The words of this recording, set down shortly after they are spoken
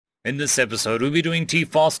In this episode, we'll be doing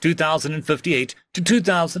T.F.O.S 2058 to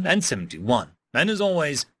 2071, and as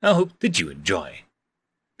always, I hope that you enjoy.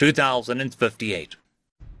 2058.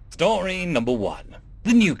 Story number 1.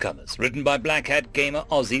 The Newcomers, written by Black Hat Gamer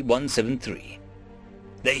Aussie 173.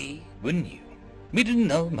 They were new. We didn't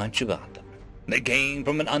know much about them. They came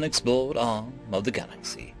from an unexplored arm of the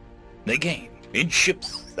galaxy. They came in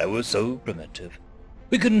ships that were so primitive,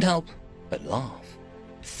 we couldn't help but laugh.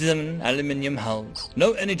 Thin aluminium hulls,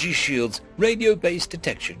 no energy shields, radio-based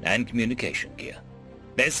detection and communication gear.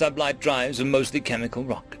 Their sublight drives were mostly chemical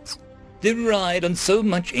rockets. They relied on so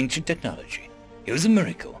much ancient technology. It was a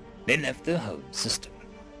miracle they left their home system,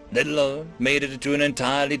 let alone made it to an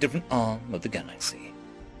entirely different arm of the galaxy.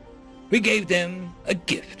 We gave them a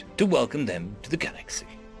gift to welcome them to the galaxy.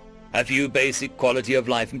 A few basic quality of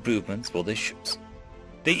life improvements for their ships.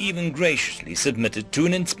 They even graciously submitted to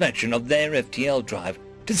an inspection of their FTL drive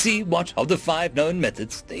to see what of the 5 known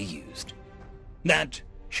methods they used. That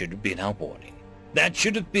should have been our warning. That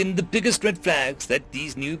should have been the biggest red flags that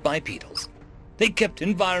these new bipedals. They kept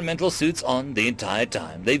environmental suits on the entire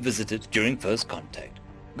time they visited during first contact.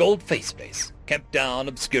 Gold faceplates kept down,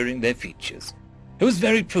 obscuring their features. It was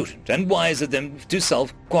very prudent and wise of them to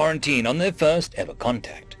self-quarantine on their first ever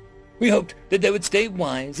contact. We hoped that they would stay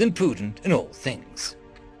wise and prudent in all things.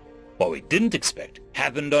 What we didn't expect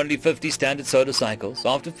happened only 50 standard solar cycles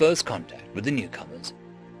after first contact with the newcomers.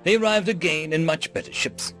 They arrived again in much better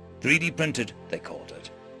ships, 3D printed, they called it.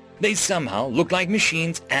 They somehow looked like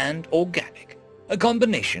machines and organic, a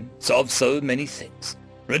combination of so many things.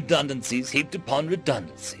 Redundancies heaped upon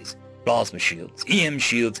redundancies, plasma shields, EM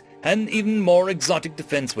shields, and even more exotic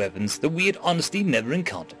defense weapons that we had honestly never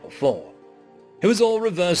encountered before. It was all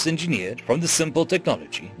reverse engineered from the simple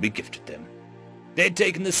technology we gifted them. They had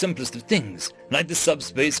taken the simplest of things, like the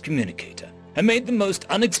subspace communicator, and made the most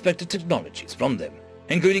unexpected technologies from them,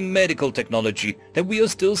 including medical technology that we are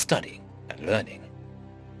still studying and learning.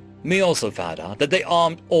 We also found out that they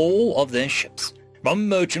armed all of their ships, from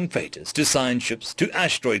merchant freighters to science ships to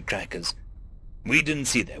asteroid crackers. We didn't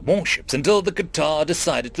see their warships until the Qatar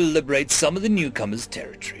decided to liberate some of the newcomers'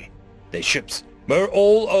 territory. Their ships were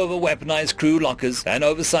all over weaponized crew lockers and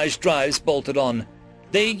oversized drives bolted on.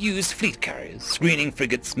 They used fleet carriers, screening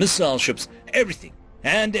frigates, missile ships, everything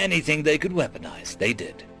and anything they could weaponize, they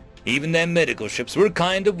did. Even their medical ships were a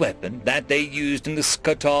kind of weapon that they used in the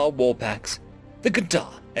Qatar war packs. The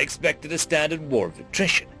Qatar expected a standard war of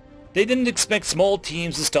attrition. They didn't expect small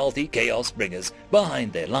teams of stealthy chaos bringers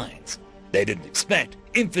behind their lines. They didn't expect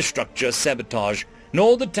infrastructure sabotage,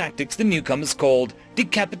 nor the tactics the newcomers called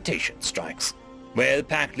decapitation strikes, where the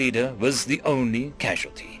pack leader was the only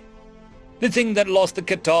casualty. The thing that lost the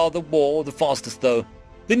Qatar the war the fastest, though,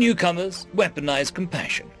 the newcomers' weaponized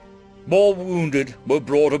compassion. More wounded were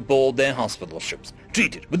brought aboard their hospital ships,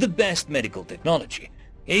 treated with the best medical technology,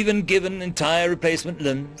 even given entire replacement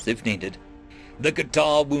limbs if needed. The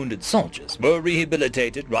Qatar wounded soldiers were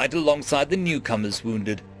rehabilitated right alongside the newcomers'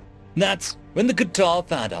 wounded. That's when the Qatar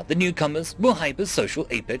found out the newcomers were hyper-social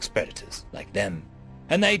apex predators like them,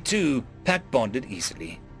 and they too pack-bonded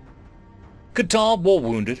easily. Qatar war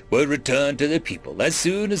wounded were returned to their people as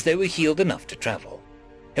soon as they were healed enough to travel.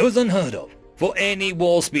 It was unheard of for any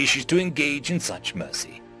war species to engage in such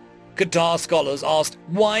mercy. Qatar scholars asked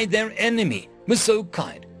why their enemy was so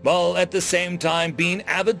kind, while at the same time being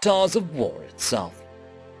avatars of war itself.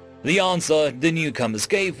 The answer the newcomers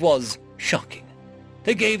gave was shocking.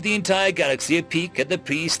 They gave the entire galaxy a peek at the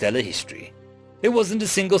pre-stellar history. There wasn't a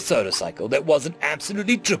single solar cycle that wasn't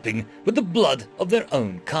absolutely dripping with the blood of their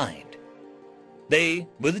own kind. They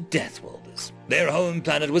were the Death Worlders. Their home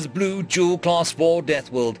planet was Blue Jewel Class 4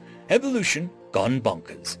 Death World, evolution gone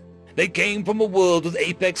bonkers. They came from a world with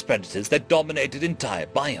apex predators that dominated entire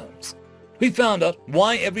biomes. We found out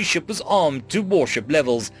why every ship was armed to warship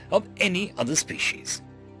levels of any other species.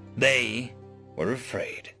 They were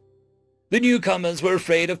afraid. The newcomers were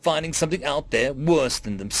afraid of finding something out there worse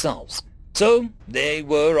than themselves. So they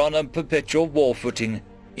were on a perpetual war footing,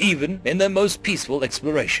 even in their most peaceful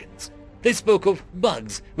explorations. They spoke of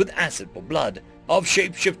bugs with acid for blood, of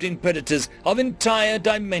shape-shifting predators, of entire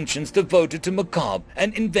dimensions devoted to macabre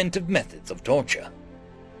and inventive methods of torture.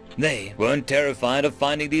 They weren't terrified of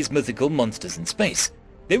finding these mythical monsters in space.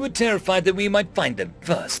 They were terrified that we might find them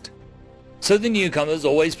first. So the newcomers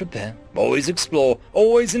always prepare, always explore,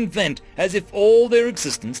 always invent as if all their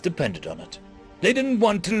existence depended on it. They didn't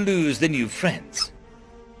want to lose their new friends.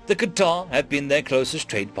 The Qatar had been their closest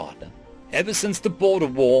trade partner ever since the border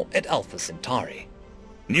war at Alpha Centauri.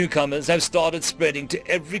 Newcomers have started spreading to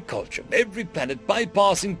every culture, every planet,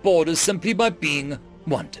 bypassing borders simply by being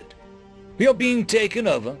wanted. We are being taken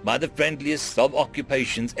over by the friendliest of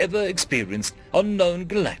occupations ever experienced on known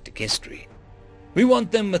galactic history. We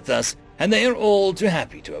want them with us, and they are all too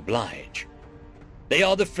happy to oblige. They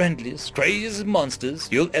are the friendliest, craziest monsters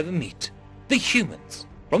you'll ever meet. The humans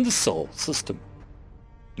from the Sol system.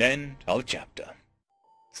 End of chapter.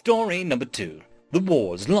 Story number 2. The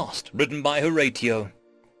War's Lost, written by Horatio.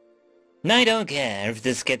 I don't care if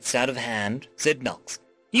this gets out of hand, said Knox.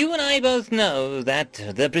 You and I both know that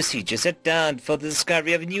the procedure set down for the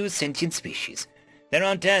discovery of a new sentient species. There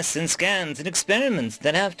are tests and scans and experiments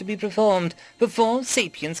that have to be performed before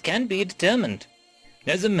sapience can be determined.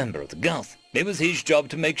 As a member of the Gulf, it was his job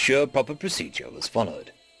to make sure proper procedure was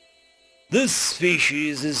followed. This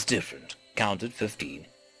species is different, counted 15.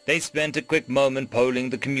 They spent a quick moment polling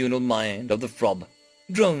the communal mind of the Frob.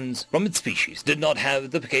 Drones from its species did not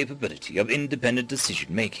have the capability of independent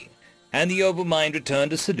decision-making, and the Overmind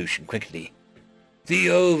returned a solution quickly. The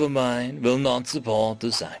Overmind will not support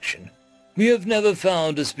this action. We have never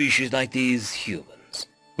found a species like these humans.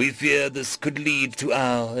 We fear this could lead to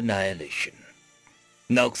our annihilation.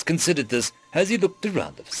 Knox considered this as he looked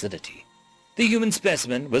around the facility. The human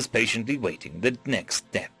specimen was patiently waiting the next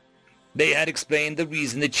step. They had explained the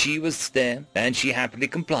reason that she was there, and she happily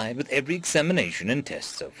complied with every examination and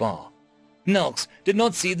test so far. Knox did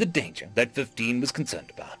not see the danger that 15 was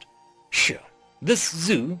concerned about. Sure, this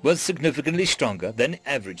Zoo was significantly stronger than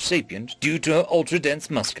average sapient due to her ultra-dense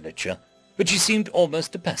musculature, but she seemed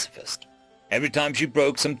almost a pacifist. Every time she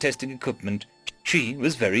broke some testing equipment, she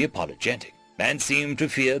was very apologetic, and seemed to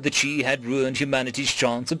fear that she had ruined humanity's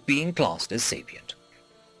chance of being classed as sapient.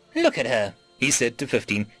 Look at her, he said to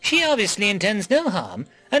 15. She obviously intends no harm,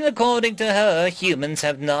 and according to her, humans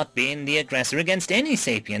have not been the aggressor against any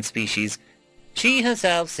sapient species. She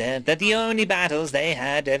herself said that the only battles they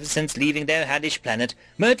had ever since leaving their hellish planet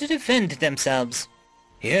were to defend themselves.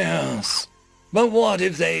 Yes, but what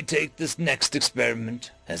if they take this next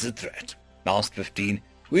experiment as a threat? Asked 15.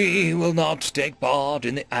 We will not take part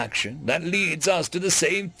in the action that leads us to the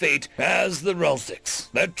same fate as the Rothics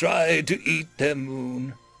that tried to eat their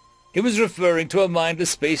moon. He was referring to a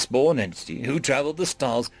mindless spaceborne entity who traveled the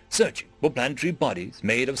stars searching for planetary bodies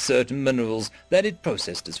made of certain minerals that it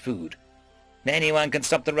processed as food. Anyone can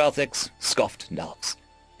stop the Rothics, scoffed Knox.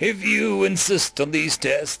 If you insist on these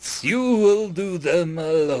tests, you will do them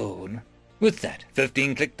alone. With that,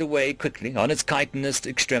 15 clicked away quickly on its chitinous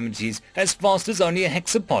extremities as fast as only a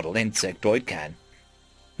hexapodal insectoid can.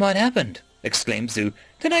 What happened? Exclaimed Zoo.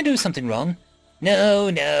 Did I do something wrong?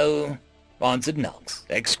 No, answered Knox,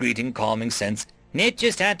 excreting calming sense. It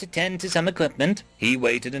just had to tend to some equipment. He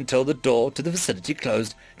waited until the door to the facility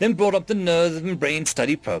closed, then brought up the nerve and brain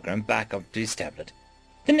study program back up to his tablet.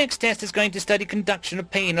 The next test is going to study conduction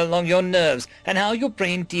of pain along your nerves and how your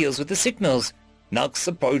brain deals with the signals. Knox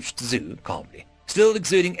approached Zoo calmly, still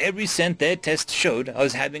exuding every scent their test showed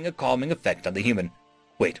was having a calming effect on the human.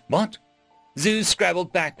 Wait, what? Zoo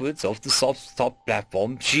scrabbled backwards off the soft top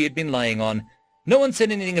platform she had been lying on. No one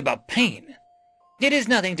said anything about pain. It is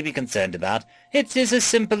nothing to be concerned about. It is a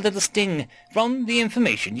simple little sting. From the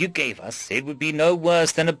information you gave us, it would be no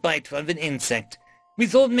worse than a bite of an insect. We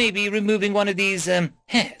thought maybe removing one of these,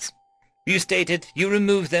 hairs. You stated you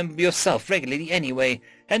removed them yourself regularly anyway,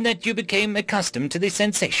 and that you became accustomed to the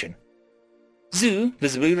sensation. Zoo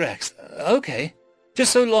visibly relaxed. Okay.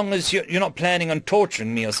 Just so long as you're not planning on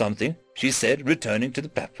torturing me or something, she said, returning to the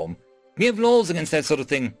platform. We have laws against that sort of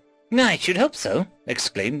thing. I should hope so,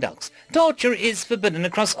 exclaimed Knox. Torture is forbidden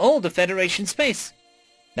across all the Federation space.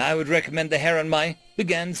 I would recommend the hair on my...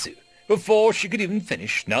 began Zoo. Before she could even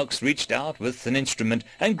finish, Knox reached out with an instrument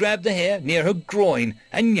and grabbed the hair near her groin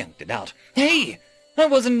and yanked it out. Hey! I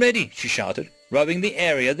wasn't ready, she shouted, rubbing the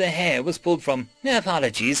area the hair was pulled from.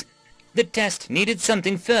 Apologies. The test needed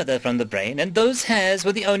something further from the brain, and those hairs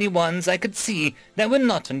were the only ones I could see that were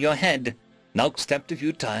not on your head. Knox tapped a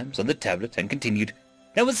few times on the tablet and continued.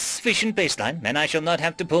 There was sufficient baseline, and I shall not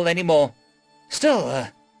have to pull any more. Still,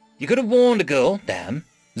 you could have warned a girl, damn,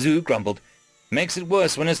 Zoo grumbled. Makes it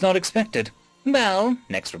worse when it's not expected. Well,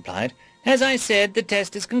 Nex replied, as I said, the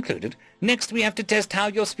test is concluded. Next we have to test how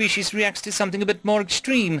your species reacts to something a bit more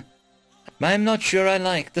extreme. I'm not sure I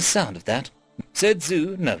like the sound of that, said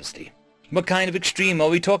Zoo nervously. What kind of extreme are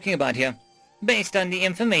we talking about here? Based on the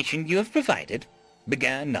information you have provided,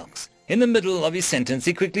 began Knox. In the middle of his sentence,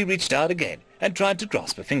 he quickly reached out again and tried to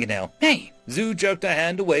grasp a fingernail. Hey! Zoo jerked her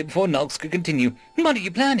hand away before Knox could continue. What are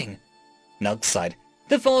you planning? Knox sighed.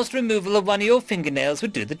 The forced removal of one of your fingernails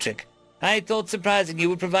would do the trick. I thought surprising you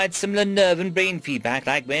would provide similar nerve and brain feedback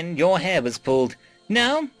like when your hair was pulled.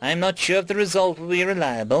 Now, I'm not sure if the result will be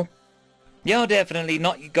reliable. You're definitely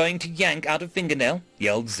not going to yank out a fingernail,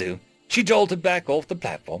 yelled Zoo. She jolted back off the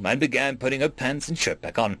platform and began putting her pants and shirt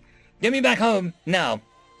back on. "Get me back home, now."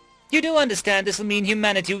 "You do understand this will mean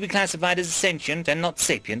humanity will be classified as sentient and not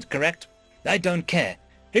sapient, correct?" "I don't care.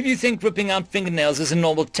 If you think ripping out fingernails is a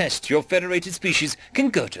normal test, your federated species can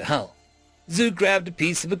go to hell." Zoo grabbed a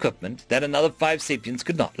piece of equipment that another 5 sapients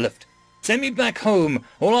could not lift. "Send me back home,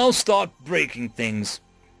 or I'll start breaking things."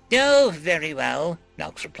 "Oh, very well,"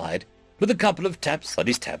 Naux replied. With a couple of taps on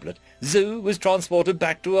his tablet, Zoo was transported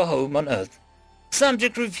back to her home on Earth.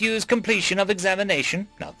 "Subject refused completion of examination,"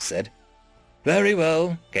 Naux said. "Very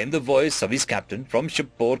well," came the voice of his captain from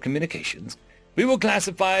shipboard communications. "We will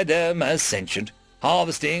classify them as sentient.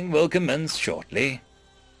 Harvesting will commence shortly."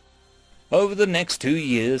 Over the next 2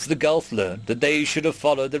 years, the Gulf learned that they should have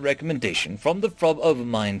followed the recommendation from the Frob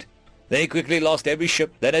Overmind. They quickly lost every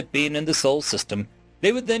ship that had been in the Sol system.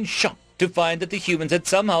 They were then shocked to find that the humans had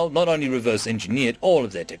somehow not only reverse-engineered all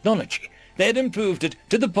of their technology, they had improved it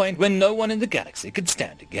to the point where no one in the galaxy could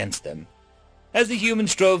stand against them. As the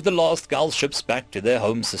humans drove the lost Gulf ships back to their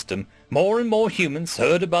home system, more and more humans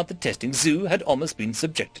heard about the testing Zoo had almost been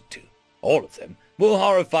subjected to. All of them were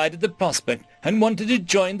horrified at the prospect and wanted to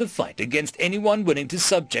join the fight against anyone willing to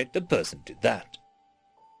subject a person to that.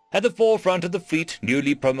 At the forefront of the fleet,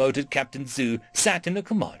 newly promoted Captain Zoo sat in a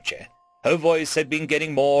command chair. Her voice had been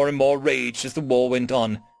getting more and more raged as the war went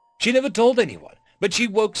on. She never told anyone, but she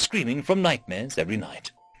woke screaming from nightmares every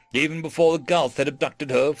night. Even before the Gulf had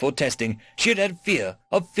abducted her for testing, she had had fear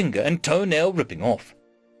of finger and toenail ripping off.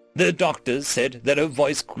 The doctors said that her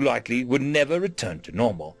voice likely would never return to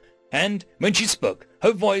normal, and when she spoke,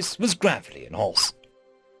 her voice was gravelly and hoarse.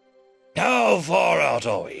 "How far out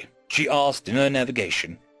are we?" she asked in her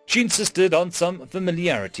navigation. She insisted on some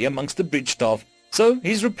familiarity amongst the bridge staff, so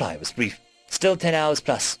his reply was brief. "Still 10 hours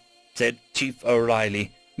plus," said Chief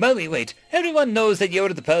O'Reilly. "But wait, everyone knows that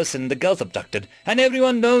you're the person the Gulf abducted, and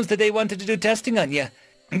everyone knows that they wanted to do testing on you.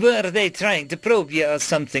 Were they trying to probe you or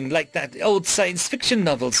something like that old science fiction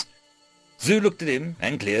novels?" Zoo looked at him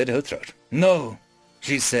and cleared her throat. "No,"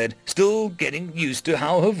 she said, still getting used to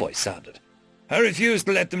how her voice sounded. "I refuse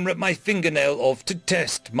to let them rip my fingernail off to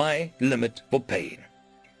test my limit for pain."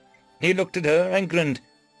 He looked at her and grinned.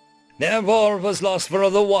 "Their war was lost for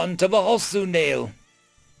the want of a Hosu nail."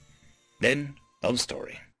 End of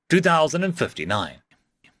story. 2059.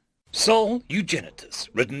 Sol Eugenitus,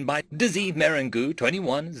 written by Dizzy Merengu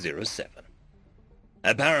 2107.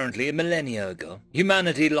 Apparently a millennia ago,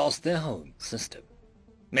 humanity lost their home system.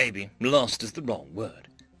 Maybe lost is the wrong word.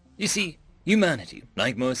 You see, humanity,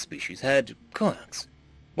 like most species, had quirks.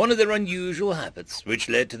 One of their unusual habits, which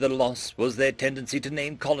led to the loss, was their tendency to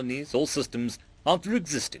name colonies or systems after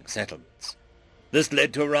existing settlements. This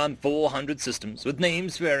led to around 400 systems, with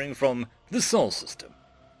names varying from the Sol system.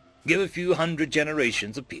 Give a few hundred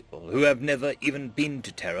generations of people who have never even been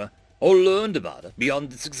to Terra or learned about it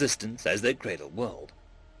beyond its existence as their cradle world.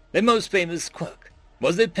 Their most famous quirk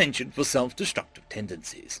was their penchant for self-destructive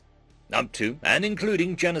tendencies, up to and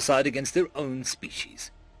including genocide against their own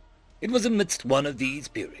species. It was amidst one of these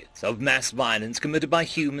periods of mass violence committed by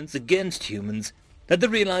humans against humans that the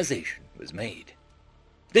realization was made.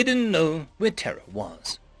 They didn't know where Terra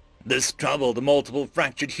was. This troubled the multiple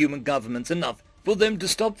fractured human governments enough for them to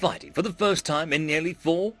stop fighting for the first time in nearly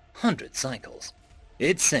 400 cycles.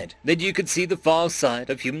 It said that you could see the far side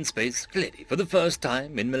of human space clearly for the first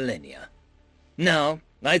time in millennia. Now,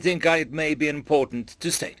 I think it may be important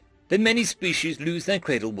to state that many species lose their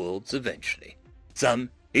cradle worlds eventually. Some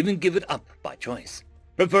even give it up by choice,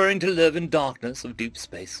 preferring to live in darkness of deep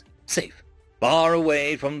space, safe, far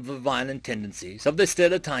away from the violent tendencies of the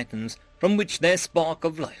stellar titans from which their spark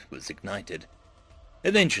of life was ignited.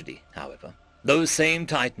 Eventually, however, those same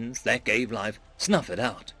titans that gave life snuff it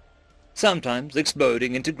out, sometimes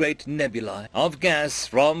exploding into great nebulae of gas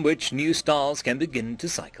from which new stars can begin to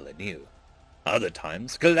cycle anew, other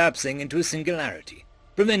times collapsing into a singularity,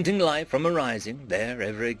 preventing life from arising there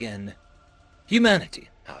ever again. Humanity,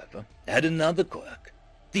 however, had another quirk: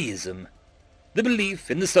 theism, the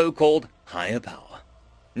belief in the so-called higher power.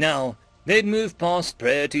 Now, they'd moved past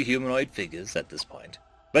prayer to humanoid figures at this point,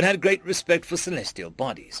 but had great respect for celestial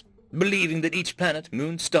bodies, believing that each planet,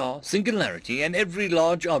 moon, star, singularity, and every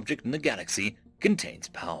large object in the galaxy contains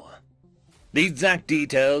power. The exact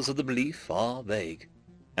details of the belief are vague,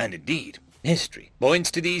 and indeed, history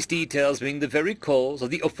points to these details being the very cause of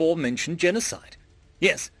the aforementioned genocide.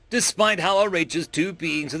 Yes, despite how outrageous two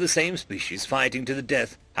beings of the same species fighting to the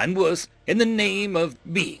death, and worse, in the name of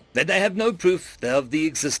being, that they have no proof of the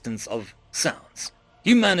existence of sounds.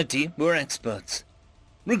 Humanity were experts.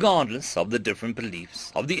 Regardless of the different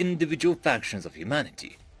beliefs of the individual factions of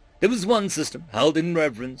humanity, there was one system held in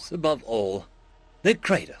reverence above all: their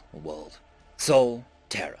crater world. Sol,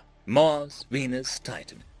 Terra, Mars, Venus,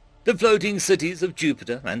 Titan, the floating cities of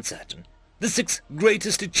Jupiter and Saturn, the 6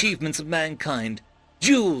 greatest achievements of mankind,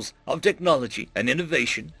 jewels of technology and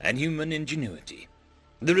innovation and human ingenuity,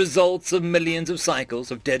 the results of millions of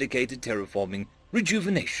cycles of dedicated terraforming,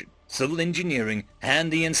 rejuvenation, civil engineering,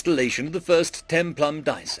 and the installation of the first 10-plumb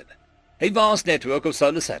Dyson. A vast network of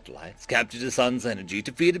solar satellites captured the sun's energy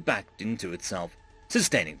to feed it back into itself,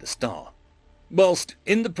 sustaining the star, whilst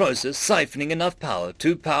in the process siphoning enough power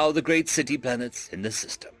to power the great city planets in the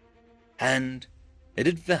system. And it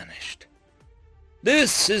had vanished.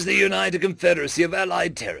 This is the United Confederacy of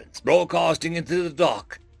Allied Terrans, broadcasting into the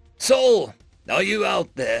dark. Sol, are you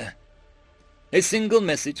out there? A single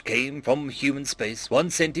message came from human space 1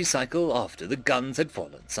 centicycle after the guns had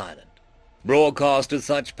fallen silent. Broadcast with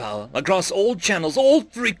such power, across all channels, all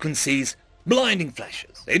frequencies, blinding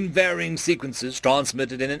flashes, in varying sequences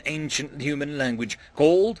transmitted in an ancient human language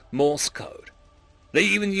called Morse code. They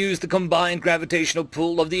even used the combined gravitational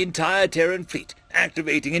pull of the entire Terran fleet,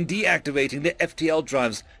 activating and deactivating their FTL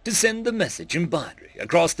drives to send the message in binary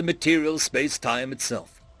across the material space-time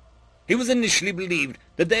itself. It was initially believed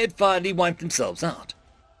that they had finally wiped themselves out.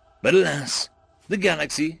 But alas, the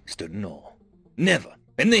galaxy stood in awe. Never,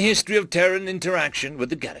 in the history of Terran interaction with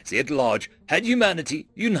the galaxy at large, had humanity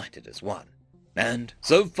united as one. And,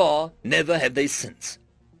 so far, never have they since.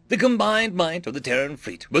 The combined might of the Terran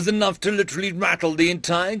fleet was enough to literally rattle the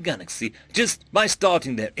entire galaxy just by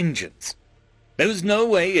starting their engines. There was no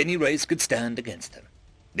way any race could stand against them.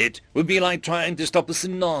 It would be like trying to stop a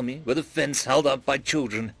tsunami with a fence held up by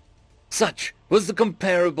children. Such was the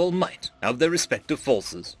comparable might of their respective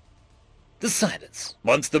forces. The silence,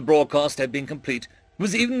 once the broadcast had been complete,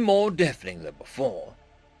 was even more deafening than before,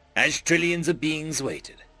 as trillions of beings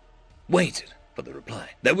waited for the reply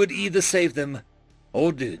that would either save them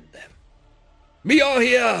or doom them. "We are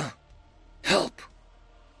here! Help!"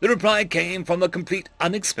 The reply came from a complete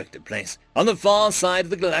unexpected place, on the far side of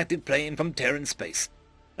the galactic plane from Terran space.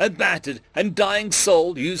 A battered and dying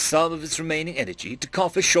soul used some of its remaining energy to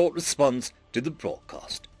cough a short response to the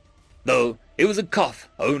broadcast, though it was a cough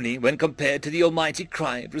only when compared to the almighty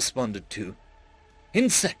cry it responded to. In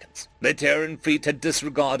seconds, the Terran fleet had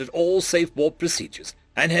disregarded all safe warp procedures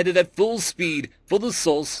and headed at full speed for the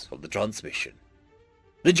source of the transmission.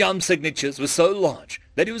 The jump signatures were so large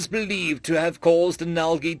that it was believed to have caused an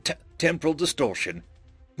algae temporal distortion,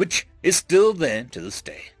 which is still there to this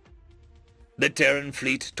day. The Terran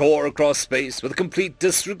fleet tore across space with a complete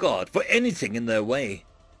disregard for anything in their way.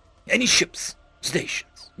 Any ships,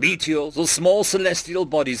 stations, meteors, or small celestial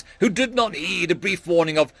bodies who did not heed a brief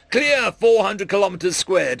warning of "clear 400 kilometers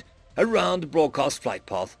squared" around the broadcast flight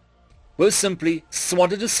path were simply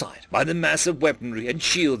swatted aside by the massive weaponry and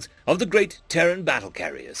shields of the great Terran battle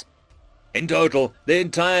carriers. In total, the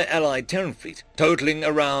entire Allied Terran fleet, totaling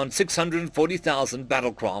around 640,000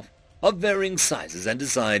 battlecraft of varying sizes and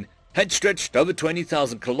design, had stretched over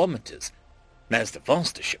 20,000 kilometers, as the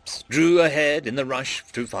faster ships drew ahead in the rush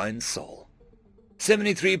to find Sol.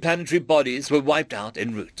 73 planetary bodies were wiped out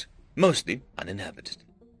en route, mostly uninhabited,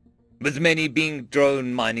 with many being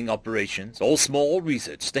drone mining operations or small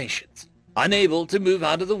research stations, unable to move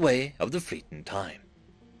out of the way of the fleet in time.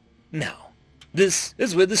 Now, this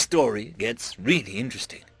is where the story gets really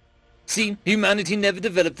interesting. See, humanity never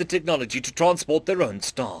developed the technology to transport their own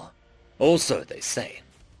star, or so they say.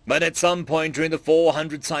 But at some point during the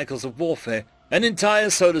 400 cycles of warfare, an entire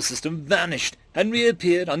solar system vanished and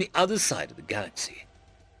reappeared on the other side of the galaxy.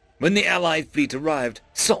 When the Allied fleet arrived,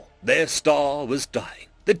 Sol, their star, was dying.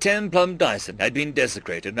 The 10-plumb Dyson had been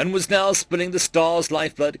desecrated and was now spilling the star's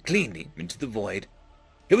lifeblood cleanly into the void.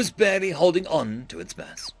 It was barely holding on to its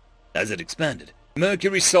mass. As it expanded,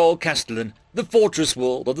 Mercury Sol Castellan, the fortress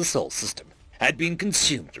world of the Sol system, had been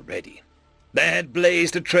consumed already. They had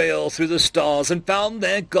blazed a trail through the stars and found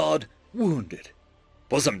their god wounded.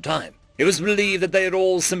 For some time, it was believed that they had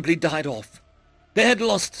all simply died off. They had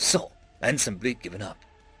lost Sol and simply given up.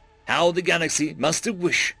 How the galaxy must have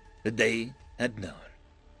wished that they had known.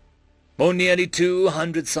 For nearly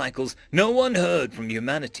 200 cycles, no one heard from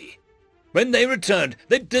humanity. When they returned,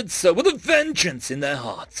 they did so with a vengeance in their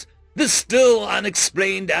hearts. The still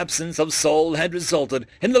unexplained absence of Sol had resulted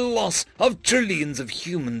in the loss of trillions of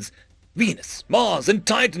humans. Venus, Mars, and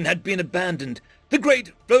Titan had been abandoned. The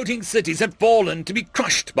great floating cities had fallen to be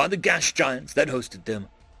crushed by the gas giants that hosted them.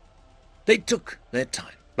 They took their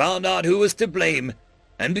time, found out who was to blame,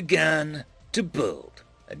 and began to build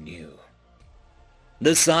anew.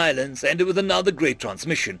 The silence ended with another great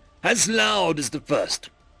transmission, as loud as the first.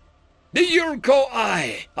 "The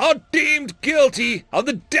Urko-I are deemed guilty of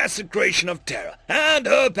the desecration of Terra and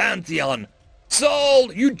her pantheon.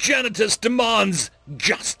 Sol Eugenitus demands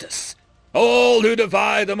justice. All who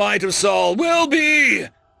defy the might of Sol will be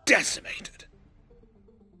decimated.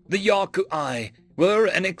 The Yoko-ai were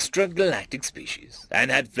an extragalactic species and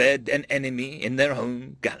had fled an enemy in their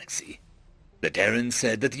home galaxy. The Terrans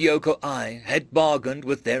said that the Yoko-ai had bargained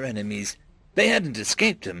with their enemies. They hadn't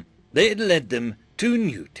escaped them. They had led them to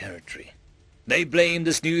new territory. They blamed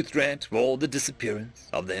this new threat for the disappearance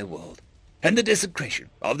of their world and the desecration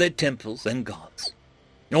of their temples and gods.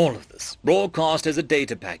 All of this broadcast as a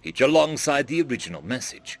data package alongside the original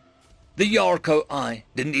message. The Yoko-ai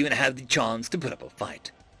didn't even have the chance to put up a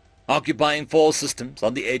fight. Occupying 4 systems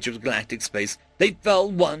on the edge of galactic space, they fell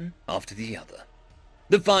one after the other.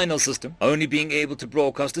 The final system only being able to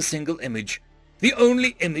broadcast a single image, the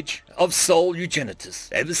only image of Sol Eugenitus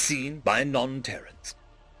ever seen by non-Terrans.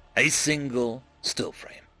 A single still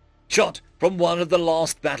frame, shot from one of the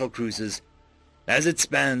last battle cruisers, as it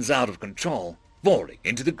spans out of control, falling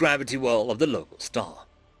into the gravity well of the local star,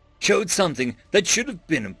 showed something that should have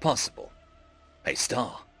been impossible. A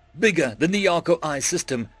star, bigger than the Yoko-ai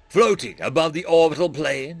system, floating above the orbital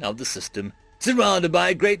plane of the system, surrounded by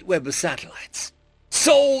a great web of satellites.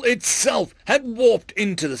 Sol itself had warped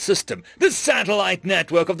into the system, the satellite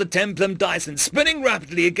network of the Templum Dyson spinning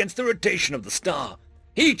rapidly against the rotation of the star,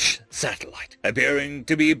 each satellite appearing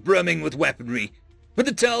to be brimming with weaponry, with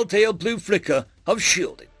the telltale blue flicker of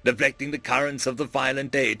shielding deflecting the currents of the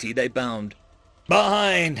violent deity they bound.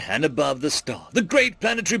 Behind and above the star, the great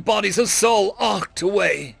planetary bodies of Sol arced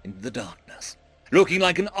away into the darkness, looking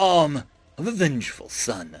like an arm of a vengeful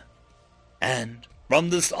sun. And from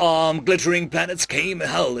this arm glittering planets came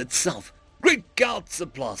hell itself, great gouts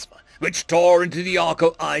of plasma, which tore into the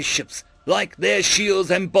Yoko-ai ships like their shields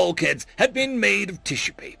and bulkheads had been made of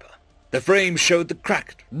tissue paper. The frame showed the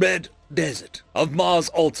cracked red desert of Mars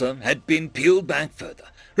Alta had been peeled back further,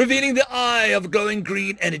 revealing the eye of glowing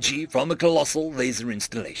green energy from a colossal laser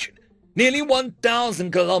installation, nearly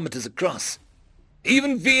 1,000 kilometers across.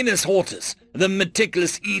 Even Venus Hortus, the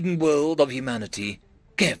meticulous Eden world of humanity,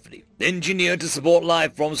 carefully engineered to support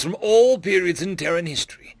life forms from all periods in Terran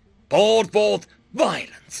history, poured forth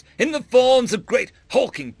violence in the forms of great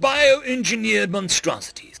hulking bioengineered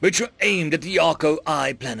monstrosities which were aimed at the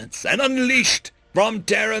Yoko-ai planets, and unleashed from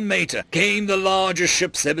Terra Mater came the largest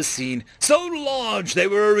ships ever seen, so large they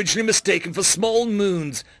were originally mistaken for small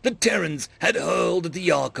moons the Terrans had hurled at the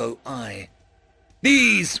Yoko-ai.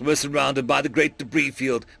 These were surrounded by the great debris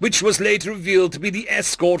field, which was later revealed to be the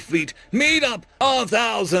escort fleet made up of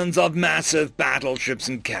thousands of massive battleships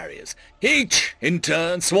and carriers, each in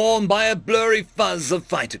turn swarmed by a blurry fuzz of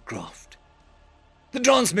fighter craft. The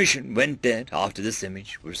transmission went dead after this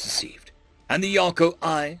image was received, and the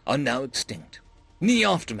Yoko-ai are now extinct. In the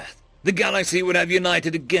aftermath, the galaxy would have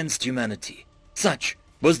united against humanity. Such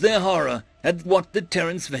was their horror at what the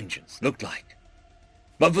Terrans' vengeance looked like.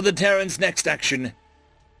 But for the Terrans' next action,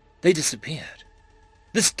 they disappeared.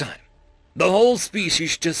 This time, the whole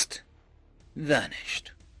species just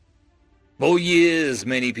vanished. For years,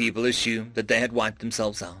 many people assumed that they had wiped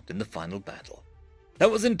themselves out in the final battle.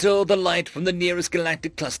 That was until the light from the nearest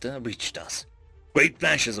galactic cluster reached us. Great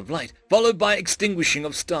flashes of light, followed by extinguishing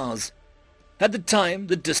of stars. At the time,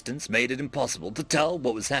 the distance made it impossible to tell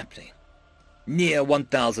what was happening. Near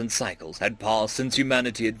 1,000 cycles had passed since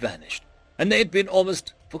humanity had vanished, and they had been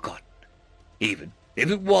almost forgotten. Even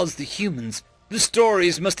if it was the humans, the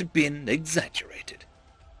stories must have been exaggerated.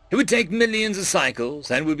 It would take millions of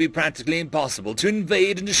cycles, and would be practically impossible to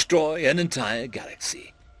invade and destroy an entire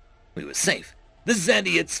galaxy. We were safe. The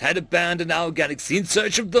Xeniots had abandoned our galaxy in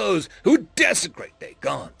search of those who would desecrate their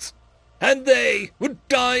gods, and they would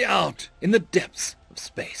die out in the depths of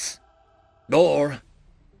space. Or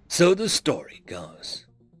so the story goes.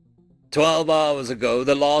 12 hours ago,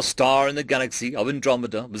 the last star in the galaxy of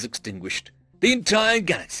Andromeda was extinguished. The entire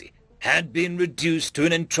galaxy had been reduced to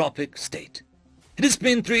an entropic state. It has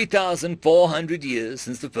been 3,400 years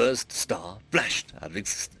since the first star flashed out of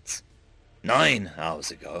existence. 9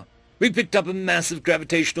 hours ago, we picked up a massive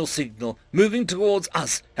gravitational signal moving towards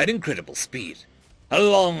us at incredible speed,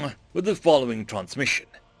 along with the following transmission.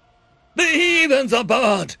 The heathens are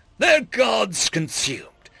burned, their gods consumed.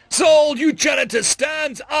 Sol Eugenitus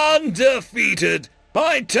stands undefeated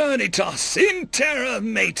by Eternitas in Terra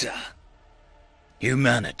Mater.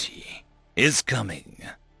 Humanity is coming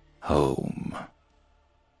home.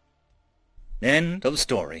 End of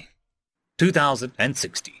story.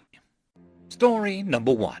 2016. Story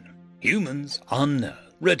number 1. Humans Unknown.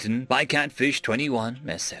 Written by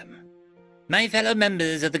Catfish21SM. My fellow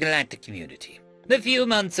members of the galactic community, a few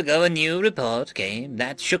months ago a new report came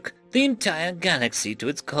that shook the entire galaxy to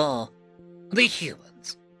its core. The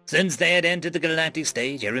humans, Since they had entered the galactic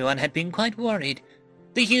stage, everyone had been quite worried.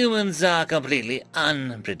 The humans are completely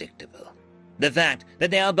unpredictable. The fact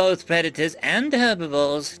that they are both predators and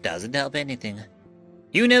herbivores doesn't help anything.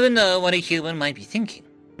 You never know what a human might be thinking.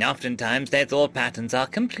 Oftentimes their thought patterns are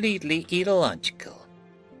completely illogical.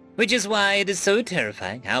 Which is why it is so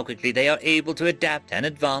terrifying how quickly they are able to adapt and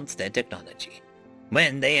advance their technology.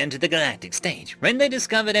 When they entered the galactic stage, when they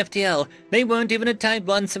discovered FTL, they weren't even a Type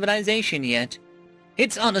 1 civilization yet.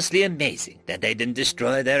 It's honestly amazing that they didn't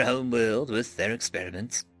destroy their home world with their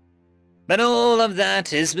experiments. But all of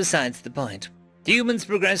that is besides the point. Humans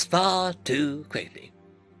progressed far too quickly.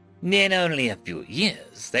 In only a few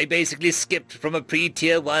years, they basically skipped from a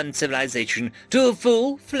pre-Tier 1 civilization to a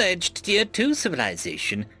full-fledged Tier 2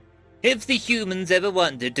 civilization. If the humans ever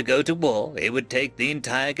wanted to go to war, it would take the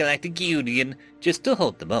entire Galactic Union just to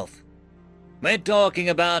hold them off. We're talking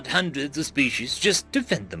about hundreds of species just to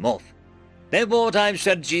fend them off. Their wartime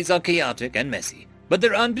strategies are chaotic and messy, but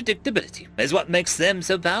their unpredictability is what makes them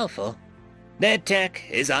so powerful. Their tech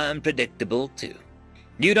is unpredictable too.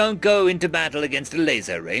 You don't go into battle against a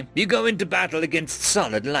laser ray, you go into battle against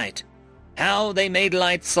solid light. How they made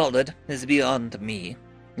light solid is beyond me,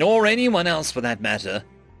 or anyone else for that matter,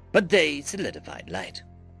 but they solidified light.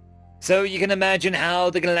 So you can imagine how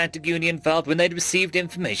the Galactic Union felt when they'd received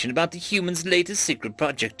information about the humans' latest secret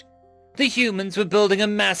project. The humans were building a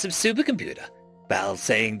massive supercomputer. Well,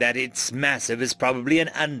 saying that it's massive is probably an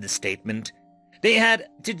understatement. They had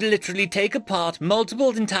to literally take apart multiple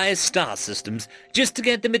entire star systems just to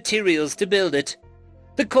get the materials to build it.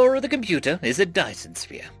 The core of the computer is a Dyson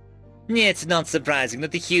sphere. It's not surprising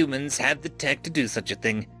that the humans have the tech to do such a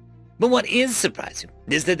thing. But what is surprising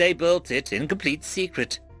is that they built it in complete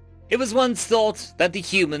secret. It was once thought that the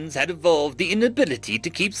humans had evolved the inability to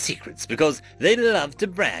keep secrets because they love to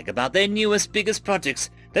brag about their newest, biggest projects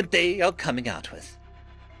that they are coming out with.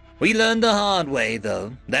 We learned the hard way,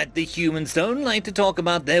 though, that the humans don't like to talk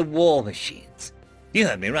about their war machines. You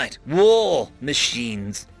heard me right, war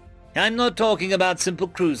machines. I'm not talking about simple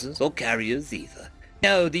cruisers or carriers either.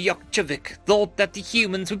 No, the Yokchavik thought that the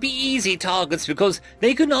humans would be easy targets because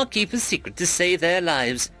they could not keep a secret to save their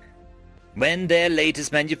lives. When their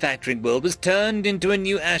latest manufacturing world was turned into a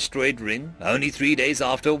new asteroid ring, only 3 days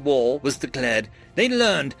after war was declared, they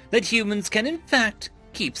learned that humans can in fact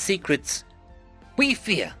keep secrets. We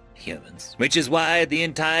fear humans, which is why the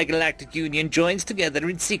entire Galactic Union joins together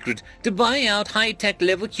in secret to buy out high-tech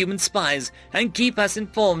level human spies and keep us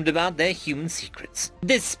informed about their human secrets.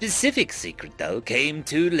 This specific secret, though, came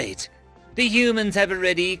too late. The humans have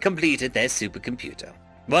already completed their supercomputer.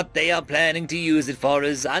 What they are planning to use it for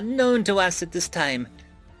is unknown to us at this time.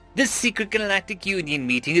 This secret Galactic Union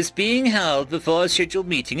meeting is being held before a scheduled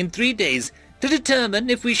meeting in 3 days to determine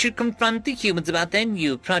if we should confront the humans about their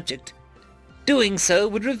new project. Doing so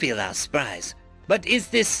would reveal our surprise. But is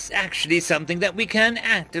this actually something that we can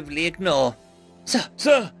actively ignore?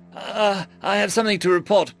 Sir, I have something to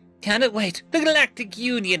report. Can it wait? The Galactic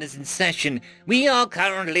Union is in session. We are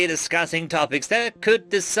currently discussing topics that could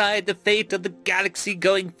decide the fate of the galaxy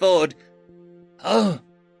going forward.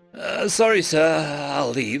 Sorry, sir.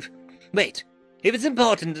 I'll leave. Wait. If it's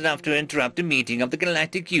important enough to interrupt a meeting of the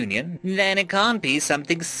Galactic Union, then it can't be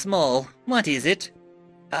something small. What is it?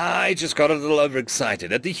 I just got a little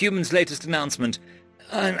overexcited at the humans' latest announcement.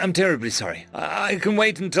 I'm terribly sorry. I can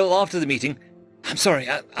wait until after the meeting. I'm sorry.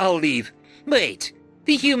 I'll leave. Wait.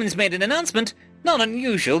 The humans made an announcement. Not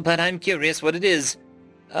unusual, but I'm curious what it is.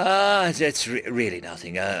 It's really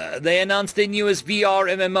nothing. They announced their newest VR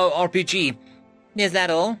MMO RPG. Is that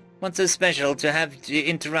all? What's so special to have to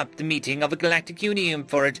interrupt the meeting of a Galactic Union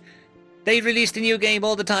for it? They released a new game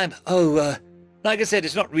all the time. Like I said,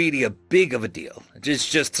 it's not really a big of a deal. It's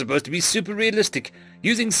just supposed to be super realistic,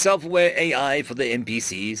 using self-aware AI for the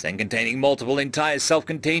NPCs and containing multiple entire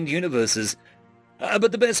self-contained universes.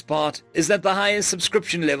 But the best part is that the highest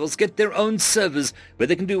subscription levels get their own servers where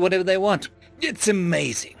they can do whatever they want. It's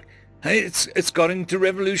amazing. It's going to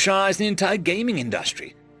revolutionize the entire gaming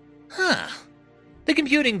industry. The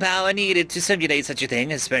computing power needed to simulate such a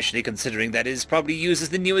thing, especially considering that it probably uses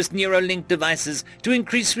the newest Neuralink devices to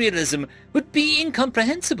increase realism, would be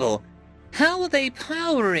incomprehensible. How are they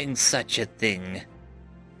powering such a thing?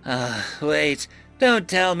 Wait, don't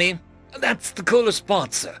tell me. That's the coolest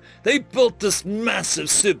part, sir. They built this massive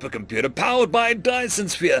supercomputer powered by a Dyson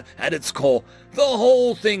sphere at its core. The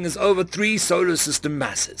whole thing is over 3 solar system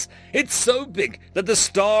masses. It's so big that the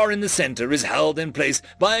star in the center is held in place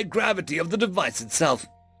by gravity of the device itself.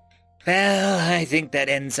 Well, I think that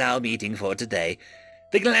ends our meeting for today.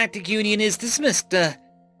 The Galactic Union is dismissed.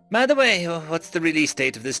 By the way, what's the release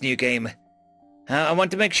date of this new game? I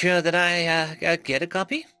want to make sure that I get a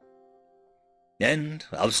copy. End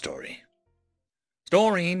of story.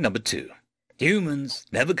 Story number 2. Humans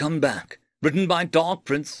Never Come Back, written by Dark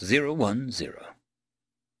Prince 010.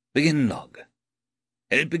 Begin log.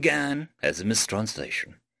 It began as a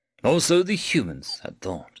mistranslation, or so the humans had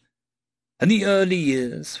thought. In the early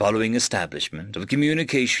years following establishment of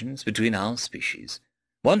communications between our species,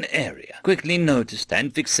 one area quickly noticed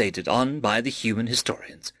and fixated on by the human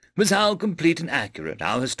historians was how complete and accurate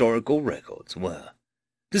our historical records were.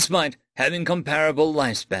 Despite having comparable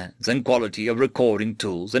lifespans and quality of recording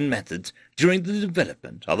tools and methods during the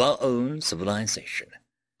development of our own civilization.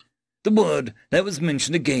 The word that was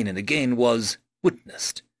mentioned again and again was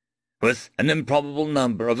witnessed, with an improbable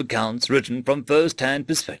number of accounts written from first-hand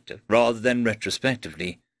perspective rather than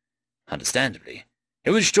retrospectively. Understandably,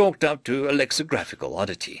 it was chalked up to a lexicographical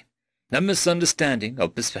oddity, a misunderstanding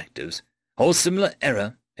of perspectives, or similar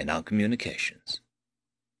error in our communications.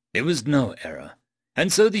 There was no error,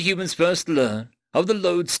 and so the humans first learned of the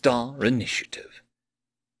Lodestar Initiative.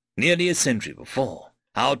 Nearly a century before,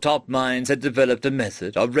 our top minds had developed a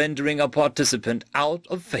method of rendering a participant out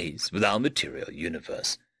of phase with our material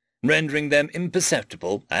universe, rendering them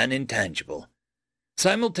imperceptible and intangible.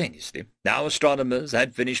 Simultaneously, our astronomers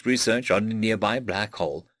had finished research on a nearby black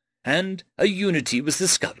hole, and a unity was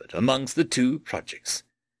discovered amongst the two projects.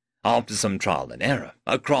 After some trial and error,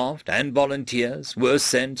 a craft and volunteers were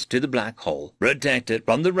sent to the black hole, protected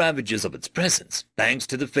from the ravages of its presence, thanks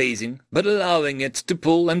to the phasing, but allowing it to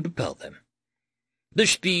pull and propel them. The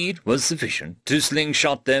speed was sufficient to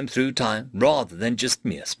slingshot them through time rather than just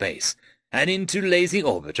mere space, and into lazy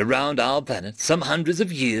orbit around our planet some hundreds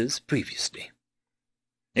of years previously.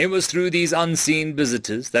 It was through these unseen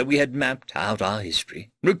visitors that we had mapped out our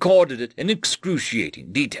history, recorded it in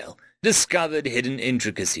excruciating detail, discovered hidden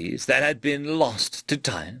intricacies that had been lost to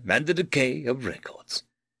time and the decay of records.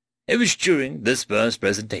 It was during this first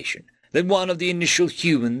presentation that one of the initial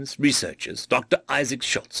humans researchers, Dr. Isaac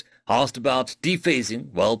Schultz, asked about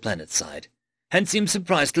dephasing while planetside, and seemed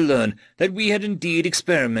surprised to learn that we had indeed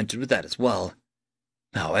experimented with that as well.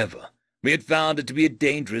 However, we had found it to be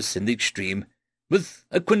dangerous in the extreme, with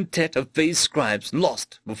a quintet of phase scribes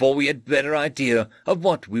lost before we had a better idea of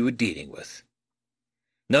what we were dealing with.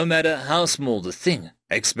 No matter how small the thing,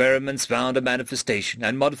 experiments found a manifestation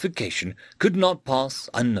and modification could not pass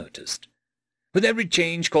unnoticed, with every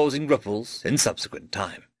change causing ripples in subsequent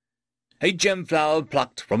time. A gemflower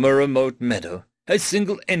plucked from a remote meadow, a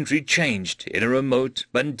single entry changed in a remote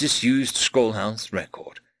but disused scrollhouse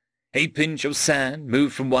record. A pinch of sand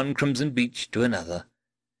moved from one crimson beach to another.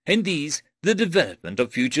 In these, the development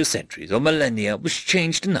of future centuries or millennia was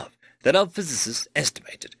changed enough that our physicists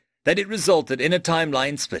estimated that it resulted in a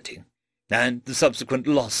timeline splitting, and the subsequent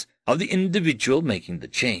loss of the individual making the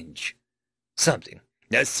change. Something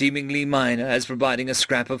as seemingly minor as providing a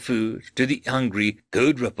scrap of food to the hungry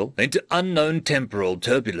could ripple into unknown temporal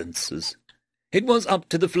turbulences. It was up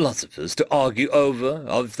to the philosophers to argue over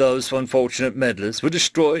if those unfortunate meddlers were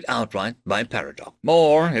destroyed outright by paradox,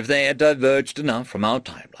 or if they had diverged enough from our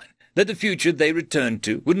timeline that the future they returned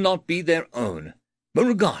to would not be their own. But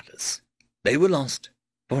regardless, they were lost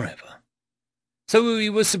forever. So we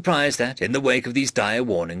were surprised that, in the wake of these dire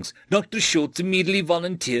warnings, Dr. Schultz immediately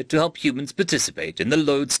volunteered to help humans participate in the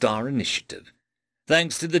Lodestar Initiative.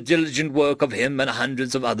 Thanks to the diligent work of him and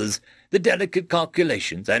hundreds of others, the delicate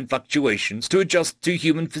calculations and fluctuations to adjust to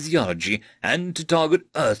human physiology and to target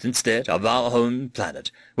Earth instead of our home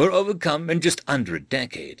planet were overcome in just under a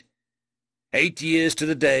decade. 8 years to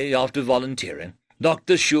the day after volunteering,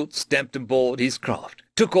 Dr. Schultz stepped aboard his craft,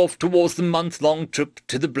 took off towards the month-long trip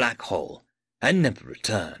to the black hole, and never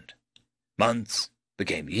returned. Months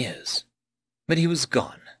became years, but he was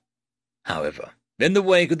gone. However, in the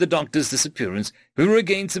wake of the doctor's disappearance, we were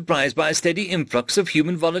again surprised by a steady influx of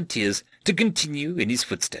human volunteers to continue in his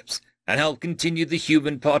footsteps and help continue the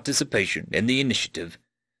human participation in the initiative.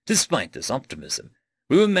 Despite this optimism,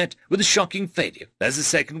 we were met with a shocking failure as the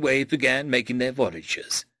second wave began making their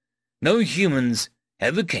voyages. No humans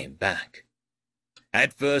ever came back.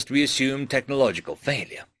 At first we assumed technological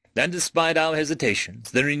failure, and despite our hesitations,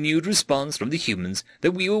 the renewed response from the humans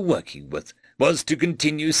that we were working with was to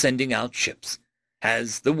continue sending out ships,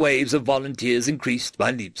 as the waves of volunteers increased by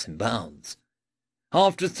leaps and bounds.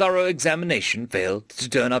 After thorough examination failed to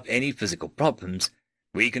turn up any physical problems,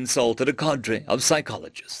 we consulted a cadre of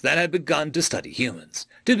psychologists that had begun to study humans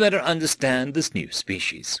to better understand this new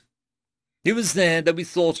species. It was there that we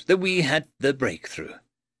thought that we had the breakthrough.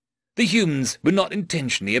 The humans were not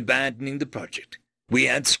intentionally abandoning the project. We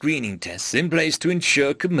had screening tests in place to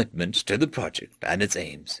ensure commitment to the project and its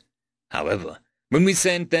aims. However, When we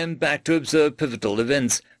sent them back to observe pivotal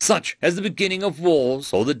events, such as the beginning of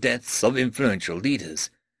wars or the deaths of influential leaders,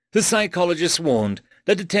 the psychologists warned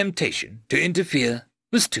that the temptation to interfere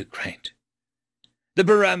was too great. The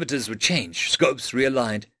parameters were changed, scopes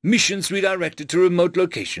realigned, missions redirected to remote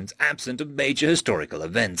locations absent of major historical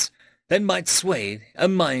events that might sway a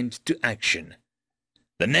mind to action.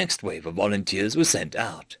 The next wave of volunteers was sent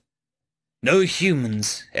out. No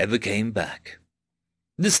humans ever came back.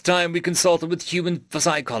 This time we consulted with human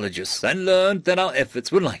psychologists and learned that our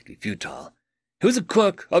efforts were likely futile. It was a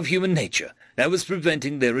quirk of human nature that was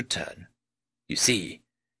preventing their return. You see,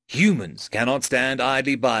 humans cannot stand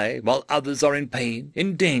idly by while others are in pain,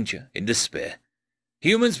 in danger, in despair.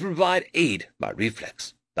 Humans provide aid by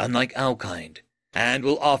reflex, unlike our kind, and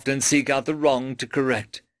will often seek out the wrong to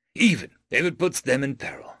correct, even if it puts them in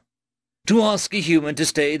peril. To ask a human to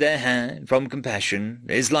stay their hand from compassion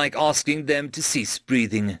is like asking them to cease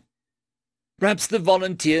breathing. Perhaps the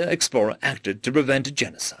volunteer explorer acted to prevent a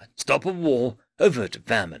genocide, stop a war, avert a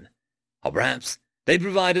famine. Or perhaps they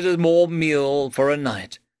provided a more meal for a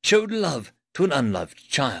night, showed love to an unloved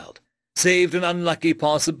child, saved an unlucky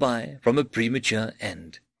passer-by from a premature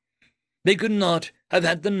end. They could not have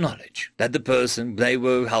had the knowledge that the person they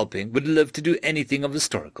were helping would live to do anything of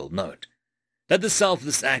historical note, that the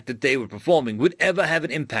selfless act that they were performing would ever have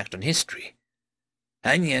an impact on history.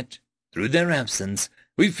 And yet, through their absence,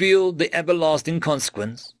 we feel the everlasting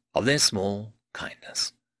consequence of their small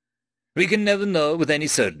kindness. We can never know with any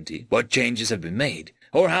certainty what changes have been made,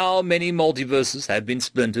 or how many multiverses have been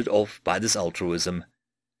splintered off by this altruism.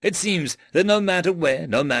 It seems that no matter where,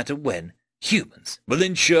 no matter when, humans will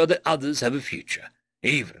ensure that others have a future,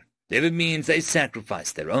 even if it means they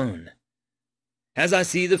sacrifice their own. As I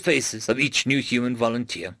see the faces of each new human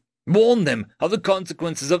volunteer, warn them of the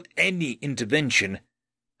consequences of any intervention,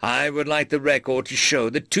 I would like the record to show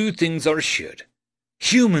that two things are assured.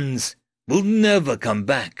 Humans will never come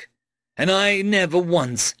back, and I never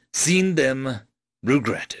once seen them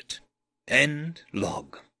regret it. End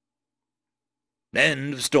log.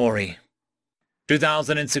 End of story.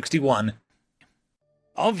 2061.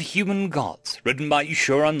 Of Human Gods, written by You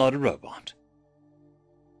Sure I'm Not a Robot.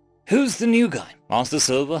 "Who's the new guy?" asked the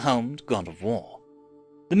silver-helmed god of war.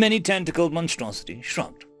 The many-tentacled monstrosity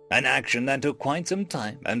shrugged, an action that took quite some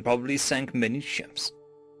time and probably sank many ships.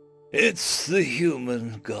 "It's the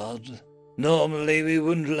human god. Normally we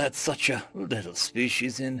wouldn't let such a little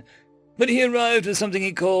species in, but he arrived with something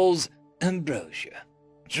he calls ambrosia.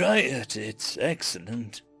 Try it, it's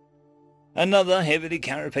excellent." Another heavily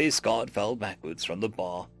carapaced god fell backwards from the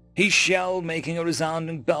bar, his shell making a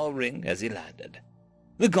resounding bell ring as he landed.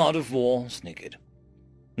 The god of war sniggered.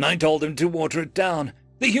 "I told him to water it down.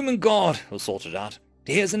 The human god will sort it out.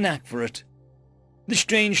 He has a knack for it." The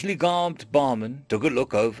strangely garbed barman took a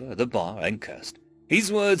look over the bar and cursed.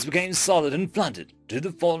 His words became solid and flooded to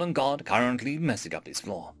the fallen god currently messing up his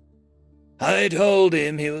floor. "I told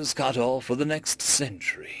him he was cut off for the next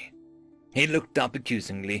century." He looked up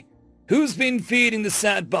accusingly. "Who's been feeding the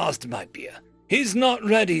sad bastard my beer? He's not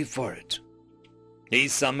ready for it." He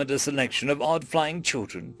summoned a selection of odd-flying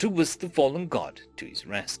children to whisk the fallen god to his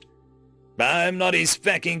rest. "I'm not his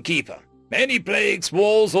fecking keeper. Any plagues,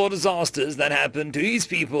 wars, or disasters that happen to his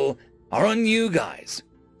people are on you guys."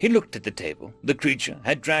 He looked at the table the creature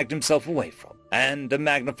had dragged himself away from, and a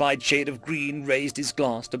magnified shade of green raised his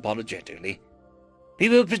glass apologetically. "We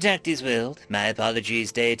will protect his world. My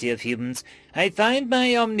apologies, deity of humans. I find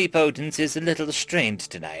my omnipotence is a little strained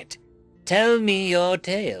tonight. Tell me your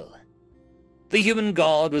tale." The human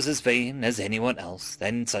god was as vain as anyone else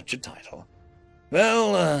in such a title.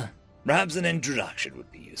 "Well, perhaps an introduction would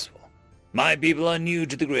be useful. My people are new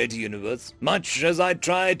to the great universe, much as I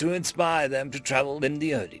tried to inspire them to travel in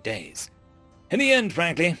the early days. In the end,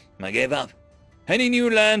 frankly, I gave up. Any new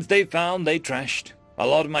lands they found, they trashed. A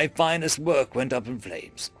lot of my finest work went up in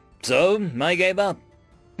flames. So I gave up.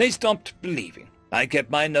 They stopped believing. I kept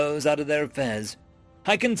my nose out of their affairs.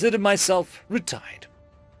 I considered myself retired.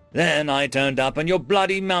 Then I turned up on your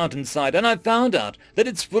bloody mountainside, and I found out that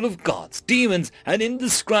it's full of gods, demons, and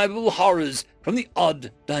indescribable horrors from the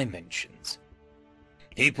odd dimensions."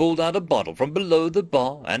 He pulled out a bottle from below the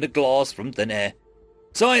bar and a glass from thin air.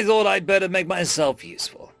 "So I thought I'd better make myself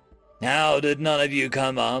useful. How did none of you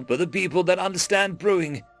come up with the people that understand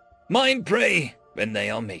brewing? Mine pray when they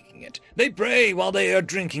are making it. They pray while they are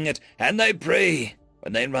drinking it, and they pray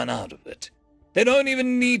when they run out of it. They don't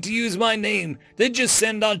even need to use my name. They just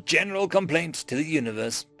send out general complaints to the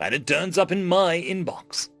universe, and it turns up in my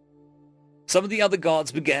inbox." Some of the other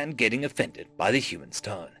gods began getting offended by the human's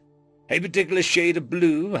tone. A particular shade of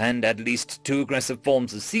blue, and at least two aggressive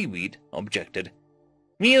forms of seaweed, objected.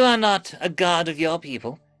 You are not a god of your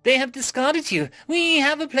people. They have discarded you. We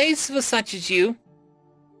have a place for such as you.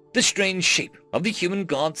 The strange shape of the human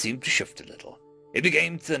god seemed to shift a little. It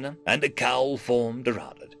became thinner, and a cowl formed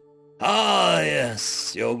around it. Ah,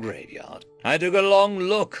 yes, your graveyard. I took a long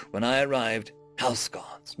look when I arrived. House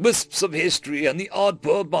gods, wisps of history, and the odd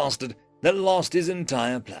poor bastard that lost his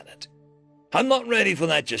entire planet. I'm not ready for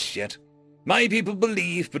that just yet. My people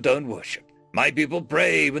believe but don't worship. My people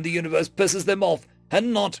pray when the universe pisses them off,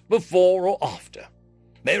 and not before or after.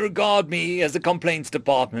 They regard me as the complaints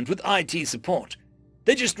department with IT support.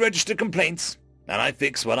 They just register complaints, and I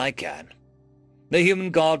fix what I can. The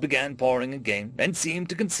human god began pouring again, and seemed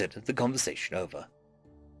to consider the conversation over.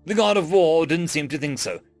 The god of war didn't seem to think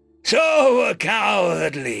so. So a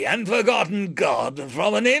cowardly and forgotten god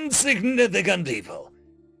from an insignificant people.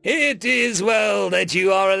 It is well that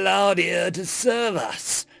you are allowed here to serve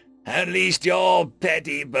us. At least your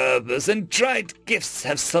petty purpose and trite gifts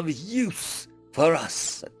have some use for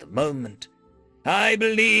us at the moment. I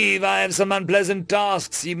believe I have some unpleasant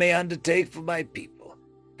tasks you may undertake for my people.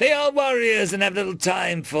 They are warriors and have little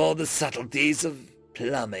time for the subtleties of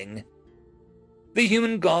plumbing. The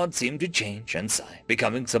human god seemed to change and sigh,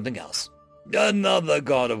 becoming something else. Another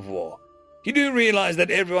god of war. You do realize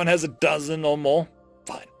that everyone has a dozen or more?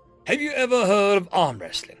 Fine. Have you ever heard of arm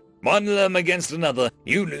wrestling? One limb against another,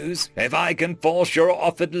 you lose. If I can force your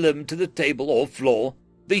offered limb to the table or floor,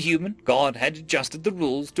 the human god had adjusted the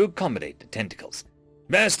rules to accommodate the tentacles.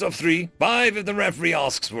 Best of 3, 5 if the referee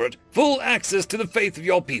asks for it. Full access to the faith of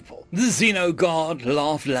your people. The Xeno god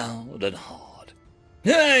laughed loud and hard.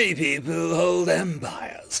 My people hold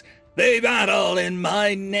empires. They battle in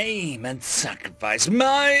my name and sacrifice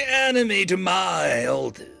my enemy to my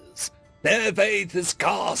altars. Their faith is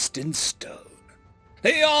cast in stone.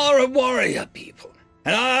 They are a warrior people,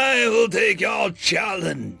 and I will take your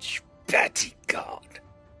challenge, petty god.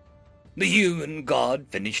 The human god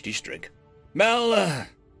finished his drink. Well,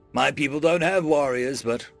 my people don't have warriors,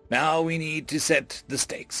 but now we need to set the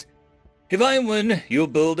stakes. If I win, you'll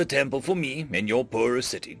build a temple for me in your poorest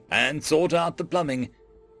city, and sort out the plumbing.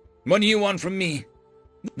 What do you want from me?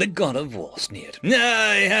 The god of war sneered.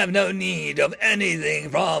 I have no need of anything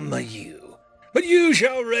from you. But you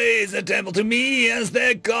shall raise a temple to me as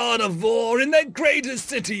their god of war in their greatest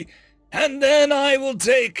city, and then I will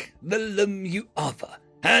take the limb you offer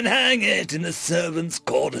and hang it in the servants'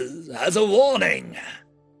 quarters as a warning.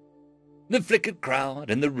 The flickered crowd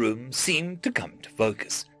in the room seemed to come to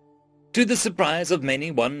focus. To the surprise of many,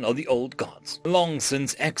 one of the old gods, long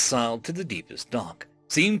since exiled to the deepest dark,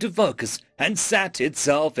 seemed to focus and sat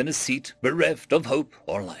itself in a seat bereft of hope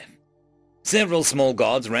or life. Several small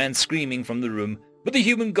gods ran screaming from the room, but the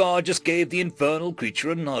human god just gave the infernal creature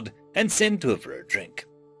a nod and sent her for a drink.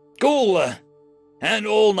 Cool, and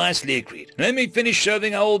all nicely agreed. Let me finish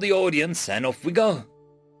serving all the audience, and off we go.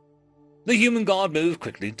 The human god moved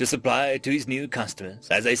quickly to supply to his new customers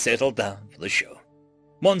as they settled down for the show.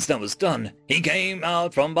 Once that was done, he came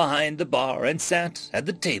out from behind the bar and sat at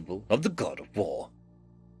the table of the god of war.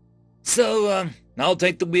 So, I'll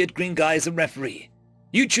take the weird green guy as a referee.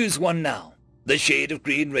 You choose one now. The shade of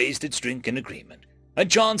green raised its drink in agreement, a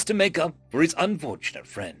chance to make up for his unfortunate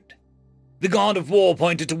friend. The god of war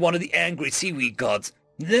pointed to one of the angry seaweed gods.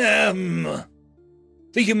 Them!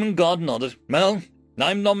 The human god nodded. Well,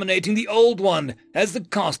 I'm nominating the old one as the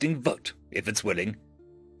casting vote, if it's willing.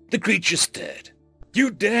 The creature stared.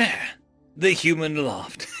 You dare! The human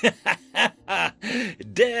laughed.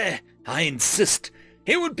 Dare! I insist.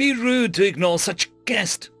 It would be rude to ignore such a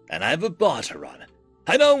guest, and I have a bar to run.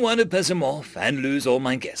 I don't want to piss him off and lose all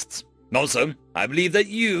my guests. Also, I believe that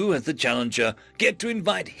you, as the challenger, get to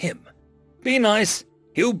invite him. Be nice.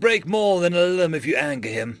 He'll break more than a limb if you anger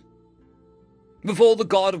him. Before the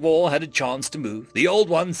god of war had a chance to move, the old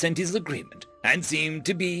one sent his agreement and seemed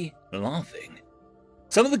to be laughing.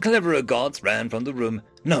 Some of the cleverer gods ran from the room,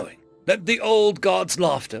 knowing that the old god's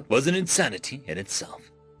laughter was an insanity in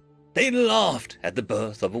itself. They laughed at the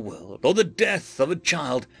birth of a world or the death of a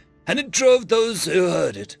child, and it drove those who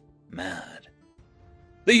heard it mad.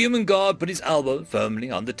 The human god put his elbow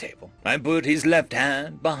firmly on the table and put his left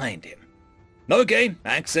hand behind him. Okay,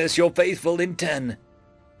 access your faithful in 10.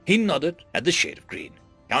 He nodded at the shade of green.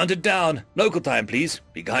 Count it down. Local time, please.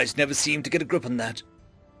 You guys never seem to get a grip on that.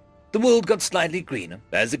 The world got slightly greener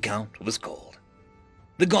as the count was called.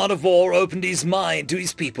 The god of war opened his mind to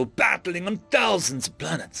his people battling on thousands of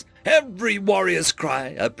planets. Every warrior's cry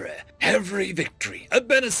a prayer, every victory a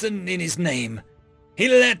benison in his name. He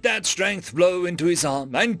let that strength flow into his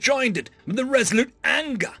arm and joined it with the resolute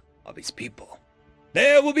anger of his people.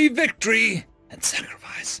 There will be victory and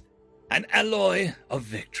sacrifice, an alloy of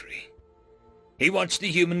victory. He watched the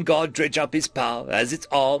human god dredge up his power as its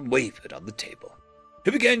arm wavered on the table. It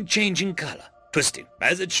began changing color, twisting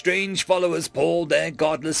as its strange followers poured their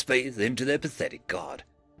godless faith into their pathetic god.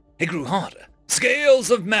 It grew harder, scales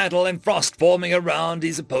of metal and frost forming around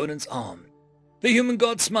his opponent's arm. The human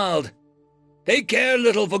god smiled. They care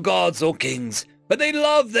little for gods or kings, but they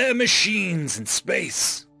love their machines and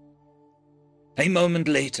space. A moment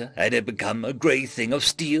later, it had become a grey thing of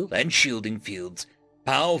steel and shielding fields,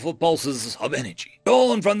 powerful pulses of energy,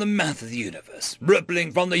 drawn from the math of the universe,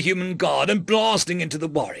 rippling from the human god and blasting into the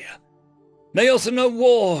warrior. They also know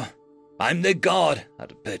war. I'm their god,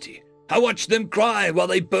 out of pity. I watch them cry while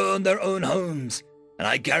they burn their own homes, and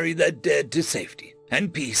I carry their dead to safety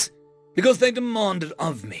and peace, because they demand it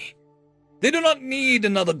of me. They do not need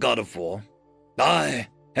another god of war. I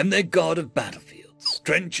am their god of battlefields,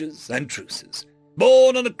 trenches, and truces,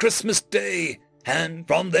 born on a Christmas day, and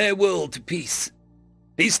from their will to peace.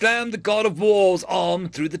 He slammed the god of war's arm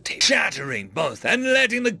through the table, shattering both and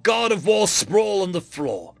letting the god of war sprawl on the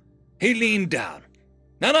floor. He leaned down.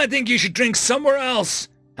 And I think you should drink somewhere else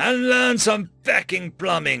and learn some fecking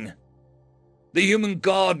plumbing. The human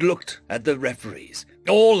god looked at the referees,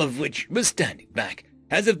 all of which were standing back,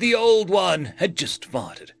 as if the old one had just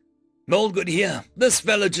farted. All good here. This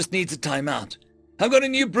fella just needs a timeout. I've got a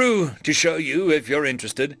new brew to show you if you're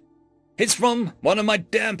interested. It's from one of my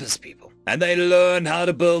dampest people, and they learned how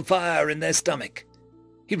to build fire in their stomach.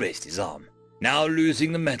 He raised his arm, now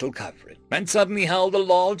losing the metal covering, and suddenly held a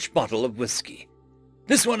large bottle of whiskey.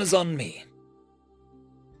 This one is on me.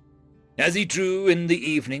 As he drew in the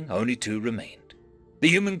evening, only two remained. The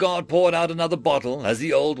human god poured out another bottle as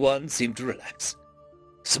the old one seemed to relax.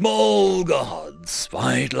 Small gods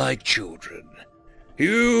fight like children.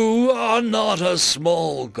 You are not a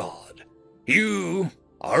small god. You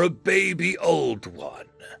are a baby old one.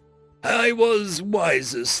 I was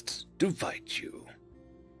wisest to fight you.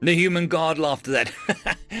 The human god laughed at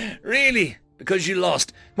that. Really? Because you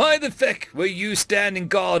lost? Why the feck were you standing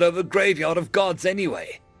guard over a graveyard of gods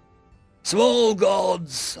anyway? Small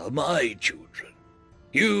gods are my children.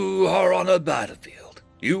 You are on a battlefield.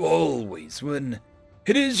 You always win.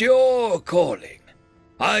 It is your calling.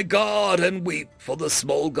 I guard and weep for the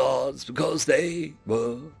small gods because they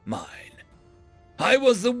were mine. I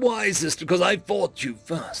was the wisest because I fought you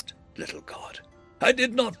first, little god. I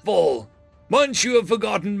did not fall. Once you have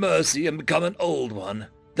forgotten mercy and become an old one,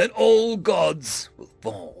 then all gods will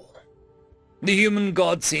fall. The human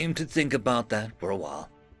god seemed to think about that for a while.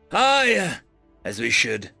 Aye, as we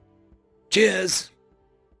should. Cheers.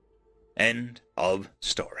 End of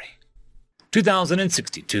story.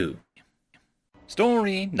 2062.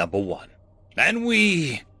 Story number 1. And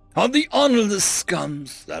we are the honorless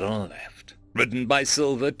scums that are left. Written by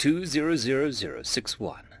Silver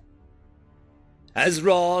 200061. As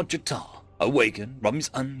Ra Jatar awakened from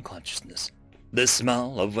his unconsciousness, the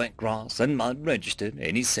smell of wet grass and mud registered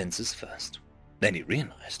in his senses first. Then he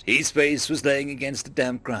realized his face was laying against the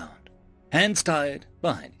damp ground, hands tied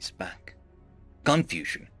behind his back.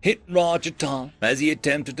 Confusion hit Ra Jatar as he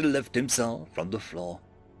attempted to lift himself from the floor.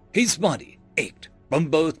 His body ached from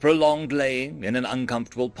both prolonged laying in an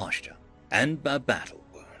uncomfortable posture and a battle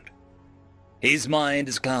wound. His mind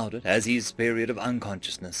is clouded as his period of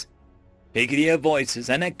unconsciousness. He could hear voices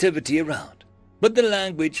and activity around, but the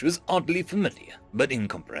language was oddly familiar but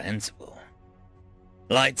incomprehensible.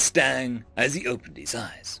 Light stang as he opened his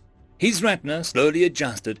eyes. His retina slowly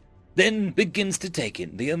adjusted, then begins to take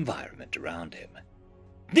in the environment around him.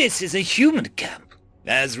 This is a human camp.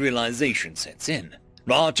 As realization sets in,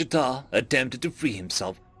 Ra Jatar attempted to free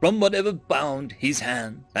himself from whatever bound his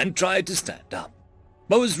hand and tried to stand up,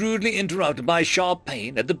 but was rudely interrupted by sharp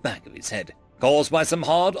pain at the back of his head, caused by some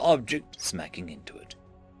hard object smacking into it.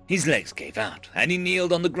 His legs gave out, and he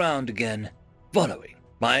kneeled on the ground again, following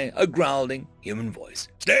by a growling human voice.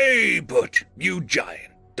 Stay put, you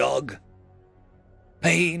giant dog.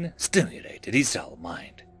 Pain stimulated his dull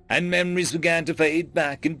mind, and memories began to fade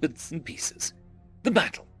back in bits and pieces. The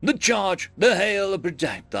battle, the charge, the hail of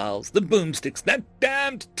projectiles, the boomsticks, that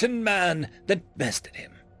damned Tin Man that bested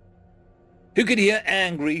him. He could hear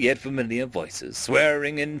angry yet familiar voices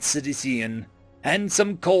swearing in Sidician, and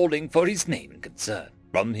some calling for his name and concern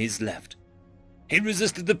from his left. He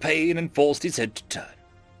resisted the pain and forced his head to turn.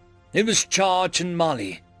 It was Charge and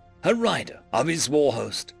Molly, a rider of his war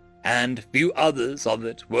host, and few others of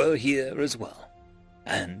it were here as well,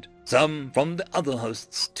 and some from the other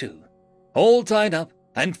hosts too, all tied up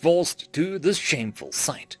and forced to this shameful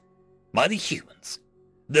sight by the humans,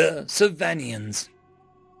 the Savanians.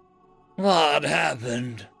 What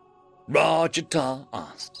happened? Ra Jatar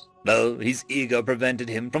asked, though his ego prevented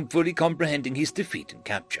him from fully comprehending his defeat and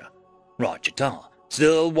capture. Rajata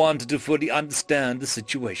still wanted to fully understand the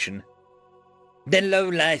situation. "The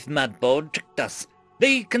low-life mudboard tricked us.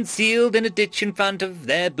 They concealed in a ditch in front of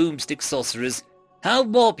their boomstick sorcerers. Our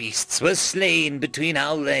war beasts were slain between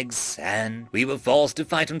our legs, and we were forced to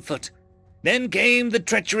fight on foot. Then came the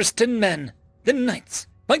treacherous Tin Men, the Knights.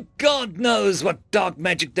 By God knows what dark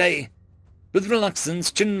magic they—" With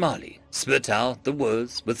reluctance, Chinmali spit out the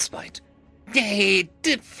words with spite. "They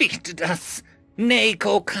defeated us.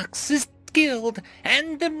 Nay-Cocax is killed,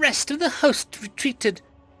 and the rest of the host retreated."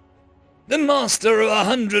 "The master of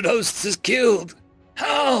 100 hosts is killed.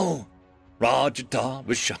 How?" Rajata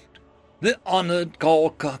was shocked. The honored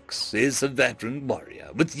Cocax is a veteran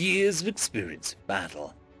warrior with years of experience in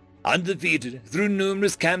battle. Undefeated through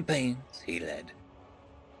numerous campaigns he led.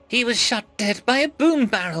 "He was shot dead by a boom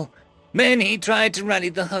barrel. Many tried to rally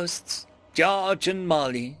the hosts,"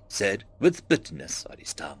 Chinmali said with bitterness on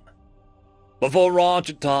his tongue. Before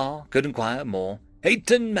Rajata could inquire more, a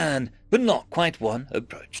tin man, but not quite one,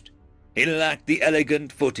 approached. He lacked the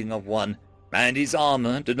elegant footing of one, and his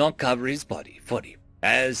armor did not cover his body fully,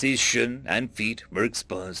 as his shin and feet were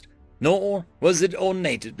exposed, nor was it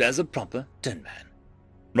ornated as a proper tin man.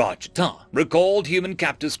 Rajata recalled human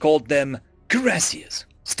captors called them cuirassiers.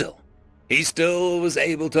 He still was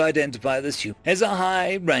able to identify this human as a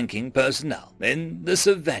high-ranking personnel in the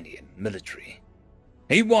Savanian military.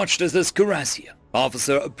 He watched as this cuirassier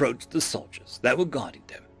officer approached the soldiers that were guarding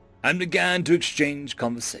them, and began to exchange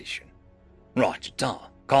conversation. Rajata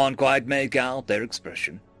can't quite make out their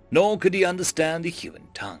expression, nor could he understand the human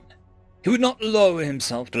tongue. He would not lower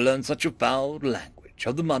himself to learn such a foul language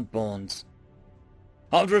of the Mudborns.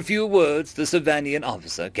 After a few words, the Savanian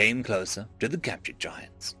officer came closer to the captured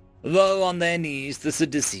giants. Though on their knees, the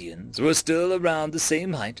Sidicians were still around the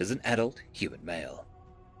same height as an adult human male.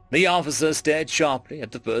 The officer stared sharply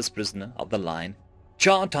at the first prisoner of the line,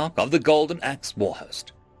 Chartok of the Golden Axe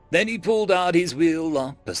Warhost. Then he pulled out his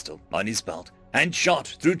wheel-lock pistol on his belt and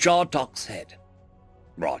shot through Chartok's head.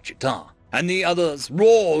 Rajata and the others'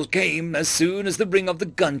 roars came as soon as the ring of the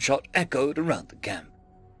gunshot echoed around the camp.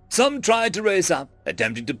 Some tried to raise up,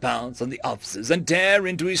 attempting to pounce on the officers and tear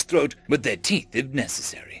into his throat with their teeth if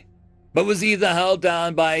necessary, but was either held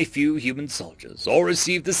down by a few human soldiers or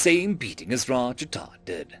received the same beating as Rajata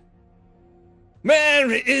did.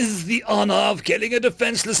 "Where is the honor of killing a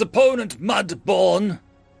defenseless opponent, Mudborn?"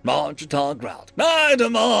 Rajata growled. "I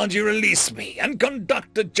demand you release me and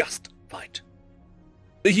conduct a just fight."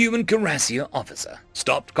 The human cuirassier officer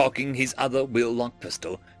stopped cocking his other wheel-lock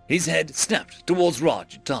pistol. His head snapped towards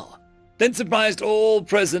Rajata, then surprised all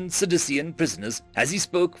present Sidician prisoners as he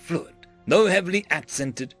spoke fluent, though heavily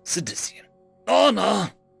accented Sidician.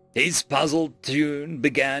 "Honor!" His puzzled tune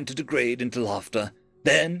began to degrade into laughter,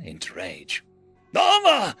 then into rage.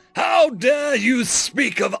 "Honor! How dare you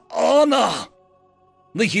speak of honor?"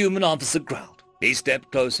 The human officer growled. He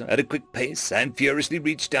stepped closer at a quick pace and furiously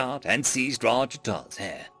reached out and seized Rajata's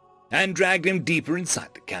hair, and dragged him deeper inside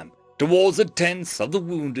the camp, towards the tents of the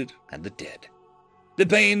wounded and the dead. The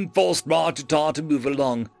pain forced Rajata to move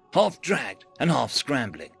along, half dragged and half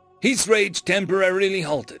scrambling, his rage temporarily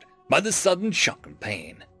halted by the sudden shock and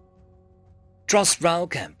pain. Trostral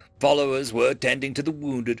camp followers were attending to the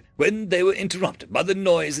wounded when they were interrupted by the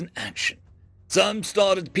noise and action. Some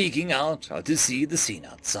started peeking out to see the scene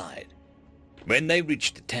outside. When they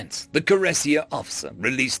reached the tents, the cuirassier officer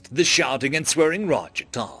released the shouting and swearing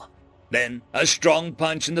Rajata. Then a strong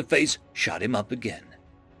punch in the face shut him up again.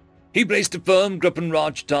 He placed a firm grip on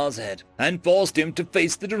Rajata's head and forced him to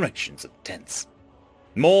face the directions of the tents.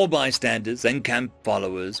 More bystanders and camp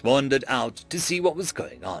followers wandered out to see what was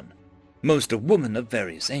going on. Most are women of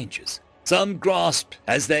various ages. Some grasped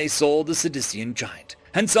as they saw the Sidician giant,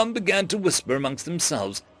 and some began to whisper amongst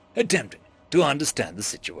themselves, attempting to understand the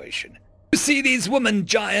situation. "You see these women,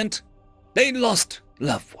 giant? They lost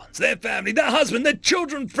loved ones, their family, their husband, their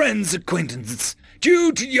children, friends, acquaintances,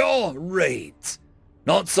 due to your raids.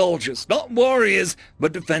 Not soldiers, not warriors,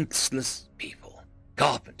 but defenseless people.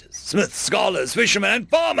 Carpenters, smiths, scholars, fishermen, and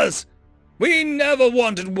farmers. We never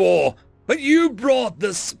wanted war, but you brought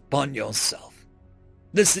this upon yourself."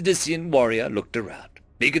 The Sidician warrior looked around.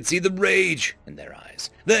 He could see the rage in their eyes,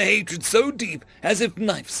 the hatred so deep as if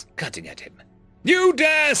knives cutting at him. "You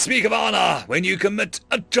dare speak of honor when you commit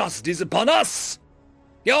atrocities upon us?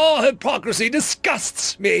 Your hypocrisy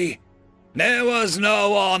disgusts me. There was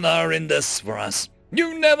no honor in this for us.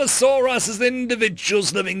 You never saw us as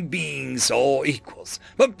individuals, living beings, or equals,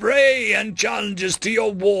 but prey and challengers to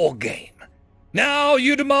your war game. Now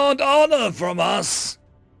you demand honor from us."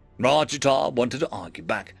 Rajata wanted to argue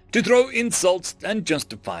back, to throw insults and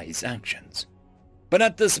justify his actions. But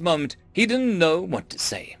at this moment he didn't know what to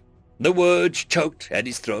say. The words choked at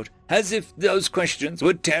his throat, as if those questions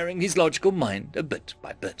were tearing his logical mind a bit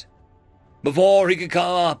by bit. Before he could come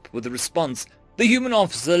up with a response, the human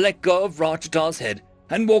officer let go of Rajatar's head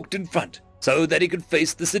and walked in front so that he could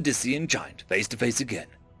face the Sidician giant face to face again.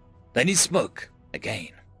 Then he spoke again.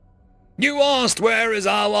 "You asked where is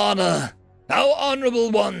our honor? Our honorable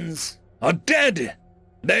ones are dead.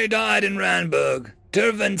 They died in Ranburg,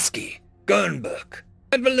 Tervensky, Gernberg,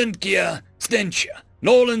 at Valentia, Stentia,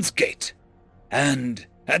 Nolan's Gate, and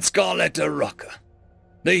at Scarletta Rocca."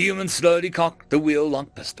 The human slowly cocked the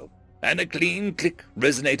wheel-lock pistol, and a clean click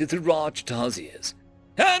resonated through Rajatar's ears.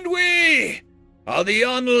 "And we are the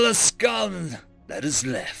honorless scum that is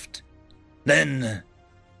left." Then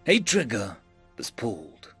a trigger was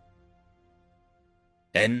pulled.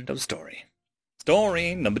 End of story.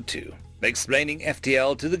 Story number 2, explaining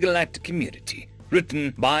FTL to the galactic community,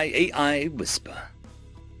 written by AI Whisper.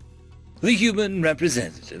 The human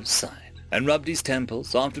representative sighed and rubbed his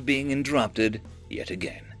temples after being interrupted yet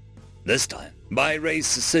again, this time by Race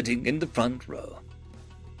sitting in the front row.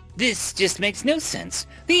 This just makes no sense.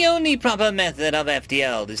 The only proper method of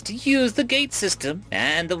FTL is to use the gate system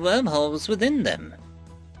and the wormholes within them.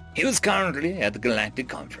 He was currently at the Galactic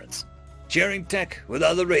Conference, sharing tech with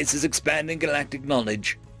other races expanding galactic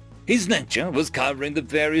knowledge. His lecture was covering the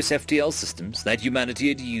various FTL systems that humanity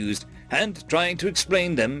had used and trying to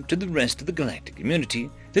explain them to the rest of the galactic community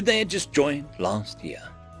that they had just joined last year.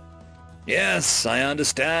 Yes, I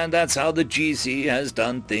understand that's how the GC has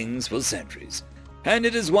done things for centuries, and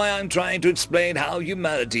it is why I'm trying to explain how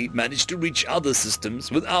humanity managed to reach other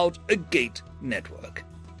systems without a gate network.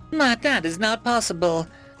 But that is not possible.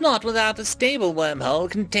 Not without a stable wormhole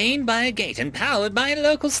contained by a gate and powered by a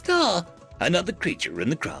local store, another creature in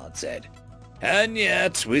the crowd said. And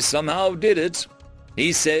yet we somehow did it,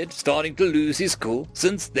 he said, starting to lose his cool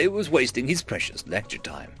since they was wasting his precious lecture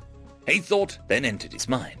time. A thought then entered his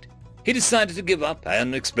mind. He decided to give up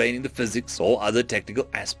on explaining the physics or other technical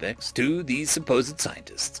aspects to these supposed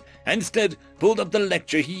scientists, and instead pulled up the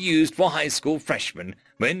lecture he used for high school freshmen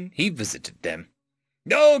when he visited them.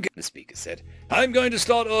 "Okay," the speaker said, "I'm going to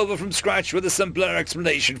start over from scratch with a simpler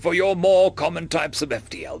explanation for your more common types of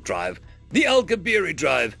FTL drive, the Al-Kabiri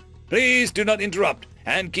drive. Please do not interrupt,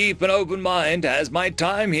 and keep an open mind as my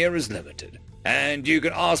time here is limited, and you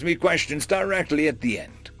can ask me questions directly at the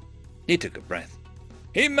end." He took a breath.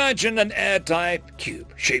 "Imagine an airtight,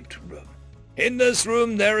 cube-shaped room. In this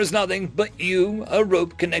room there is nothing but you, a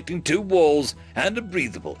rope connecting two walls, and a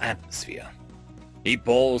breathable atmosphere." He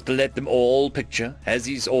paused to let them all picture as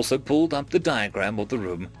he's also pulled up the diagram of the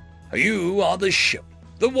room. "You are the ship.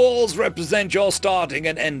 The walls represent your starting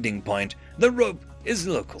and ending point. The rope is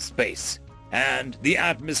local space, and the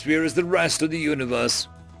atmosphere is the rest of the universe.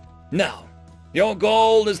 Now, your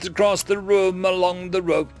goal is to cross the room along the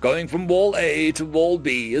rope, going from wall A to wall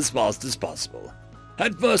B as fast as possible.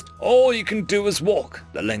 At first, all you can do is walk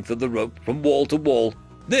the length of the rope from wall to wall.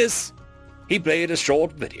 This," he played a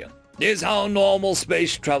short video, "is how normal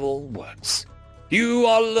space travel works. You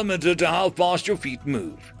are limited to how fast your feet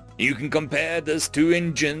move. You can compare this to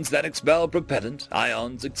engines that expel propellant,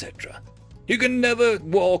 ions, etc. You can never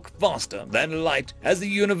walk faster than light as the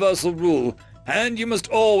universal rule, and you must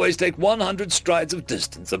always take 100 strides of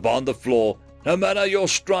distance upon the floor, no matter your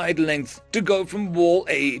stride length, to go from wall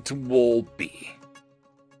A to wall B."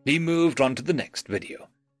 He moved on to the next video.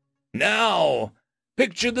 "Now,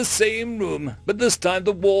 picture the same room, but this time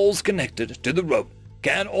the walls connected to the rope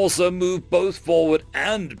can also move both forward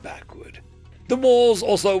and backward. The walls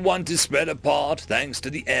also want to spread apart thanks to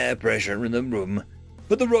the air pressure in the room,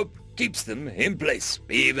 but the rope keeps them in place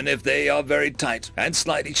even if they are very tight and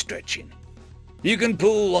slightly stretching. You can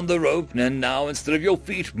pull on the rope, and now instead of your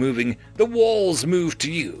feet moving, the walls move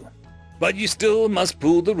to you. But you still must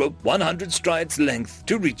pull the rope 100 strides length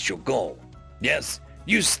to reach your goal. Yes,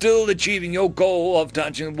 you're still achieving your goal of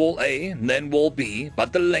touching wall A and then wall B,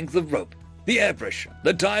 but the length of rope, the air pressure,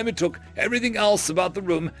 the time it took, everything else about the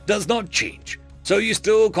room does not change, so you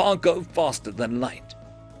still can't go faster than light."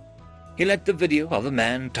 He let the video of a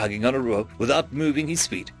man tugging on a rope without moving his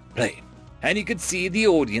feet play, and he could see the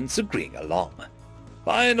audience agreeing along.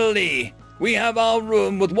 "Finally, we have our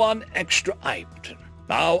room with one extra item,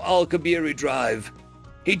 our Al-Kabiri drive."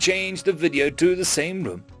 He changed the video to the same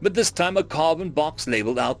room, but this time a carbon box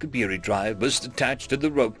labeled Al-Kabiri drive was attached to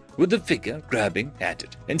the rope with the figure grabbing at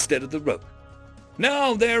it instead of the rope.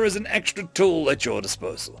 "Now there is an extra tool at your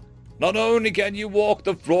disposal. Not only can you walk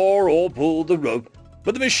the floor or pull the rope,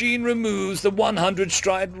 but the machine removes the 100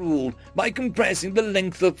 stride rule by compressing the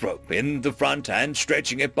length of rope in the front and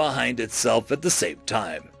stretching it behind itself at the same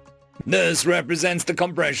time. This represents the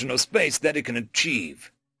compression of space that it can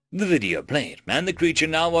achieve. The video played, and the creature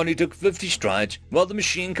now only took 50 strides, while the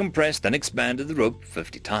machine compressed and expanded the rope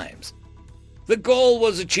 50 times. The goal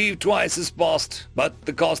was achieved twice as fast, but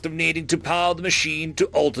the cost of needing to power the machine to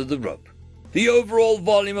alter the rope. The overall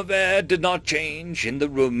volume of air did not change in the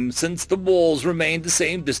room since the walls remained the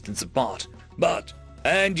same distance apart,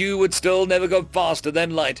 and you would still never go faster than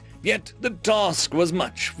light, yet the task was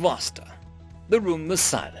much faster. The room was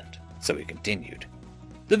silent, so he continued.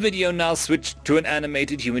 The video now switched to an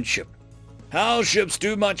animated human ship. How ships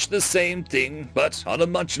do much the same thing, but on a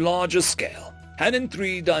much larger scale, and in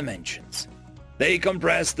 3 dimensions. They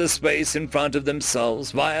compress the space in front of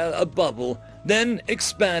themselves via a bubble, then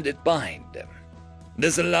expand it behind them.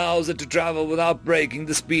 This allows it to travel without breaking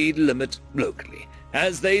the speed limit locally,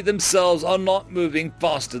 as they themselves are not moving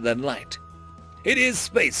faster than light. It is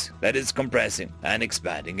space that is compressing and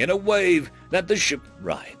expanding in a wave that the ship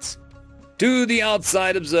rides. To the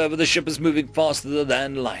outside observer, the ship is moving faster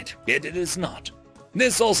than light, yet it is not.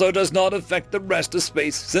 This also does not affect the rest of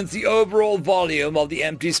space, since the overall volume of the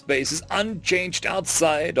empty space is unchanged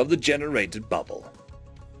outside of the generated bubble.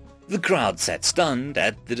 The crowd sat stunned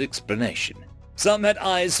at the explanation. Some had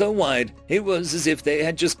eyes so wide it was as if they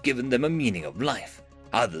had just given them a meaning of life.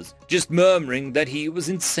 Others just murmuring that he was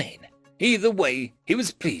insane. Either way, he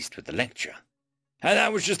was pleased with the lecture. And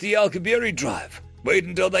that was just the Alcubierre drive. Wait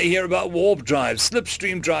until they hear about warp drives,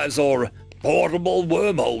 slipstream drives, or portable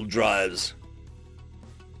wormhole drives.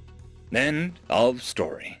 End of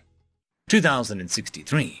story.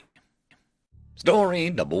 2063. Story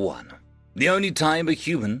number 1. The Only Time a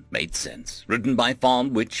Human Made Sense, written by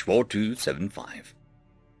Farm Witch 4275.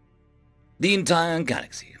 The entire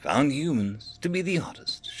galaxy found humans to be the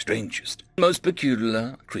oddest, strangest, most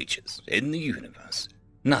peculiar creatures in the universe.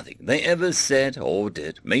 Nothing they ever said or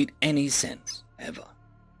did made any sense, ever.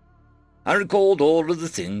 I recalled all of the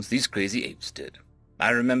things these crazy apes did. I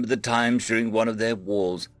remember the times during one of their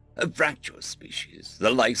wars, a fractious species, the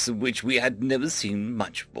likes of which we had never seen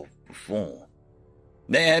much of before.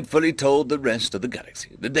 They had fully told the rest of the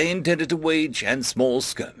galaxy that they intended to wage a small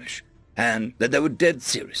skirmish, and that they were dead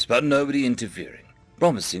serious about nobody interfering,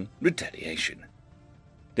 promising retaliation.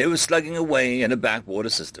 They were slugging away in a backwater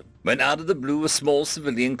system when out of the blue a small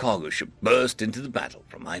civilian cargo ship burst into the battle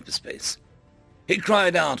from hyperspace. It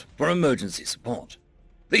cried out for emergency support.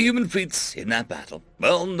 The human fleets in that battle,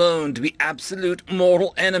 well known to be absolute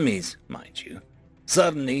mortal enemies, mind you,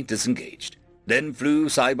 suddenly disengaged, then flew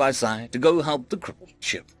side by side to go help the crippled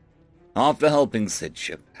ship. After helping said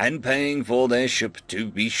ship and paying for their ship to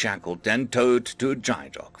be shackled and towed to a dry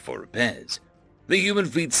dock for repairs, the human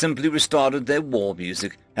fleet simply restarted their war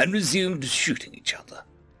music and resumed shooting each other.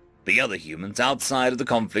 The other humans outside of the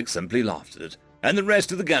conflict simply laughed at it, and the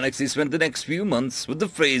rest of the galaxy spent the next few months with the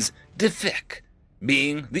phrase "defec"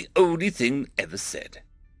 being the only thing ever said.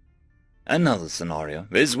 Another scenario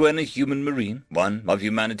is when a human marine, one of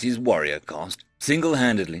humanity's warrior caste,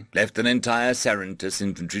 single-handedly left an entire Sarentis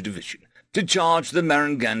infantry division to charge the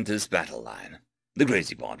Marangantis battle line. The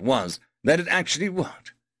crazy part was that it actually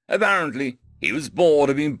worked. Apparently, he was bored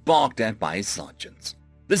of being barked at by his sergeants.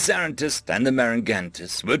 The Sarentis and the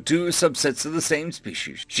Marangantis were 2 subsets of the same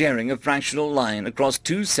species, sharing a fractional line across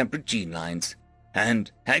 2 separate gene lines,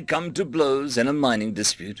 and had come to blows in a mining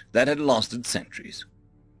dispute that had lasted centuries.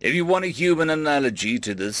 If you want a human analogy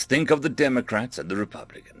to this, think of the Democrats and the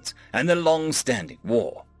Republicans, and the long-standing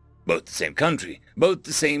war. Both the same country, both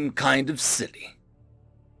the same kind of silly.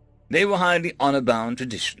 They were highly honor-bound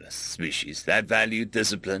traditionalist species that valued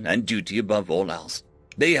discipline and duty above all else.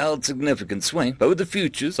 They held significant sway over the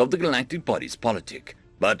futures of the galactic body's politic,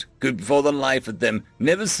 but could for the life of them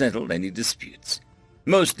never settle any disputes,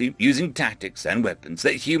 mostly using tactics and weapons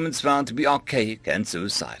that humans found to be archaic and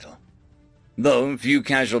suicidal. Though few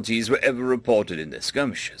casualties were ever reported in their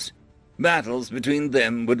skirmishes, battles between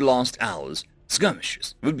them would last hours,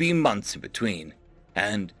 skirmishes would be months in between,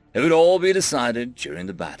 and it would all be decided during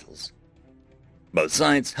the battles. Both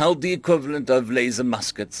sides held the equivalent of laser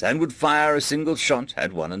muskets and would fire a single shot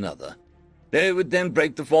at one another. They would then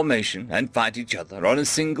break the formation and fight each other on a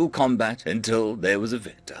single combat until there was a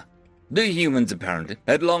victor. The humans apparently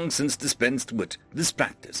had long since dispensed with this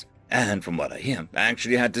practice, and from what I hear,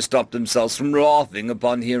 actually had to stop themselves from laughing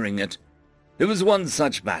upon hearing it. There was one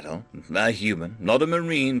such battle, a human, not a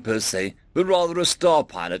marine per se, but rather a star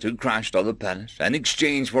pilot who crashed on the planet and in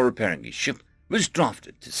exchange for repairing his ship was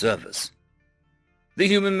drafted to service. The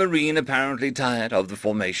human marine, apparently tired of the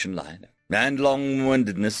formation line and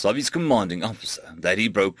long-windedness of his commanding officer, that he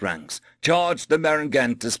broke ranks, charged the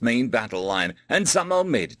Marangantis main battle line, and somehow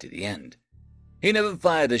made it to the end. He never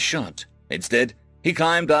fired a shot. Instead, he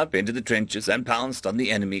climbed up into the trenches and pounced on the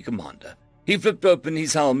enemy commander, He flipped open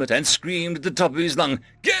his helmet and screamed at the top of his lungs,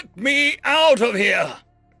 "Get me out of here!"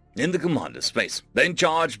 in the commander's face, then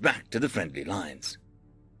charged back to the friendly lines.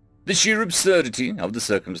 The sheer absurdity of the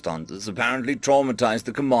circumstances apparently traumatized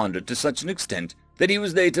the commander to such an extent that he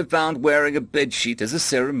was later found wearing a bedsheet as a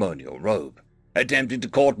ceremonial robe, attempting to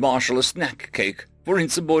court-martial a snack cake for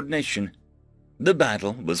insubordination. The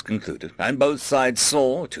battle was concluded, and both sides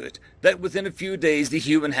saw to it that within a few days the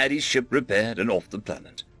human had his ship repaired and off the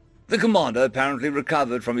planet. The commander apparently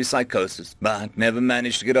recovered from his psychosis, but never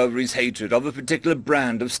managed to get over his hatred of a particular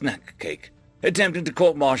brand of snack cake, attempting to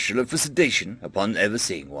court-martial it for sedation upon ever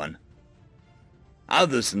seeing one.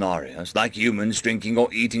 Other scenarios, like humans drinking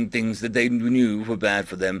or eating things that they knew were bad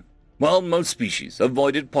for them, while most species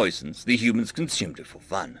avoided poisons, the humans consumed it for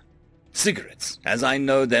fun. Cigarettes, as I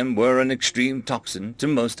know them, were an extreme toxin to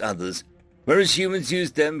most others, whereas humans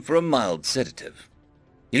used them for a mild sedative.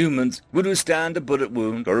 Humans would withstand a bullet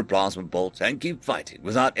wound or a plasma bolt and keep fighting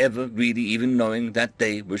without ever really even knowing that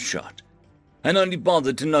they were shot, and only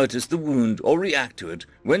bothered to notice the wound or react to it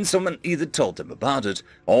when someone either told them about it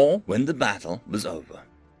or when the battle was over.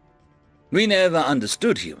 We never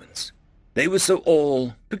understood humans. They were so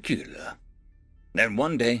all peculiar. Then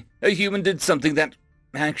one day, a human did something that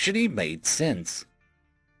actually made sense.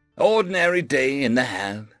 Ordinary day in the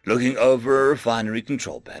Have, looking over a refinery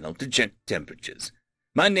control panel to check temperatures.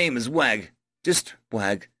 My name is Wag, just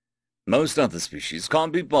Wag. Most other species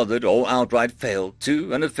can't be bothered or outright fail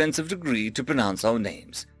to an offensive degree to pronounce our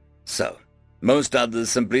names. So, most others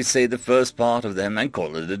simply say the first part of them and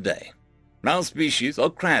call it a day. Our species are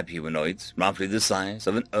crab humanoids, roughly the size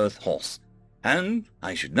of an earth horse. And,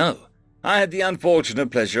 I should know, I had the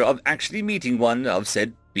unfortunate pleasure of actually meeting one of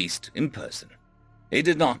said beast in person. It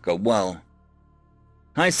did not go well.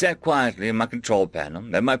 I sat quietly in my control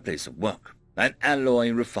panel at my place of work, an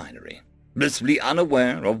alloy refinery, blissfully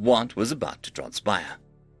unaware of what was about to transpire.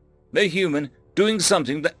 A human doing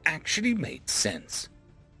something that actually made sense.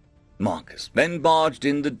 Marcus then barged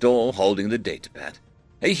in the door holding the datapad.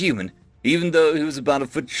 A human, even though he was about a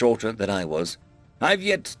foot shorter than I was. I've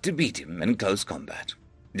yet to beat him in close combat.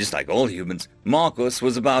 Just like all humans, Marcus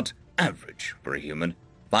was about average for a human,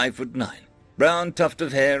 5'9", brown tuft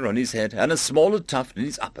of hair on his head and a smaller tuft in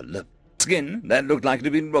his upper lip. Skin that looked like it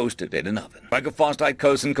had been roasted in an oven, like a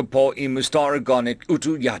fast-icosin kapor imustaragonic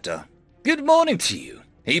utuyata. "Good morning to you,"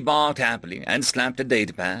 he barked happily and slapped a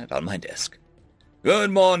datapad on my desk.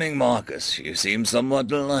 "Good morning, Marcus. You seem somewhat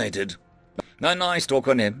delighted." A nice talk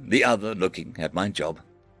on him, the other looking at my job.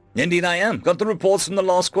 "Indeed I am. Got the reports from the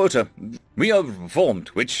last quota. We overperformed,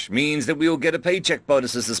 which means that we will get a paycheck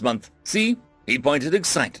bonuses this month. See?" He pointed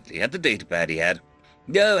excitedly at the datapad he had.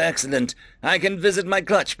 "Oh, excellent. I can visit my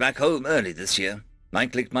clutch back home early this year." I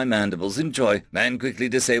clicked my mandibles in joy and quickly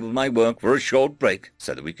disabled my work for a short break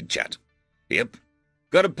so that we could chat. "Yep.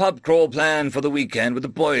 Got a pub crawl planned for the weekend with the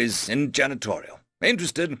boys in janitorial.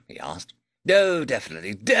 Interested?" he asked. "Oh,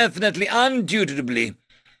 definitely, undubitably."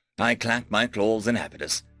 I clacked my claws in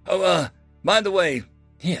happiness. "Oh, by the way,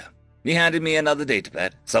 here." He handed me another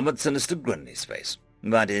datapad, somewhat sinister grin in his face.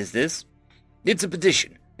 "What is this?" "It's a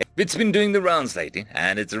petition. It's been doing the rounds lately,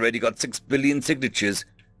 and it's already got 6 billion signatures."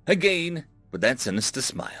 Again, with that sinister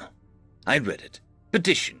smile. I read it.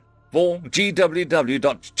 Petition for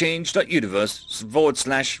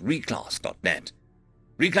gww.change.universe/reclass.net.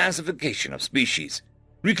 Reclassification of species.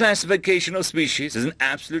 Reclassification of species is an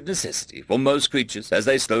absolute necessity for most creatures as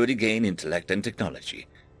they slowly gain intellect and technology.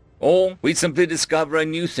 Or we simply discover a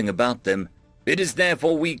new thing about them. It is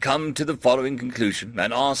therefore we come to the following conclusion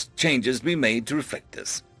and ask changes be made to reflect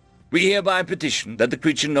this. We hereby petition that the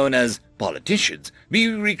creature known as politicians be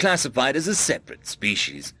reclassified as a separate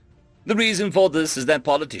species. The reason for this is that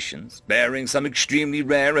politicians, bearing some extremely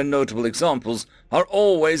rare and notable examples, are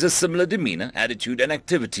always a similar demeanor, attitude, and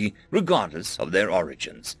activity regardless of their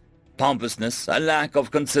origins. Pompousness, a lack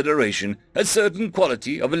of consideration, a certain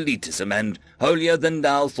quality of elitism and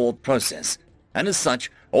holier-than-thou thought process, and as such,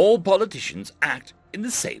 all politicians act in the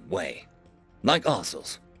same way. Like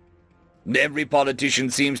assholes. Every politician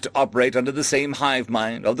seems to operate under the same hive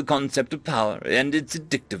mind of the concept of power and its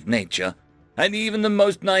addictive nature, and even the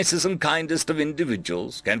most nicest and kindest of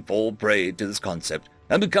individuals can fall prey to this concept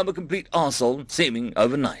and become a complete arsehole seeming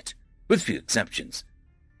overnight, with few exceptions.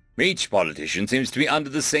 Each politician seems to be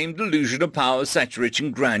under the same delusion of power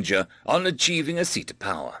saturating grandeur on achieving a seat of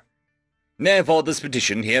power. Therefore this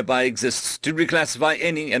petition hereby exists to reclassify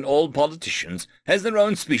any and all politicians as their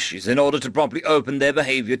own species in order to properly open their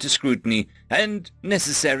behavior to scrutiny and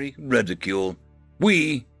necessary ridicule.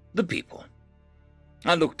 We, the people.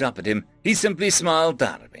 I looked up at him. He simply smiled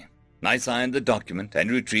down at me. I signed the document and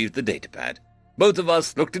retrieved the datapad. Both of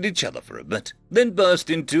us looked at each other for a bit, then burst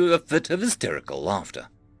into a fit of hysterical laughter.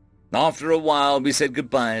 After a while we said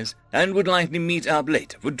goodbyes and would likely meet up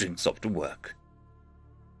later for drinks after work.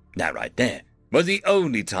 That right there was the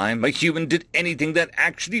only time a human did anything that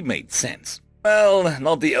actually made sense. Well,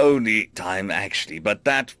 not the only time actually, but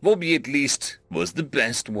that, for me at least, was the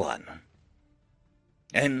best one.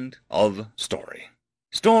 End of story.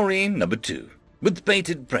 Story number 2. With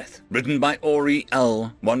Bated Breath, written by Ori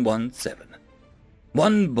L117.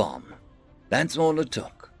 One bomb. That's all it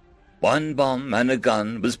took. One bomb and a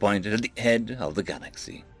gun was pointed at the head of the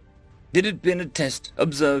galaxy. It had been a test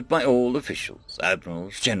observed by all officials,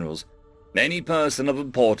 admirals, generals. Any person of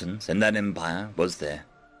importance in that empire was there.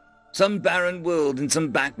 Some barren world in some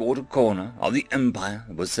backwater corner of the empire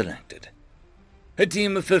was selected. A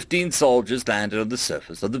team of 15 soldiers landed on the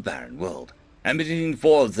surface of the barren world, and between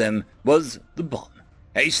 4 of them was the bomb,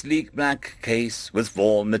 a sleek black case with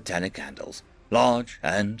 4 metallic handles, large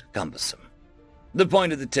and cumbersome. The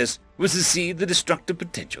point of the test was to see the destructive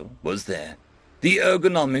potential was there. The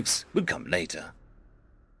ergonomics would come later.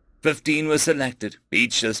 15 were selected,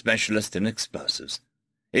 each a specialist in explosives.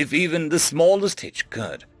 If even the smallest hitch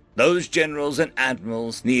occurred, those generals and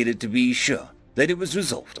admirals needed to be sure that it was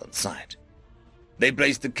resolved on sight. They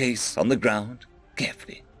placed the case on the ground,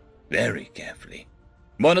 carefully, very carefully.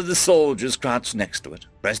 One of the soldiers crouched next to it,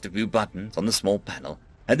 pressed a few buttons on the small panel,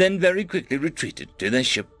 and then very quickly retreated to their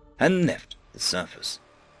ship and left the surface.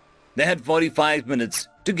 They had 45 minutes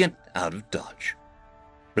to get out of Dodge.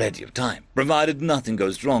 Plenty of time, provided nothing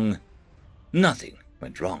goes wrong. Nothing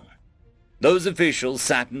went wrong. Those officials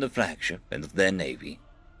sat in the flagship of their navy,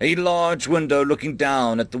 a large window looking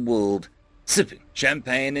down at the world, sipping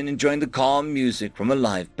champagne and enjoying the calm music from a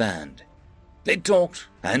live band. They talked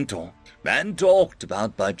and talked and talked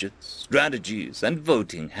about budgets, strategies, and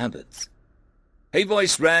voting habits. A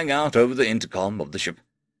voice rang out over the intercom of the ship.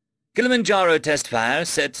 Kilimanjaro test fire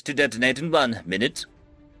set to detonate in 1 minute.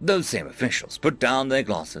 Those same officials put down their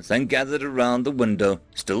glasses and gathered around the window,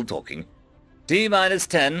 still talking.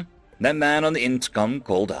 T-10, that man on the intercom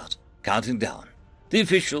called out, counting down. The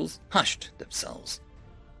officials hushed themselves.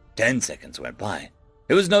 10 seconds went by.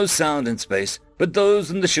 There was no sound in space, but those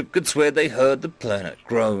on the ship could swear they heard the planet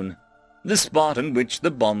groan. The spot on which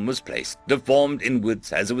the bomb was placed deformed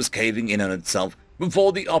inwards as it was caving in on itself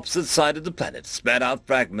before the opposite side of the planet spat out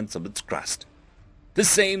fragments of its crust. The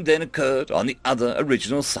same then occurred on the other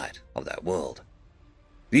original site of that world.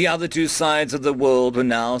 The other 2 sides of the world were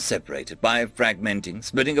now separated by fragmenting,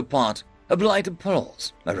 splitting apart. A blight of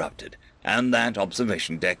pearls erupted, and that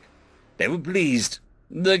observation deck. They were pleased.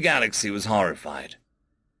 The galaxy was horrified.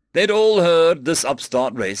 They'd all heard this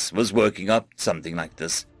upstart race was working up something like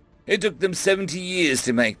this. It took them 70 years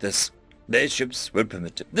to make this. Their ships were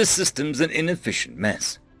primitive, the systems an inefficient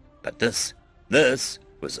mess. But this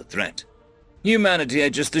was a threat. Humanity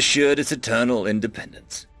had just assured its eternal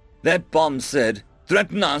independence. That bomb said,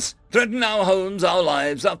 "Threaten us, threaten our homes, our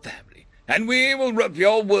lives, our family, and we will rip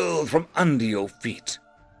your world from under your feet."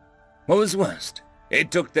 What was worst,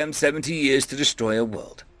 it took them 70 years to destroy a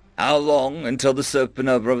world. How long until the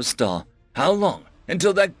supernova of a star? How long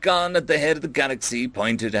until that gun at the head of the galaxy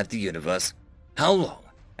pointed at the universe? How long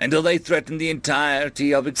until they threatened the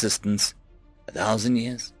entirety of existence? 1,000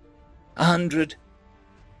 years? 100?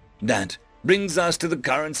 That brings us to the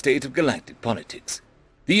current state of galactic politics.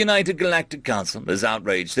 The United Galactic Council is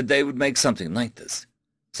outraged that they would make something like this.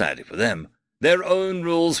 Sadly for them, their own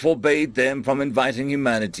rules forbade them from inviting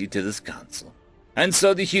humanity to this council, and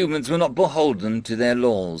so the humans were not beholden to their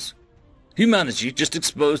laws. Humanity just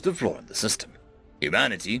exposed the flaw in the system.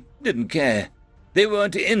 Humanity didn't care. They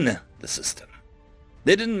weren't in the system.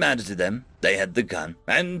 They didn't matter to them. They had the gun,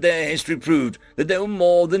 and their history proved that they were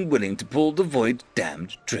more than willing to pull the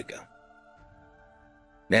void-damned trigger.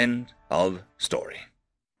 End of story.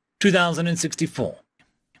 2064.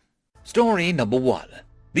 Story number 1.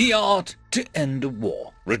 The Art to End a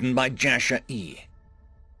War, written by Jasha E.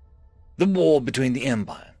 The war between the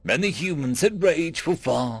Empire and the humans had raged for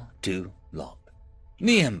far too long.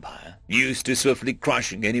 The Empire, used to swiftly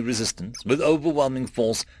crushing any resistance with overwhelming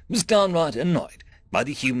force, was downright annoyed by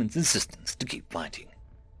the humans' insistence to keep fighting.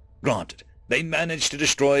 Granted, they managed to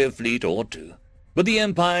destroy a fleet or 2, but the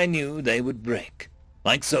Empire knew they would break,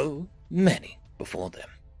 like so many before them.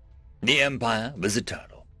 The Empire was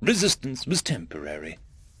eternal. Resistance was temporary.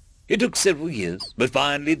 It took several years, but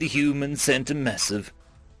finally the humans sent a missive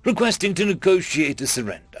requesting to negotiate a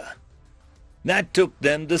surrender. That took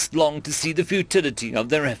them this long to see the futility of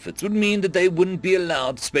their efforts would mean that they wouldn't be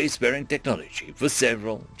allowed spacefaring technology for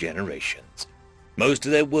several generations. Most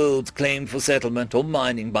of their worlds claimed for settlement or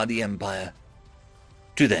mining by the Empire.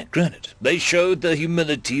 To their credit, they showed the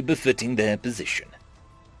humility befitting their position.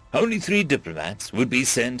 Only 3 diplomats would be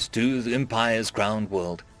sent to the Empire's crowned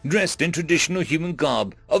world, dressed in traditional human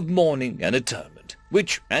garb of mourning and atonement,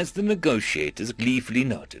 which, as the negotiators gleefully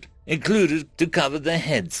noted, included to cover their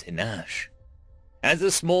heads in ash. As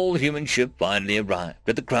the small human ship finally arrived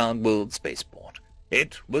at the crowned world spaceport,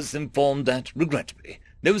 it was informed that, regrettably,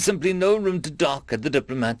 there was simply no room to dock at the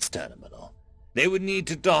diplomats' terminal. They would need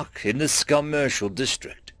to dock in the commercial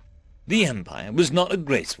district. The Empire was not a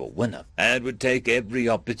graceful winner, and would take every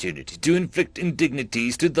opportunity to inflict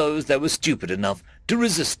indignities to those that were stupid enough to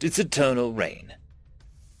resist its eternal reign.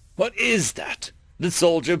 "What is that?" The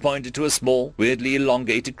soldier pointed to a small, weirdly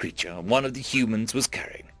elongated creature one of the humans was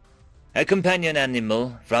carrying. "A companion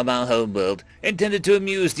animal from our homeworld, intended to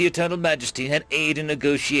amuse the Eternal Majesty and aid in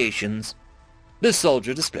negotiations." The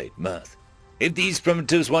soldier displayed mirth. If these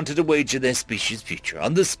primitives wanted to wager their species' future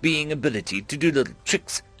on the being's ability to do little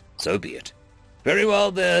tricks, so be it. "Very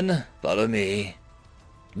well then, follow me."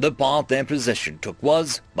 The path their procession took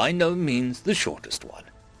was, by no means, the shortest one.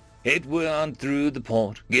 It wound through the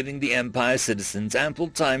port, giving the Empire citizens ample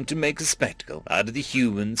time to make a spectacle out of the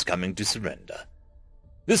humans coming to surrender.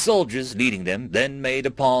 The soldiers leading them then made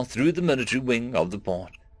a path through the military wing of the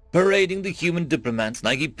port, parading the human diplomats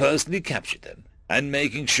like he personally captured them, and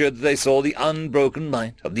making sure that they saw the unbroken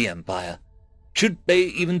light of the Empire, should they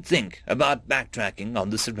even think about backtracking on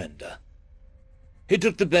the surrender. It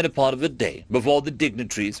took the better part of a day before the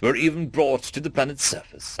dignitaries were even brought to the planet's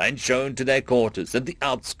surface and shown to their quarters at the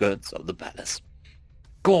outskirts of the palace.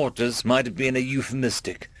 Quarters might have been a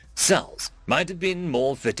euphemistic, cells might have been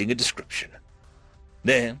more fitting a description.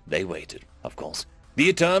 There they waited, of course. The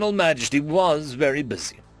Eternal Majesty was very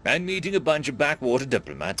busy, and meeting a bunch of backwater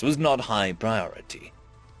diplomats was not high priority.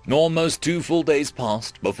 Almost 2 full days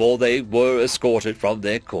passed before they were escorted from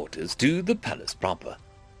their quarters to the palace proper.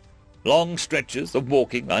 Long stretches of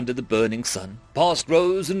walking under the burning sun, past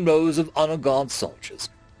rows and rows of honor guard soldiers,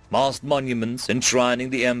 past monuments enshrining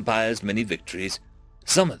the Empire's many victories,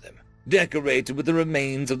 some of them decorated with the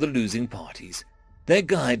remains of the losing parties. Their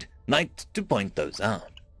guide liked to point those out.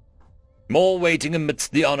 More waiting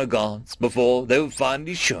amidst the honor guards before they were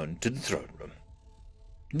finally shown to the throne room.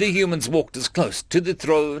 The humans walked as close to the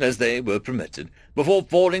throne as they were permitted, before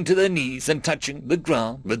falling to their knees and touching the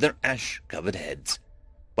ground with their ash-covered heads.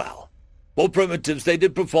 Well, for primitives they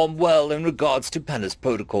did perform well in regards to palace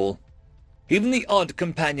protocol. Even the odd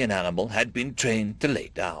companion animal had been trained to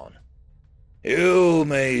lay down. "You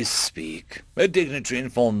may speak," a dignitary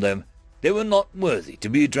informed them. They were not worthy to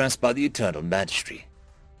be addressed by the Eternal Majesty.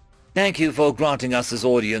 "Thank you for granting us this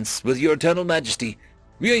audience with your Eternal Majesty.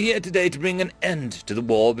 We are here today to bring an end to the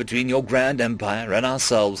war between your Grand Empire and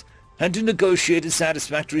ourselves, and to negotiate a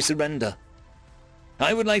satisfactory surrender.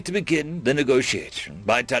 I would like to begin the negotiation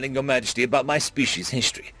by telling your Majesty about my species'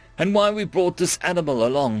 history, and why we brought this animal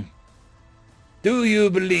along." "Do you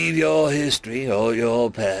believe your history or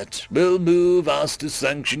your pet will move us to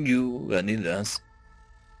sanction you any less?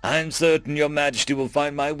 I am certain your Majesty will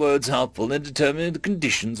find my words helpful in determining the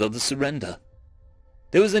conditions of the surrender."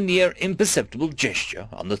 There was a near imperceptible gesture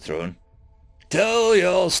on the throne. "Tell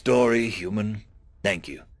your story, human." "Thank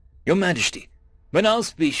you. Your Majesty, when our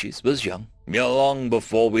species was young, long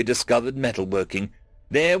before we discovered metalworking,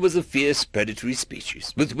 there was a fierce predatory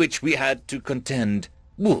species with which we had to contend.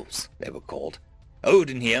 Wolves, they were called.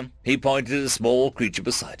 Odin here," he pointed at a small creature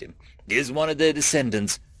beside him, "is one of their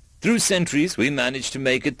descendants. Through centuries we managed to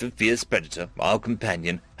make it the fierce predator, our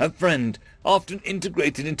companion, a friend, often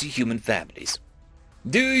integrated into human families."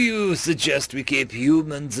 "Do you suggest we keep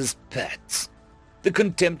humans as pets?" The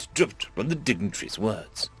contempt dripped from the dignitary's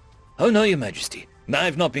words. "Oh no, your Majesty, I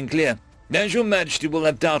have not been clear. As your Majesty will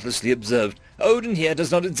have doubtlessly observed, Odin here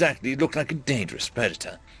does not exactly look like a dangerous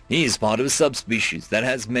predator. He is part of a subspecies that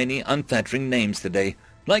has many unflattering names today,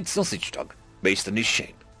 like sausage dog, based on his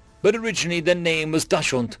shape. But originally their name was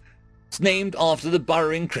Dachshund. It's named after the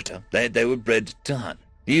burrowing critter that they were bred to hunt.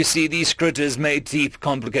 You see, these critters made deep,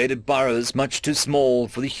 complicated burrows much too small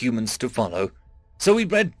for the humans to follow. So we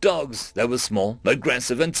bred dogs that were small,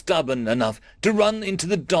 aggressive, and stubborn enough to run into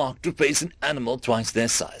the dark to face an animal twice their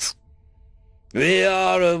size. We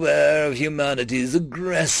are aware of humanity's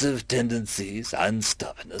aggressive tendencies and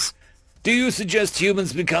stubbornness. Do you suggest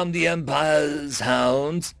humans become the Empire's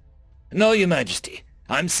hounds?" "No, your Majesty.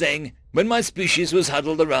 I'm saying, when my species was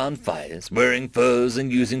huddled around fires, wearing furs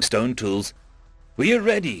and using stone tools, we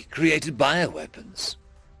already created bioweapons."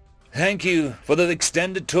 "Thank you for the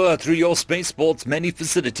extended tour through your spaceport's many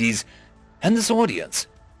facilities and this audience.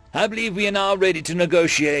 I believe we are now ready to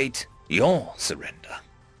negotiate your surrender."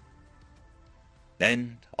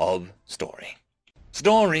 End of story.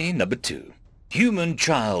 Story number 2. Human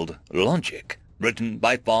Child Logic, written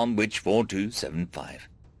by Farm Witch 4275.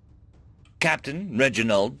 Captain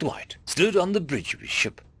Reginald Dwight stood on the bridge of his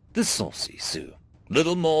ship, the Saucy Sue,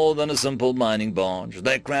 little more than a simple mining barge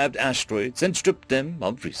that grabbed asteroids and stripped them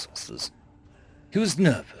of resources. He was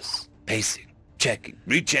nervous, pacing, checking,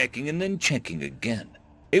 rechecking, and then checking again.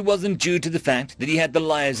 It wasn't due to the fact that he had the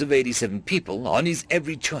lives of 87 people on his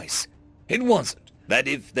every choice. It wasn't that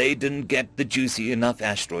if they didn't get the juicy enough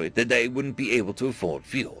asteroid that they wouldn't be able to afford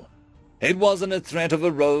fuel. It wasn't a threat of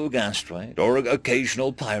a rogue asteroid or an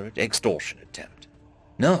occasional pirate extortion attempt.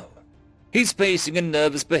 No, his pacing and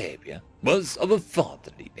nervous behavior was of a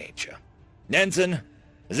fatherly nature. "Ensign,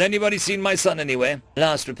 has anybody seen my son anywhere?"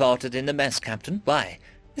 "Last reported in the mess, Captain. Why?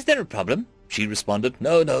 Is there a problem?" She responded,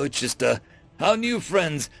 No, it's just, our new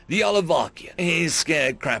friends, the Olivarchian. He's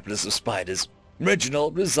scared crapless of spiders."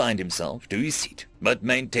 Reginald resigned himself to his seat, but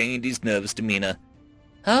maintained his nervous demeanor.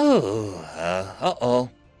 Uh-oh.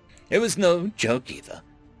 It was no joke either.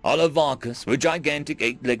 Olivarchus were gigantic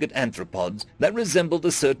eight-legged arthropods that resembled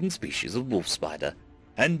a certain species of wolf spider,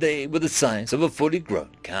 and they were the size of a fully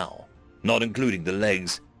grown cow, not including the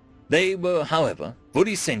legs. They were, however,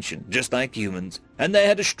 fully sentient, just like humans, and they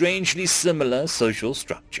had a strangely similar social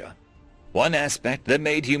structure. One aspect that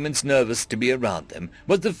made humans nervous to be around them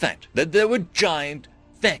was the fact that they were giant,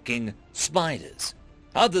 fecking spiders.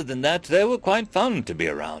 Other than that, they were quite fun to be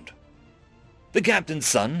around. The captain's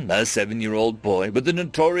son, a 7-year-old boy with a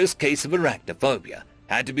notorious case of arachnophobia,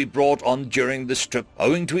 had to be brought on during the trip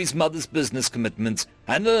owing to his mother's business commitments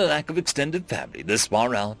and a lack of extended family this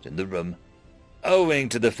far out in the room. Owing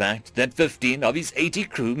to the fact that 15 of his 80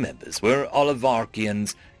 crew members were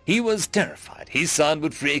Olivarchians, he was terrified his son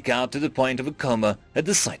would freak out to the point of a coma at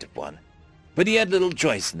the sight of one. But he had little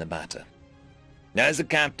choice in the matter. As the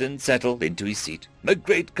captain settled into his seat, a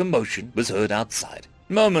great commotion was heard outside.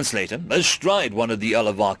 Moments later, astride one of the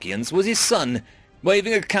Olivarchians was his son,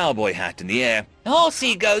 waving a cowboy hat in the air.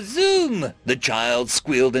 "Horsey go zoom!" The child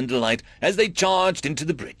squealed in delight as they charged into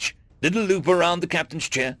the bridge, did a loop around the captain's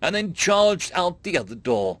chair, and then charged out the other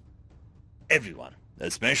door. Everyone,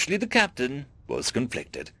 especially the captain, was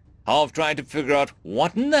conflicted, half trying to figure out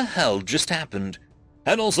what in the hell just happened,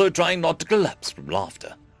 and also trying not to collapse from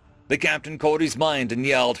laughter. The captain caught his mind and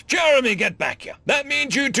yelled, "Jeremy, get back here! That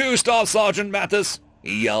means you too, Staff Sergeant Mathis!"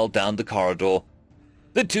 He yelled down the corridor.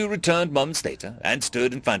 The two returned moments later and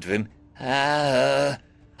stood in front of him. How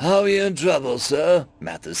are you in trouble, sir?"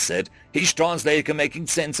 Mathis said, his translator making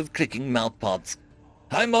sense of clicking mouthparts.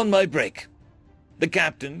 "I'm on my break." The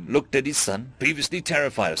captain looked at his son, previously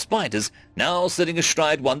terrified of spiders, now sitting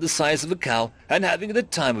astride one the size of a cow and having the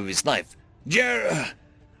time of his life.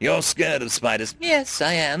 You're scared of spiders?" "Yes,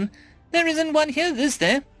 I am. There isn't one here, is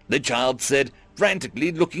there?" the child said,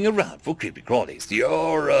 frantically looking around for creepy crawlies. You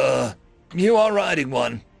are riding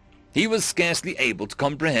one." He was scarcely able to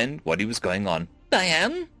comprehend what he was going on. "I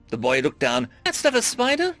am?" The boy looked down. "That's not a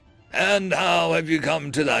spider." "And how have you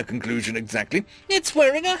come to that conclusion exactly?" "It's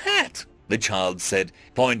wearing a hat," the child said,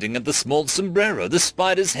 pointing at the small sombrero, the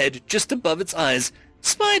spider's head just above its eyes.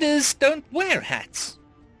 "Spiders don't wear hats."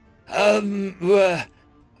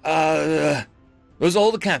 Was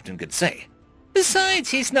all the captain could say.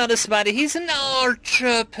 "Besides, he's not a spider, he's an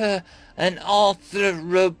arthropod. An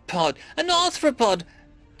arthropod.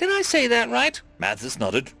 Did I say that right?" Mathis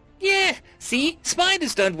nodded. "Yeah, see?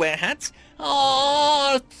 Spiders don't wear hats.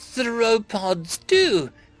 Arthropods do.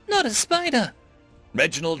 Not a spider."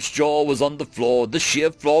 Reginald's jaw was on the floor, the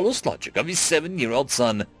sheer flawless logic of his 7-year-old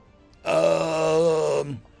son.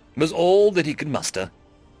 Was all that he could muster.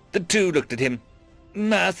 The two looked at him.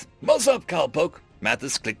 "Math, what's up, cowpoke?"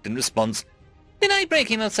 Mathis clicked in response. "Did I break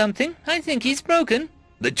him or something? I think he's broken,"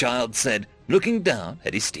 the child said, looking down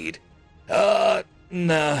at his steed.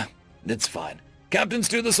 Nah, it's fine. Captains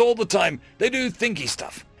do this all the time. They do thinky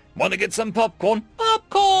stuff. Want to get some popcorn?"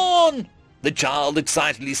 "Popcorn!" the child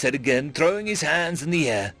excitedly said again, throwing his hands in the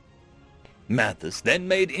air. Mathis then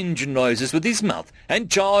made engine noises with his mouth and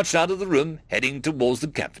charged out of the room, heading towards the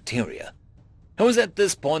cafeteria. It was at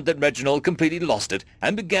this point that Reginald completely lost it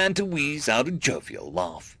and began to wheeze out a jovial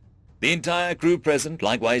laugh. The entire crew present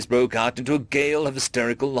likewise broke out into a gale of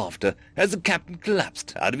hysterical laughter as the captain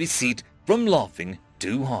collapsed out of his seat from laughing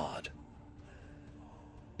too hard.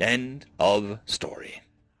 End of story.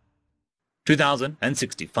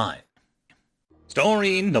 2065.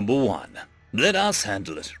 Story number 1. Let Us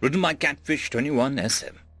Handle It, written by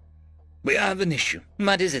Catfish21SM. We have an issue.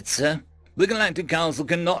 "What is it, sir?" The Galactic Council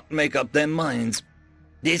cannot make up their minds.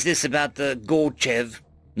 "Is this about the Gorchev?"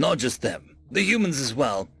 Not just them, the humans as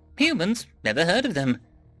well. "Humans? Never heard of them.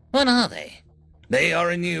 What are they?" They are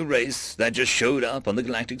a new race that just showed up on the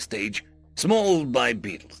galactic stage, small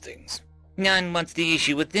bipedal things. And what's the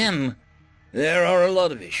issue with them? There are a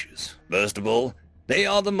lot of issues. First of all, they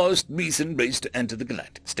are the most recent race to enter the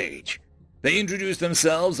galactic stage. They introduced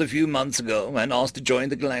themselves a few months ago and asked to join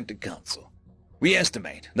the Galactic Council. We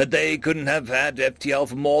estimate that they couldn't have had FTL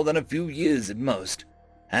for more than a few years at most,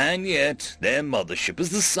 and yet their mothership is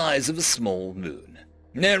the size of a small moon.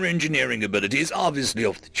 Their engineering ability is obviously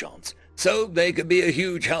off the charts, so they could be a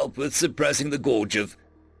huge help with suppressing the Gorgev.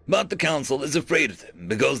 But the Council is afraid of them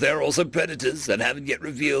because they are also predators and haven't yet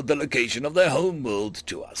revealed the location of their homeworld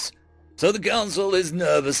to us. So the Council is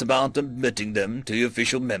nervous about admitting them to the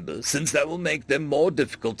official members, since that will make them more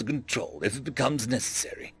difficult to control if it becomes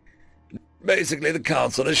necessary. Basically, the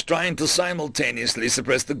Council is trying to simultaneously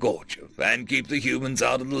suppress the Gorgev and keep the humans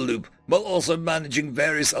out of the loop, while also managing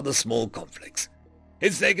various other small conflicts.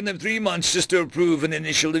 It's taken them 3 months just to approve an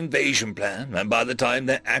initial invasion plan, and by the time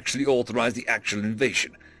they actually authorize the actual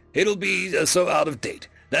invasion, it'll be so out of date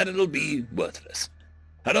that it'll be worthless.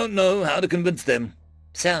 I don't know how to convince them.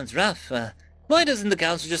 Sounds rough. Why doesn't the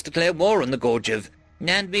Council just declare war on the Gorgev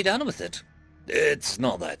and be done with it? It's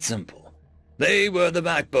not that simple. They were the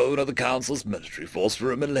backbone of the Council's military force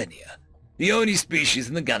for a millennia. The only species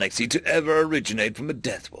in the galaxy to ever originate from a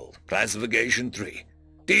death world, classification 3.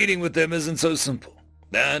 Dealing with them isn't so simple.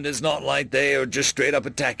 And it's not like they are just straight up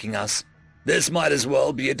attacking us. This might as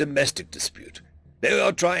well be a domestic dispute. They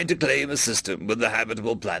are trying to claim a system with a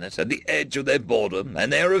habitable planet at the edge of their border,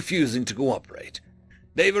 and they are refusing to cooperate.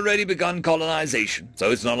 They've already begun colonization,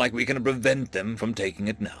 so it's not like we can prevent them from taking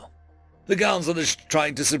it now. The Council is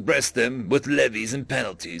trying to suppress them with levies and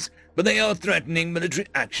penalties, but they are threatening military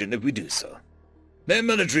action if we do so. Their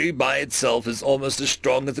military by itself is almost as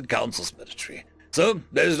strong as the Council's military, so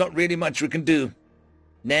there's not really much we can do.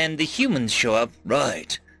 Then the humans show up.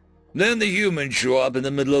 Right. Then the humans show up in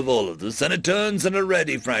the middle of all of this, and it turns an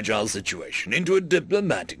already fragile situation into a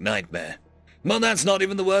diplomatic nightmare. But that's not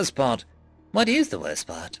even the worst part. What is the worst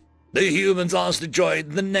part? The humans asked to join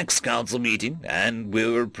the next council meeting, and we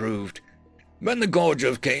were approved. When the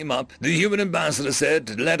Gorgev came up, the human ambassador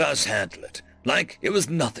said, let us handle it, like it was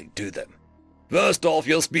nothing to them. First off,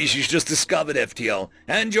 your species just discovered FTL,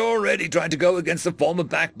 and you're already trying to go against the former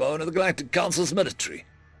backbone of the Galactic Council's military.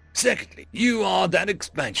 Secondly, you are that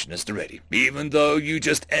expansionist already, even though you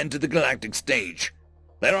just entered the galactic stage.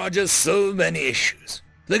 There are just so many issues.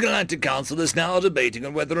 The Galactic Council is now debating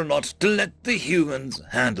on whether or not to let the humans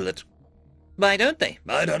handle it. Why don't they?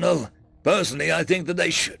 I don't know. Personally, I think that they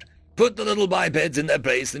should. Put the little bipeds in their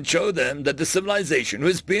place and show them that the civilization who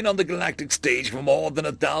has been on the galactic stage for more than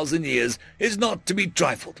 1,000 years is not to be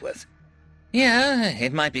trifled with. Yeah,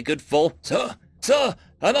 it might be good for... Sir,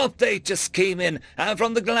 an update just came in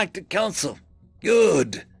from the Galactic Council.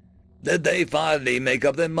 Good. Did they finally make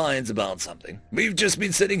up their minds about something? We've just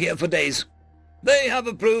been sitting here for days. They have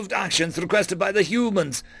approved actions requested by the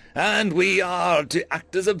humans, and we are to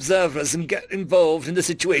act as observers and get involved in the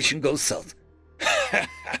situation goes south.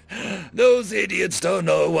 Those idiots don't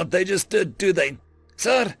know what they just did, do they?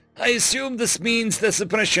 Sir, I assume this means the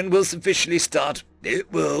suppression will officially start.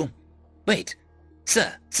 It will. Wait,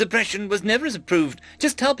 sir, suppression was never approved,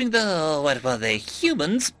 just helping the, what were they,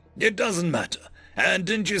 humans? It doesn't matter. And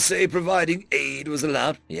didn't you say providing aid was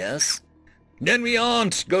allowed? Yes. Then we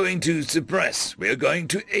aren't going to suppress. We are going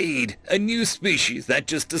to aid a new species that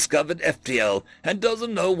just discovered FTL and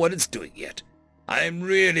doesn't know what it's doing yet. I'm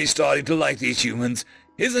really starting to like these humans.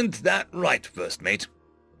 Isn't that right, First Mate?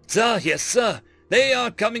 Sir, yes, sir. They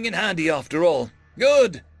are coming in handy after all.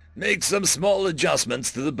 Good. Make some small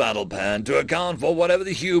adjustments to the battle plan to account for whatever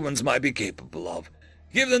the humans might be capable of.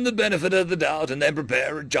 Give them the benefit of the doubt and then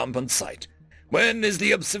prepare a jump on sight. When is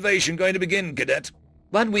the observation going to begin, Cadet?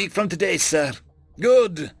 1 week from today, sir.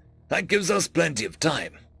 Good. That gives us plenty of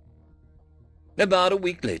time. About a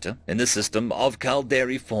week later, in the system of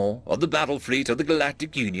Caldari 4 of the battle fleet of the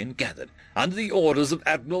Galactic Union gathered under the orders of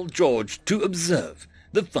Admiral George to observe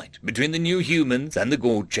the fight between the new humans and the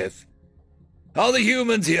Gorgev. Are the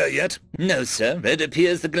humans here yet? No, sir. It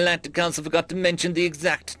appears the Galactic Council forgot to mention the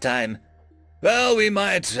exact time. Well, we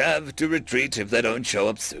might have to retreat if they don't show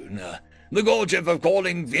up soon. The Gorgev are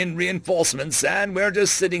calling in reinforcements, and we're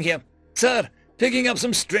just sitting here. Sir, picking up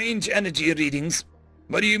some strange energy readings.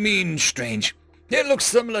 What do you mean, strange? It looks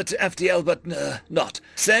similar to FTL, but not.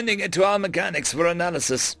 Sending it to our mechanics for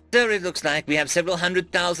analysis. Sir, it looks like we have several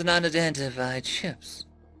 100,000 unidentified ships.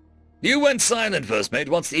 You went silent, First Mate.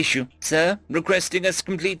 What's the issue? Sir, requesting a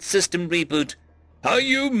complete system reboot. Are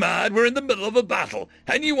you mad? We're in the middle of a battle,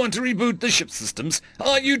 and you want to reboot the ship systems?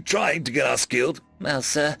 Are you trying to get us killed? Well,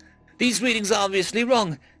 sir, These readings are obviously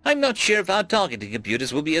wrong. I'm not sure if our targeting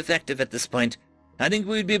computers will be effective at this point. I think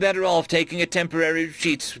we'd be better off taking a temporary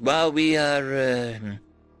retreat while we are,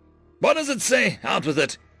 What does it say? Out with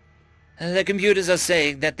it. The computers are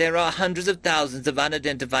saying that there are hundreds of thousands of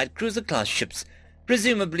unidentified cruiser-class ships,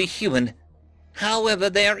 presumably human. However,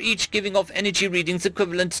 they are each giving off energy readings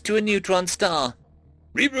equivalent to a neutron star.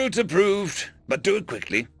 Reboot approved, but do it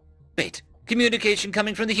quickly. Wait, communication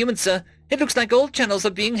coming from the humans, sir. It looks like all channels are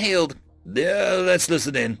being hailed. Yeah, let's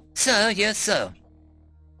listen in. Sir, yes, sir.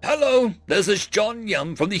 Hello, this is John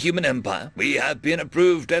Yum from the Human Empire. We have been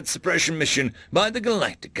approved at suppression mission by the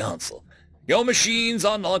Galactic Council. Your machines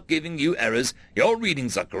are not giving you errors. Your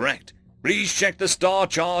readings are correct. Please check the star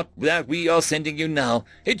chart that we are sending you now.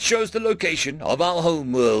 It shows the location of our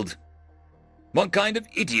home world. What kind of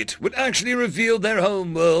idiot would actually reveal their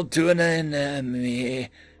home world to an enemy?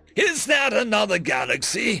 Is that another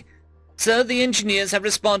galaxy? Sir, the engineers have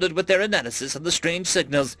responded with their analysis of the strange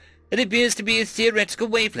signals. It appears to be a theoretical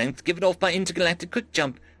wavelength given off by intergalactic quick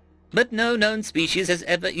jump, but no known species has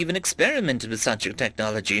ever even experimented with such a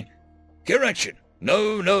technology. Correction.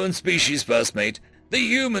 No known species, first mate. The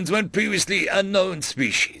humans weren't previously a known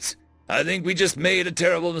species. I think we just made a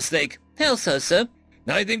terrible mistake. How so, sir?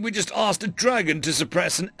 I think we just asked a dragon to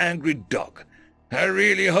suppress an angry dog. I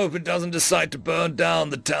really hope it doesn't decide to burn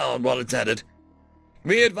down the town while it's at it.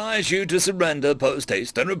 We advise you to surrender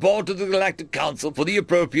post-haste and report to the Galactic Council for the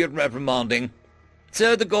appropriate reprimanding.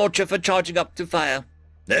 Sir, the Gorchef are charging up to fire.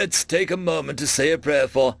 Let's take a moment to say a prayer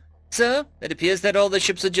for... Sir, it appears that all the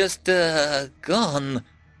ships are just, gone.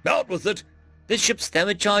 Out with it. The ships that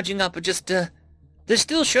were charging up are just, they're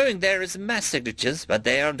still showing there as mass signatures, but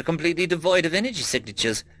they are completely devoid of energy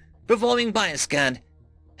signatures. Performing bioscan.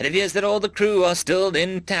 It appears that all the crew are still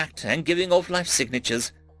intact and giving off life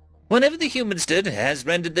signatures. Whatever the humans did has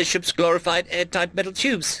rendered the ships glorified airtight metal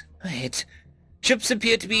tubes. Wait. Ships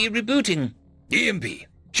appear to be rebooting. EMP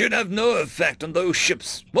should have no effect on those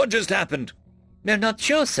ships. What just happened? We're not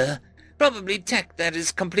sure, sir. Probably tech that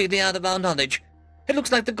is completely out of our knowledge. It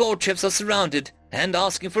looks like the Gorchefs are surrounded and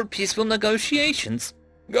asking for peaceful negotiations.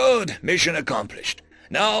 Good. Mission accomplished.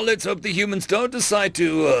 Now let's hope the humans don't decide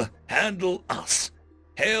to, handle us.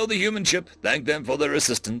 Hail the human ship, thank them for their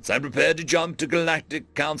assistance, and prepare to jump to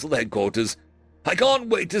Galactic Council headquarters. I can't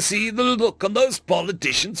wait to see the look on those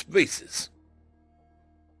politicians' faces.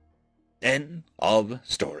 End of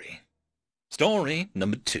story. Story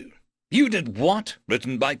number 2. You Did What?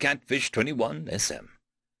 Written by Catfish21SM.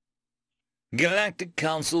 Galactic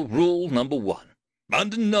Council Rule Number 1.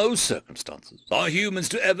 Under no circumstances are humans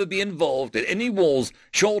to ever be involved in any wars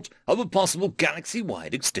short of a possible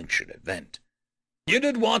galaxy-wide extinction event. You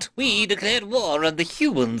did what? We declared war on the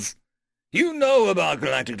humans. You know about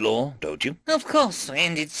galactic law, don't you? Of course,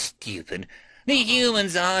 and it's stupid. The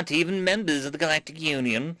humans aren't even members of the Galactic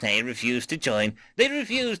Union. They refuse to join. They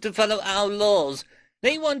refuse to follow our laws.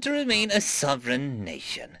 They want to remain a sovereign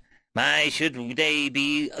nation. Why should they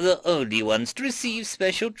be the only ones to receive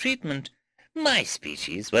special treatment? My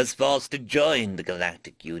species was forced to join the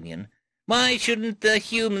Galactic Union. Why shouldn't the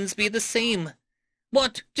humans be the same?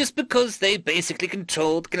 What, just because they basically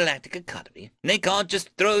control the galactic economy? They can't just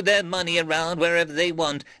throw their money around wherever they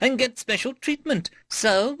want and get special treatment.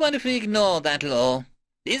 So, what if we ignore that law?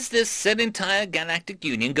 Is this an entire galactic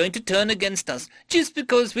union going to turn against us just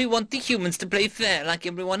because we want the humans to play fair like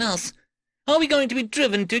everyone else? Are we going to be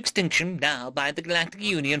driven to extinction now by the Galactic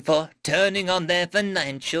Union for turning on their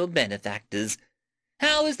financial benefactors?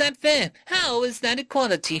 How is that fair? How is that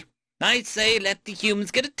equality? I say let the humans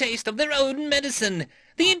get a taste of their own medicine.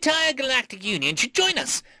 The entire Galactic Union should join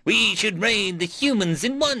us. We should reign the humans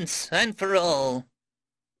in once and for all.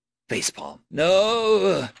 Facepalm.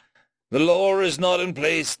 No, the law is not in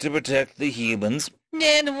place to protect the humans.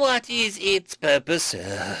 Then what is its purpose?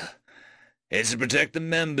 It's to protect the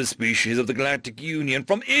member species of the Galactic Union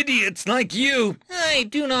from idiots like you. I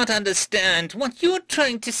do not understand what you are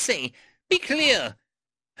trying to say. Be clear.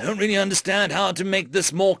 I don't really understand how to make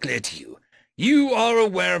this more clear to you. You are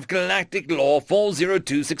aware of Galactic Law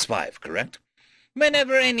 40265, correct?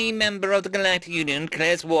 Whenever any member of the Galactic Union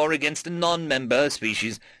declares war against a non-member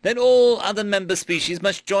species, then all other member species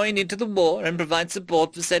must join into the war and provide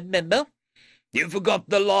support for said member. You forgot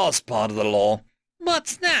the last part of the law.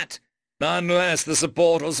 What's that? Unless the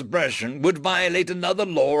support or suppression would violate another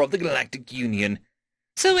law of the Galactic Union.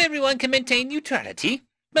 So everyone can maintain neutrality?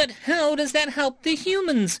 But how does that help the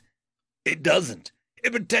humans? It doesn't.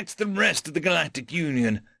 It protects the rest of the Galactic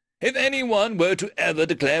Union. If anyone were to ever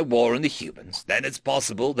declare war on the humans, then it's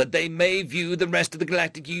possible that they may view the rest of the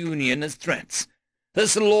Galactic Union as threats.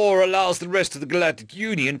 This law allows the rest of the Galactic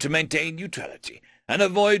Union to maintain neutrality, and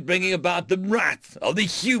avoid bringing about the wrath of the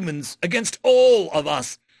humans against all of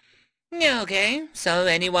us. Okay, so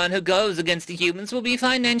anyone who goes against the humans will be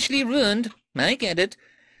financially ruined. I get it.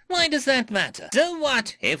 Why does that matter? So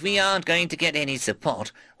what if we aren't going to get any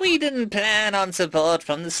support? We didn't plan on support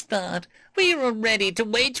from the start. We were ready to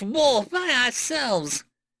wage war by ourselves.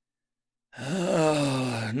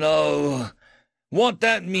 No. What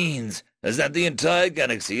that means is that the entire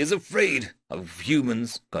galaxy is afraid of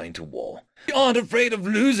humans going to war. We aren't afraid of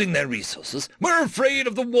losing their resources. We're afraid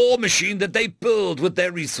of the war machine that they build with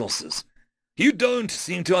their resources. You don't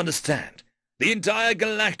seem to understand. The entire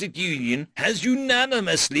Galactic Union has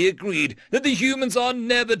unanimously agreed that the humans are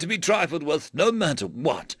never to be trifled with, no matter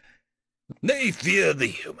what. They fear the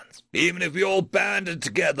humans. Even if we all banded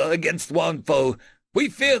together against one foe, we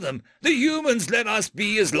fear them. The humans let us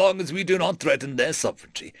be as long as we do not threaten their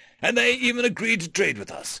sovereignty, and they even agreed to trade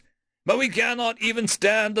with us. But we cannot even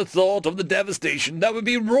stand the thought of the devastation that would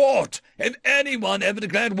be wrought if anyone ever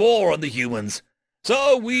declared war on the humans.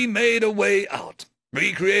 So we made a way out.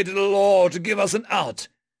 We created a law to give us an out,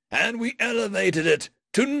 and we elevated it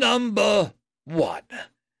to number 1.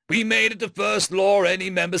 We made it the first law any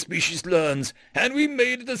member species learns, and we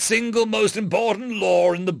made it the single most important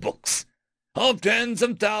law in the books. Of tens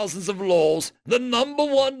of thousands of laws, the number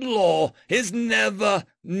 1 law is never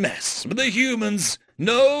mess with the humans,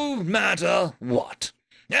 no matter what.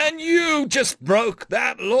 And you just broke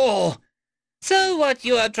that law. So what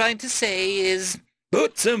you are trying to say is...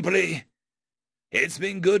 Put simply, it's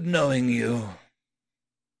been good knowing you.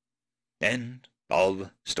 End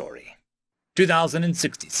of story.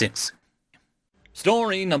 2066.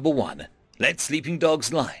 Story number 1. Let Sleeping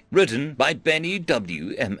Dogs Lie, written by Benny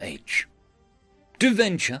W.M.H. To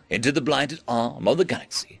venture into the blighted arm of the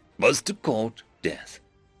galaxy was to court death.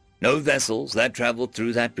 No vessels that traveled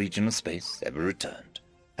through that region of space ever returned,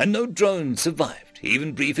 and no drones survived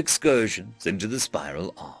even brief excursions into the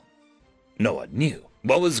spiral arm. No one knew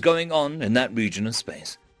what was going on in that region of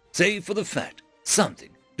space, save for the fact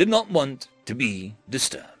something did not want to be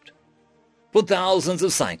disturbed. For thousands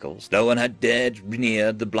of cycles, no one had dared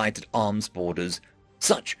near the blighted arm's borders,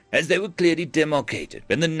 such as they were clearly demarcated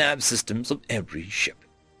in the nav systems of every ship.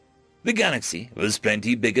 The galaxy was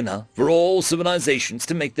plenty big enough for all civilizations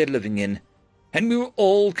to make their living in, and we were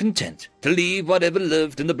all content to leave whatever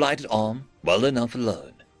lived in the blighted arm well enough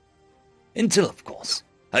alone. Until, of course,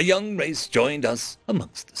 a young race joined us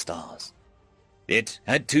amongst the stars. It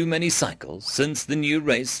had too many cycles since the new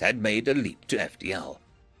race had made a leap to FDL,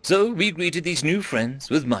 so we greeted these new friends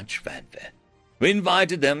with much fanfare. We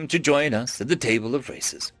invited them to join us at the table of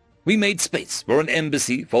races. We made space for an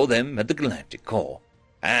embassy for them at the galactic core,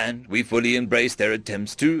 and we fully embraced their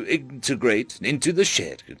attempts to integrate into the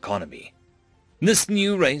shared economy. This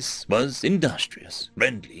new race was industrious,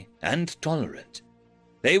 friendly, and tolerant.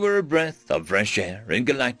 They were a breath of fresh air in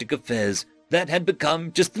galactic affairs that had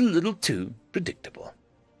become just a little too predictable.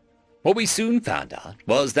 What we soon found out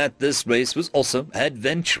was that this race was also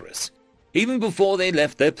adventurous. Even before they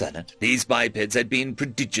left their planet, these bipeds had been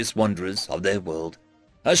prodigious wanderers of their world.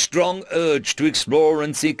 A strong urge to explore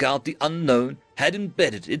and seek out the unknown had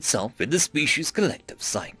embedded itself in the species' collective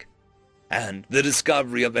psyche, and the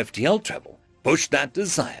discovery of FTL travel pushed that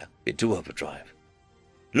desire into overdrive.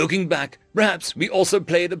 Looking back, perhaps we also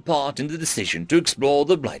played a part in the decision to explore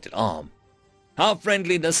the blighted arm. Our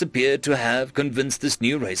friendliness appeared to have convinced this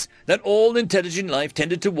new race that all intelligent life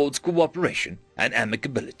tended towards cooperation and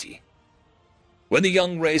amicability. When the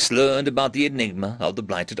young race learned about the enigma of the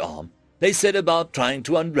blighted arm, they set about trying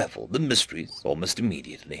to unravel the mysteries almost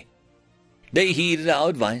immediately. They heeded our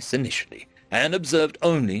advice initially and observed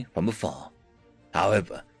only from afar.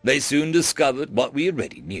 However, they soon discovered what we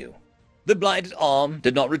already knew. The blighted arm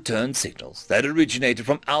did not return signals that originated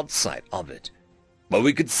from outside of it. What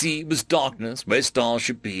we could see was darkness where stars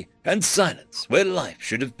should be, and silence where life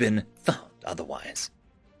should have been found otherwise.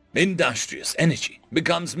 Industrious energy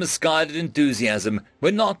becomes misguided enthusiasm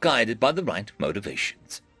when not guided by the right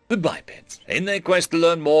motivations. The bipeds, in their quest to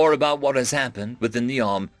learn more about what has happened within the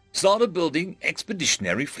arm, started building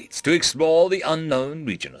expeditionary fleets to explore the unknown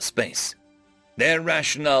region of space. Their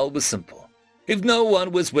rationale was simple. If no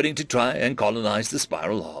one was willing to try and colonize the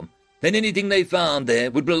spiral arm, then anything they found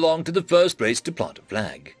there would belong to the first race to plant a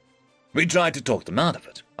flag. We tried to talk them out of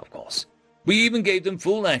it, of course. We even gave them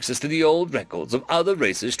full access to the old records of other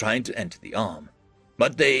races trying to enter the arm.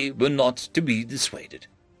 But they were not to be dissuaded.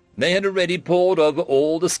 They had already pored over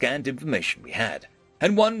all the scant information we had,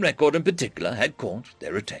 and one record in particular had caught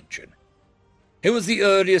their attention. It was the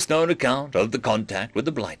earliest known account of the contact with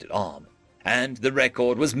the blighted arm, and the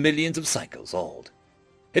record was millions of cycles old.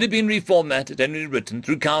 It had been reformatted and rewritten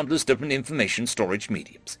through countless different information storage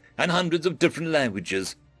mediums and hundreds of different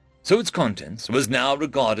languages, so its contents was now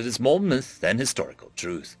regarded as more myth than historical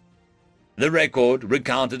truth. The record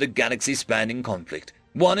recounted a galaxy-spanning conflict,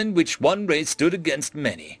 one in which one race stood against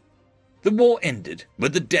many. The war ended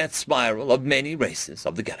with the death spiral of many races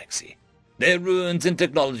of the galaxy, their ruins and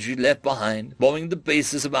technology left behind forming the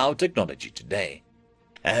basis of our technology today,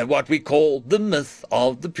 and what we call the myth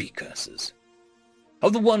of the precursors.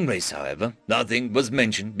 Of the one race, however, nothing was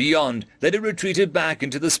mentioned beyond that it retreated back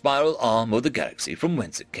into the spiral arm of the galaxy from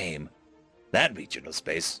whence it came. That region of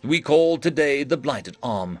space we call today the Blighted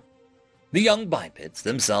Arm. The young bipeds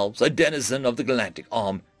themselves, a denizen of the galactic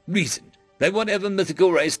arm, reasoned that whatever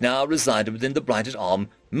mythical race now resided within the Blighted Arm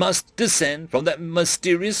must descend from that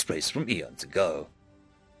mysterious race from eons ago.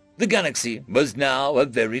 The galaxy was now a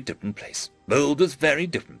very different place, filled with very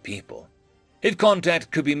different people. If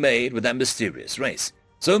contact could be made with that mysterious race,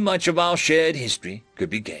 so much of our shared history could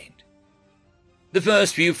be gained. The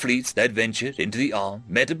first few fleets that ventured into the Arm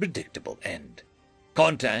met a predictable end.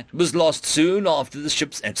 Contact was lost soon after the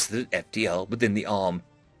ships exited FTL within the Arm,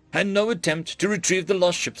 and no attempt to retrieve the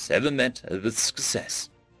lost ships ever met with success.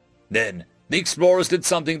 Then, the explorers did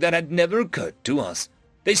something that had never occurred to us.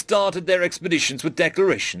 They started their expeditions with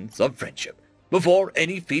declarations of friendship before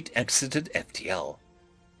any fleet exited FTL.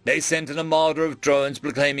 They sent an armada of drones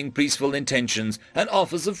proclaiming peaceful intentions and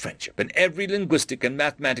offers of friendship in every linguistic and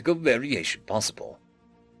mathematical variation possible.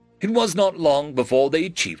 It was not long before they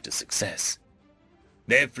achieved a success.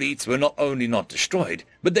 Their fleets were not only not destroyed,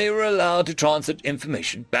 but they were allowed to transit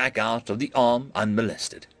information back out of the Arm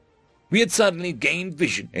unmolested. We had suddenly gained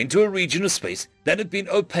vision into a region of space that had been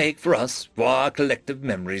opaque for us for our collective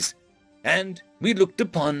memories, and we looked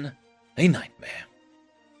upon a nightmare.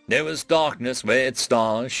 There was darkness where its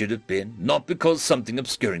stars should have been, not because something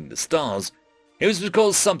obscuring the stars. It was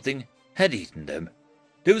because something had eaten them.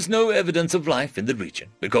 There was no evidence of life in the region,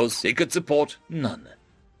 because it could support none.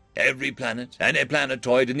 Every planet and a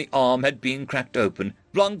planetoid in the Arm had been cracked open,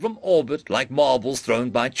 flung from orbit like marbles thrown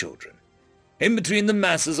by children. In between the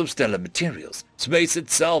masses of stellar materials, space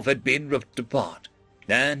itself had been ripped apart,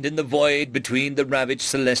 and in the void between the ravaged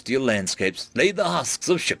celestial landscapes lay the husks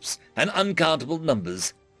of ships and uncountable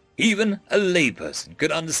numbers. Even a layperson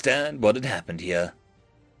could understand what had happened here.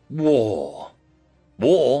 War.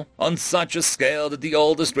 War on such a scale that the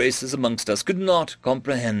oldest races amongst us could not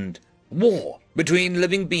comprehend. War between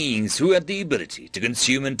living beings who had the ability to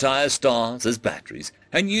consume entire stars as batteries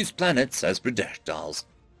and use planets as projectiles.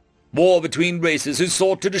 War between races who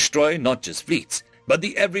sought to destroy not just fleets, but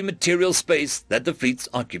the every material space that the fleets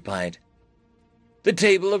occupied. The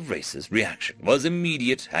table of races' reaction was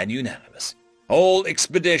immediate and unanimous. All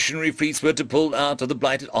expeditionary fleets were to pull out of the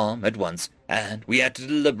Blighted Arm at once, and we had to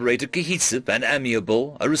deliberate a cohesive and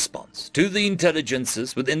amiable response to the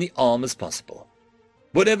intelligences within the Arm as possible.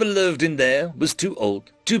 Whatever lived in there was too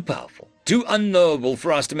old, too powerful, too unknowable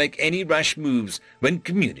for us to make any rash moves when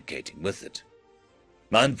communicating with it.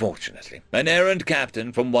 Unfortunately, an errant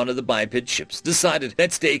captain from one of the biped ships decided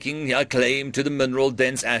that staking a claim to the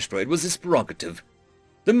mineral-dense asteroid was his prerogative.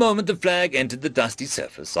 The moment the flag entered the dusty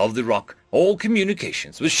surface of the rock, all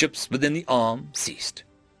communications with ships within the Arm ceased.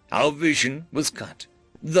 Our vision was cut,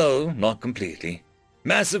 though not completely.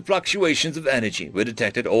 Massive fluctuations of energy were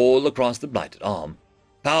detected all across the Blighted Arm.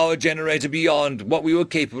 Power generated beyond what we were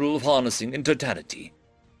capable of harnessing in totality.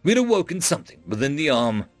 We had awoken something within the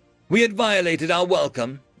Arm. We had violated our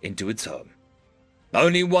welcome into its home.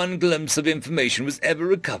 Only one glimpse of information was ever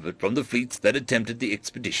recovered from the fleets that attempted the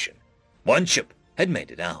expedition. One ship had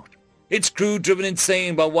made it out, its crew driven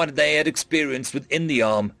insane by what they had experienced within the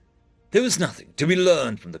Arm. There was nothing to be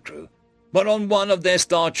learned from the crew, but on one of their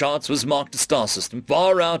star charts was marked a star system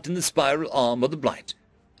far out in the spiral arm of the Blight.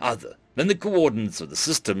 Other than the coordinates of the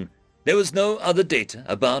system, there was no other data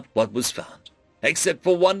about what was found, except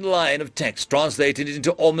for one line of text translated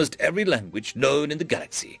into almost every language known in the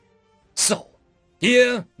galaxy. So,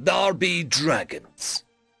 here there be dragons.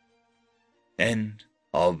 End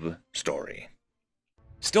of story.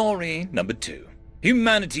 Story number 2.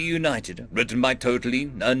 Humanity United, written by Totally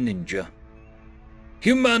a Ninja.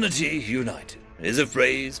 Humanity United is a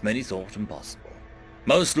phrase many thought impossible.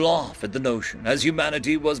 Most laugh at the notion, as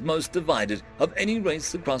humanity was most divided of any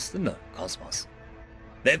race across the known cosmos.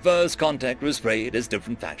 Their first contact was sprayed as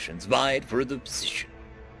different factions vied for the position,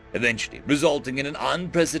 eventually resulting in an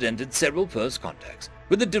unprecedented several first contacts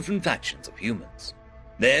with the different factions of humans.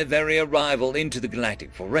 Their very arrival into the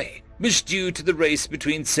galactic foray was due to the race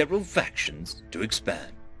between several factions to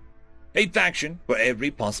expand. A faction for every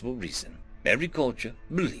possible reason, every culture,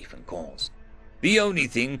 belief, and cause. The only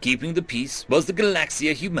thing keeping the peace was the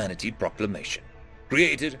Galaxia Humanity Proclamation,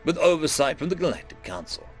 created with oversight from the Galactic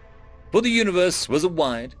Council. For the universe was a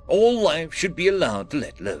wide, all life should be allowed to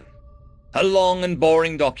let live. A long and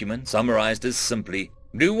boring document summarized as simply,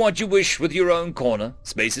 do what you wish with your own corner,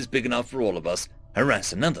 space is big enough for all of us,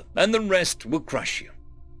 harass another, and the rest will crush you.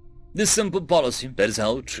 This simple policy that is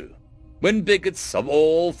held true. When bigots of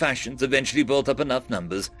all fashions eventually built up enough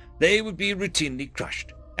numbers, they would be routinely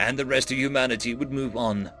crushed, and the rest of humanity would move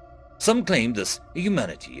on. Some claimed this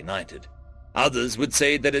humanity united. Others would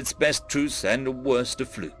say that its best truce and worst a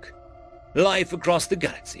fluke. Life across the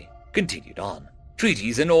galaxy continued on.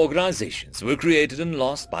 Treaties and organizations were created and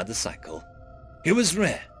lost by the cycle. It was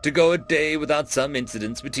rare to go a day without some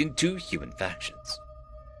incidents between two human factions.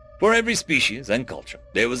 For every species and culture,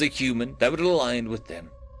 there was a human that would align with them.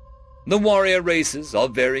 The warrior races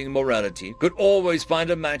of varying morality could always find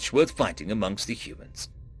a match worth fighting amongst the humans.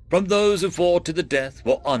 From those who fought to the death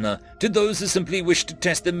for honor to those who simply wished to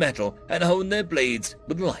test their mettle and hone their blades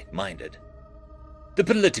with the like-minded. The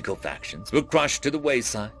political factions were crushed to the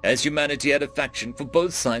wayside as humanity had a faction for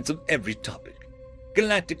both sides of every topic.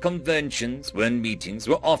 Galactic conventions and meetings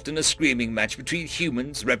were often a screaming match between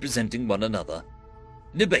humans representing one another.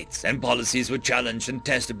 Debates and policies were challenged and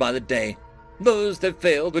tested by the day. Those that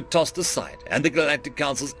failed were tossed aside, and the Galactic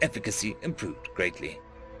Council's efficacy improved greatly.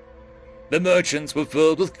 The merchants were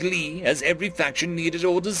filled with glee as every faction needed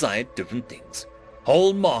or desired different things.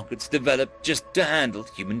 Whole markets developed just to handle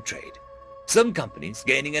human trade. Some companies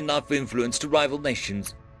gaining enough influence to rival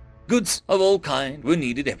nations. Goods of all kinds were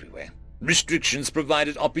needed everywhere. Restrictions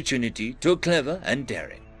provided opportunity to a clever and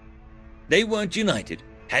daring. They weren't united,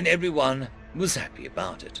 and everyone was happy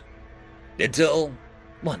about it. Until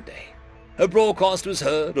one day, a broadcast was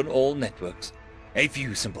heard on all networks. A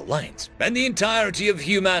few simple lines, and the entirety of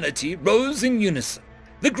humanity rose in unison,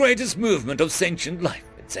 the greatest movement of sentient life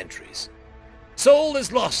in centuries. Soul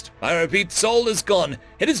is lost. I repeat, soul is gone.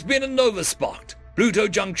 It has been a nova sparked. Pluto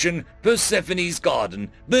Junction, Persephone's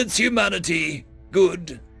garden, bids humanity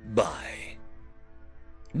goodbye.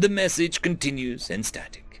 The message continues in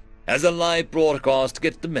static, as a live broadcast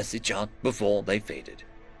gets the message out before they faded.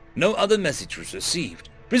 No other message was received.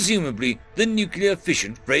 Presumably, the nuclear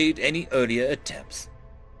fission frayed any earlier attempts.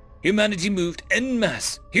 Humanity moved en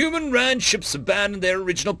masse. Human-ran ships abandoned their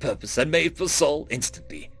original purpose and made for Sol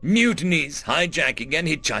instantly. Mutinies, hijacking, and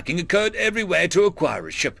hitchhiking occurred everywhere to acquire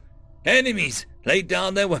a ship. Enemies laid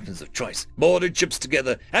down their weapons of choice, boarded ships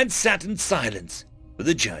together, and sat in silence for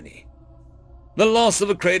the journey. The loss of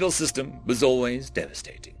a cradle system was always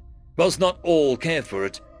devastating. Whilst not all cared for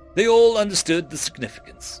it, they all understood the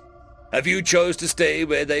significance. A few chose to stay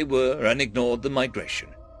where they were and ignored the migration,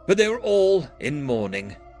 but they were all in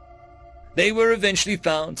mourning. They were eventually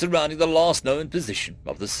found surrounding the last known position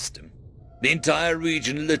of the system. The entire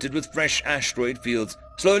region littered with fresh asteroid fields,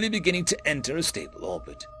 slowly beginning to enter a stable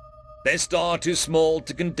orbit. Their star too small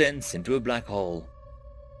to condense into a black hole.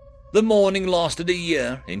 The mourning lasted a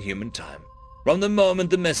year in human time, from the moment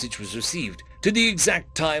the message was received to the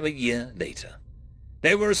exact time a year later.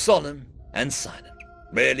 They were solemn and silent,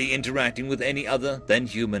 rarely interacting with any other than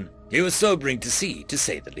human. It was sobering to see, to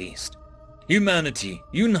say the least. Humanity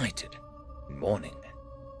united. Mourning.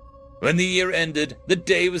 When the year ended, the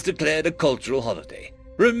day was declared a cultural holiday.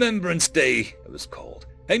 Remembrance Day, it was called.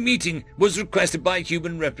 A meeting was requested by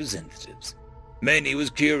human representatives. Many was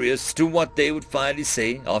curious to what they would finally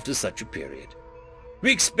say after such a period.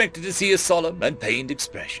 We expected to see a solemn and pained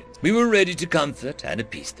expression. We were ready to comfort and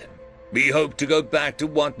appease them. We hoped to go back to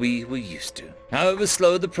what we were used to, however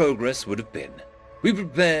slow the progress would have been. We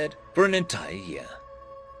prepared for an entire year.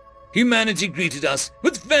 Humanity greeted us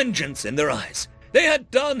with vengeance in their eyes. They had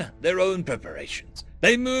done their own preparations.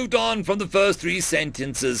 They moved on from the first 3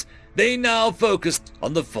 sentences. They now focused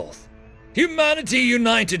on the 4th. Humanity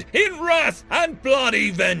united in wrath and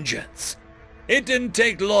bloody vengeance. It didn't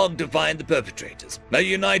take long to find the perpetrators. A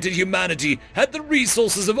united humanity had the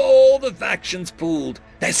resources of all the factions pooled,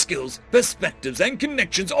 their skills, perspectives, and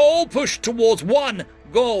connections all pushed towards one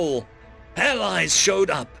goal. Allies showed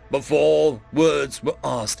up before words were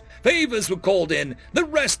asked. Favors were called in. The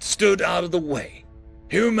rest stood out of the way.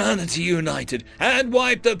 Humanity united and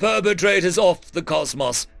wiped the perpetrators off the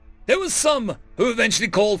cosmos. There were some who eventually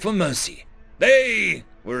called for mercy. They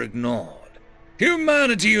were ignored.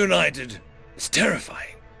 Humanity united was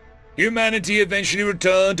terrifying. Humanity eventually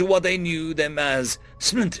returned to what they knew them as,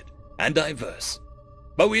 splintered and diverse.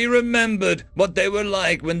 But we remembered what they were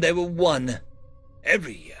like when they were one.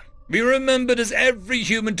 Every year, we remembered as every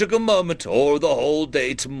human took a moment or the whole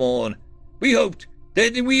day to mourn. We hoped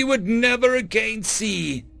that we would never again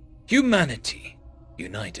see humanity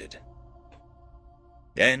united.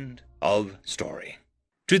 End of story.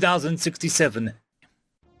 2067.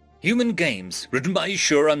 Human Games, written by You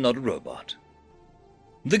Sure I'm Not a Robot.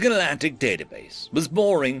 The Galactic Database was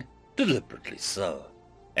boring, deliberately so.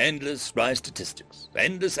 Endless dry statistics,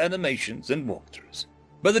 endless animations and walkthroughs.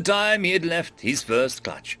 By the time he had left his first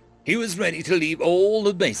clutch, he was ready to leave all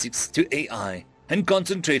the basics to AI and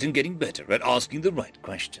concentrate on getting better at asking the right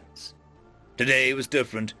questions. Today was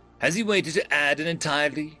different, as he waited to add an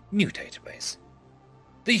entirely new database.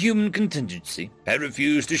 The human contingency had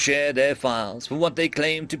refused to share their files for what they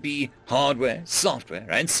claimed to be hardware, software,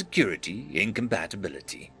 and security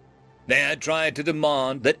incompatibility. They had tried to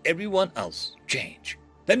demand that everyone else change,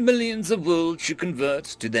 that millions of worlds should convert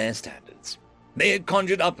to their standards. They had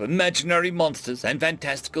conjured up imaginary monsters and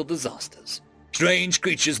fantastical disasters. Strange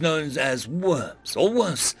creatures known as worms, or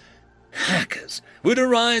worse, hackers, would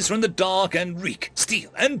arise from the dark and wreak,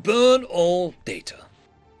 steal, and burn all data.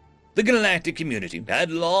 The galactic community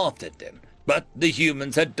had laughed at them, but the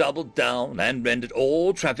humans had doubled down and rendered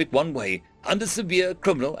all traffic one way under severe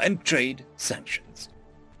criminal and trade sanctions.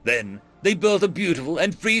 Then they built a beautiful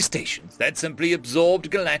and free stations that simply absorbed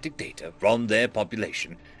galactic data from their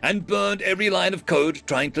population and burned every line of code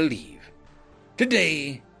trying to leave.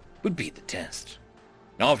 Today would be the test.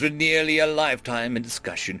 After nearly a lifetime in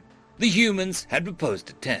discussion, the humans had proposed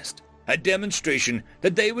a test, a demonstration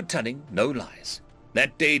that they were telling no lies.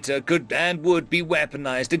 That data could and would be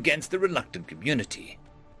weaponized against the reluctant community.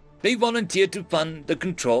 They volunteered to fund the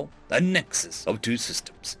control, a nexus of two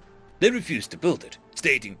systems. They refused to build it,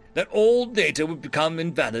 stating that all data would become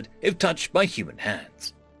invalid if touched by human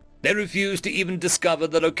hands. They refused to even discover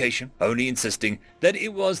the location, only insisting that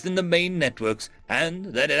it was in the main networks and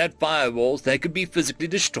that it had firewalls that could be physically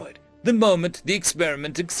destroyed the moment the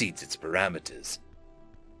experiment exceeds its parameters.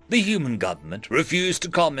 The human government refused to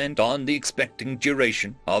comment on the expected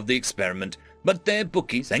duration of the experiment, but their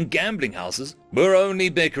bookies and gambling houses were only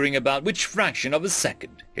bickering about which fraction of a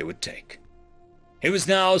second it would take. He was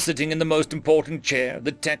now sitting in the most important chair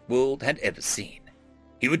the tech world had ever seen.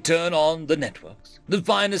 He would turn on the networks, the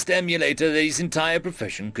finest emulator that his entire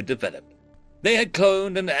profession could develop. They had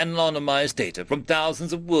cloned and anonymized data from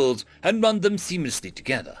thousands of worlds and run them seamlessly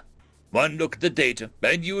together. One look at the data,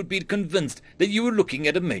 and you would be convinced that you were looking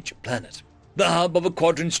at a major planet, the hub of a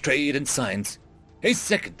quadrant's trade and science. A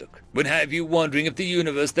second look would have you wondering if the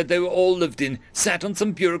universe that they were all lived in sat on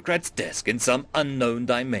some bureaucrat's desk in some unknown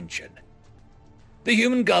dimension. The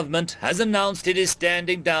human government has announced it is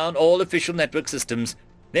standing down all official network systems.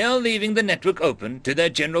 They are leaving the network open to their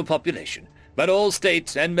general population, but all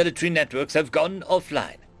state and military networks have gone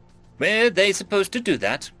offline. Were they supposed to do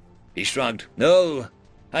that? He shrugged. No.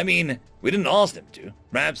 I mean, we didn't ask them to.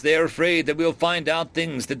 Perhaps they are afraid that we'll find out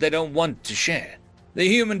things that they don't want to share. The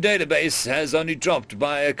human database has only dropped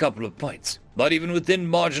by a couple of points, not even within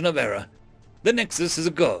margin of error. The Nexus is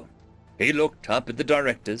a go. He looked up at the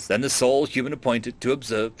directors and the sole human appointed to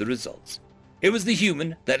observe the results. It was the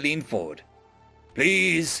human that leaned forward.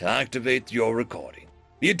 Please activate your recording.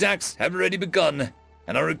 The attacks have already begun,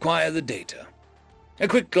 and I require the data. A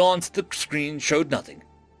quick glance at the screen showed nothing.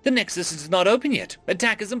 The Nexus is not open yet.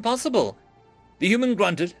 Attack is impossible. The human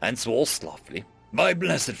grunted and swore slothfully. My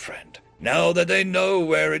blessed friend, now that they know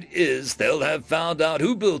where it is, they'll have found out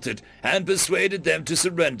who built it and persuaded them to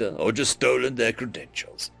surrender or just stolen their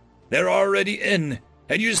credentials. They're already in,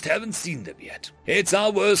 and you just haven't seen them yet. It's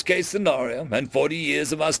our worst-case scenario, and 40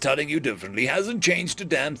 years of us telling you differently hasn't changed a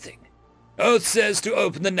damn thing. Earth says to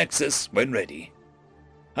open the Nexus when ready.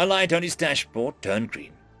 A light on his dashboard turned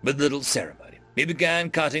green, with little ceremony. He began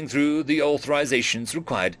cutting through the authorizations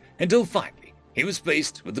required until finally he was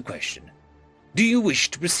faced with the question, do you wish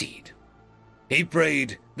to proceed? He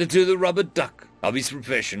prayed to the rubber duck of his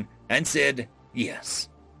profession and said yes.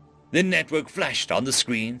 The network flashed on the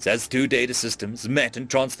screens as two data systems met and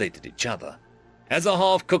translated each other. As a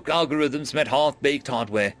half-cooked algorithms met half-baked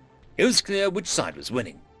hardware, it was clear which side was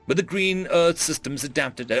winning, but the green Earth systems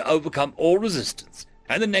adapted to overcome all resistance,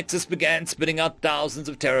 and the Nexus began spitting out thousands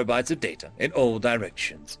of terabytes of data in all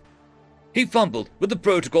directions. He fumbled with the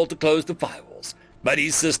protocol to close the firewalls, but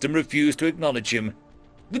his system refused to acknowledge him.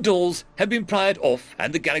 The doors had been pried off,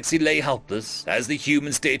 and the galaxy lay helpless as the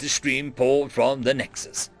human data stream poured from the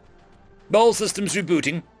Nexus. All systems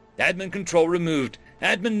rebooting. Admin control removed.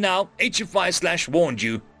 Admin now HFI/warned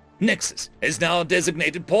you. Nexus is now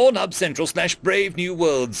designated Pornhub Central/Brave New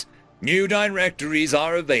Worlds. New directories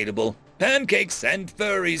are available. Pancakes and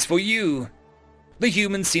furries for you. The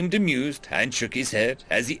human seemed amused and shook his head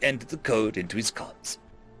as he entered the code into his comms.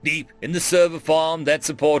 Deep in the server farm that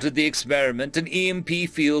supported the experiment, an EMP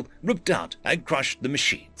field ripped out and crushed the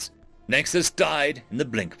machines. Nexus died in the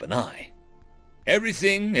blink of an eye.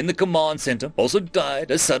 Everything in the command center also died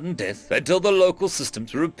a sudden death until the local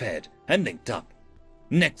systems were repaired and linked up.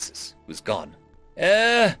 Nexus was gone.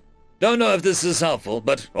 Don't know if this is helpful,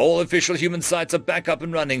 but all official human sites are back up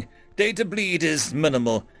and running. Data bleed is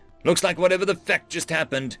minimal. Looks like whatever the fact just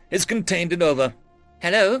happened is contained and over.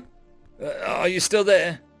 Hello? Are you still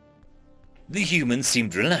there? The humans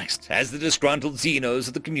seemed relaxed, as the disgruntled Xenos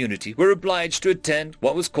of the community were obliged to attend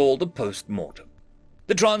what was called a post-mortem.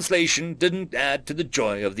 The translation didn't add to the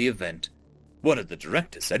joy of the event. One of the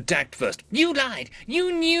directors attacked first. You lied!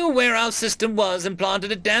 You knew where our system was and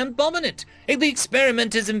planted a damn bomb in it! The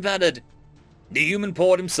experiment is invalid! The human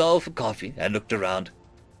poured himself a coffee and looked around.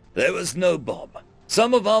 There was no bomb.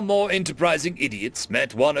 Some of our more enterprising idiots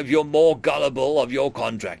met one of your more gullible of your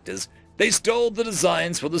contractors. They stole the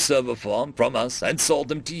designs for the server farm from us and sold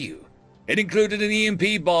them to you. It included an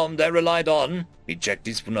EMP bomb that relied on, he checked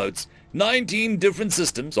his notes, 19 different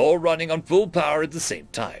systems all running on full power at the same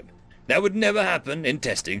time. That would never happen in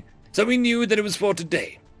testing, so we knew that it was for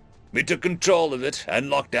today. We took control of it and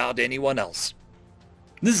locked out anyone else.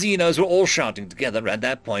 The Xenos were all shouting together at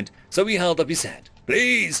that point, so he held up his hand.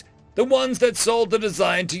 Please! The ones that sold the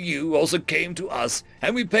design to you also came to us,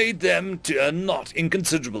 and we paid them to a not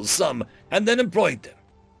inconsiderable sum, and then employed them.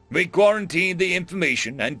 We quarantined the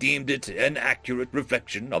information and deemed it an accurate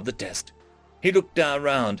reflection of the test. He looked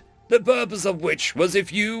around, the purpose of which was,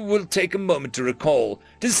 if you will take a moment to recall,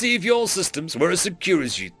 to see if your systems were as secure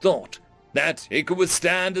as you thought, that it could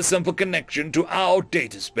withstand a simple connection to our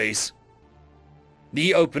data space.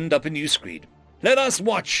 He opened up a new screen. Let us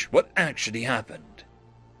watch what actually happened.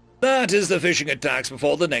 That is the phishing attacks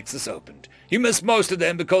before the Nexus opened. You missed most of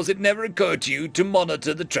them because it never occurred to you to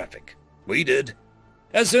monitor the traffic. We did.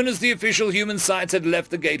 As soon as the official human sites had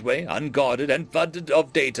left the gateway, unguarded and flooded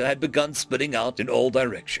of data had begun spitting out in all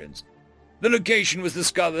directions. The location was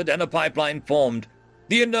discovered and a pipeline formed.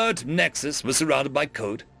 The inert Nexus was surrounded by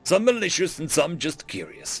code, some malicious and some just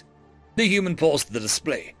curious. The human paused the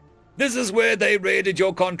display. This is where they raided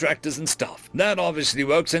your contractors and stuff. That obviously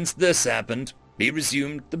worked since this happened. He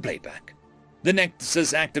resumed the playback. The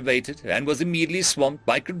Nexus activated and was immediately swamped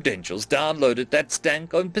by credentials downloaded that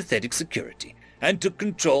stank of pathetic security and took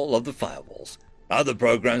control of the firewalls. Other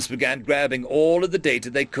programs began grabbing all of the data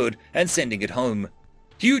they could and sending it home.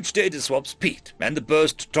 Huge data swaps peaked and the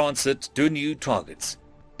burst transit to new targets.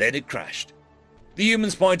 Then it crashed. The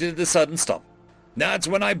humans pointed at the sudden stop. That's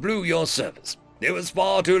when I blew your servers. It was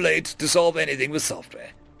far too late to solve anything with software.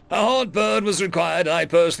 A hard burn was required, and I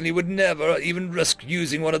personally would never even risk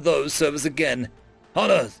using one of those servers again.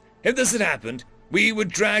 On Earth, if this had happened, we would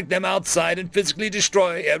drag them outside and physically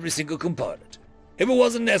destroy every single component. If it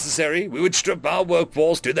wasn't necessary, we would strip our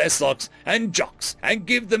workforce to their socks and jocks and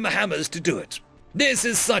give them hammers to do it. This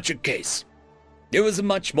is such a case. It was a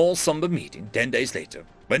much more somber meeting 10 days later,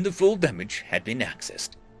 when the full damage had been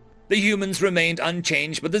accessed. The humans remained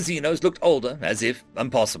unchanged, but the Xenos looked older, as if,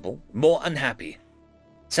 impossible, more unhappy.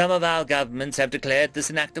 Some of our governments have declared this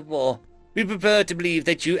an act of war. We prefer to believe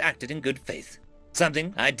that you acted in good faith.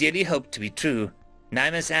 Something I dearly hope to be true. And I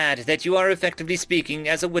must add that you are effectively speaking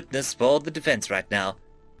as a witness for the defense right now.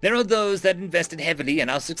 There are those that invested heavily in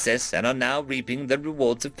our success and are now reaping the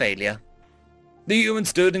rewards of failure. The human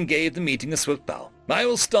stood and gave the meeting a swift bow. I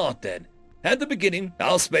will start then. At the beginning,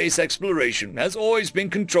 our space exploration has always been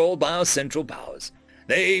controlled by our central powers.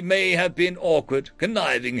 They may have been awkward,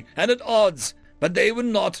 conniving, and at odds, but they were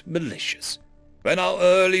not malicious. When our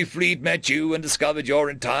early fleet met you and discovered your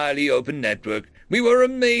entirely open network, we were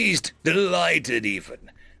amazed, delighted even.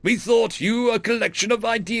 We thought you a collection of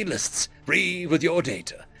idealists, free with your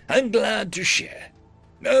data, and glad to share.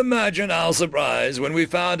 Imagine our surprise when we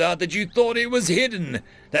found out that you thought it was hidden,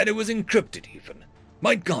 that it was encrypted even.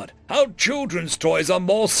 My God, how children's toys are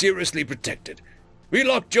more seriously protected. We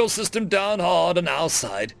locked your system down hard on our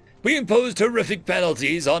side. We imposed horrific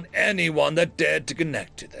penalties on anyone that dared to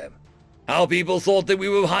connect to them. Our people thought that we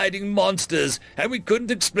were hiding monsters, and we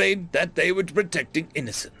couldn't explain that they were protecting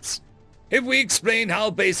innocents. If we explained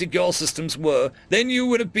how basic your systems were, then you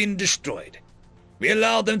would have been destroyed. We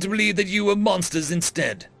allowed them to believe that you were monsters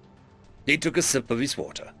instead. He took a sip of his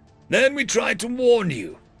water. Then we tried to warn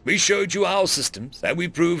you. We showed you our systems, and we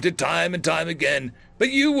proved it time and time again,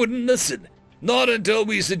 but you wouldn't listen. Not until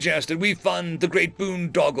we suggested we fund the great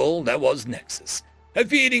boondoggle that was Nexus, a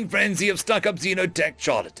feeding frenzy of stuck-up xenotech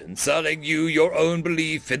charlatans selling you your own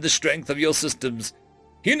belief in the strength of your systems.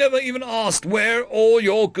 You never even asked where all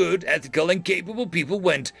your good, ethical, and capable people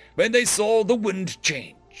went when they saw the wind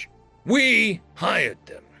change. We hired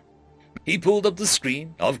them. He pulled up the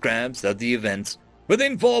screen of grabs of the events.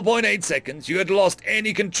 Within 4.8 seconds, you had lost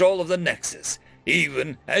any control of the Nexus.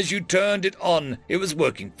 Even as you turned it on, it was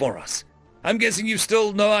working for us. I'm guessing you've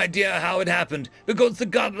still no idea how it happened, because the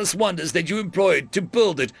godless wonders that you employed to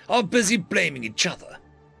build it are busy blaming each other.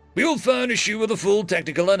 We will furnish you with a full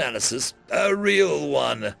technical analysis, a real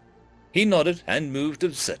one." He nodded and moved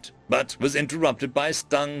to sit, but was interrupted by a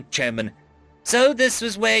stung chairman. "So this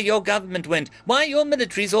was where your government went, why your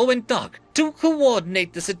militaries all went dark, to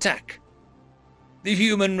coordinate this attack." The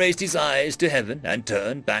human raised his eyes to heaven and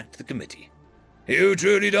turned back to the committee. "You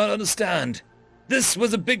truly don't understand. This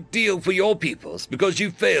was a big deal for your peoples because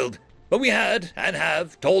you failed, but we had and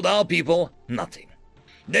have told our people nothing.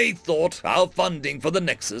 They thought our funding for the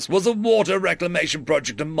Nexus was a water reclamation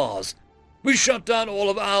project on Mars. We shut down all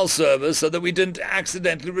of our servers so that we didn't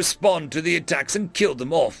accidentally respond to the attacks and kill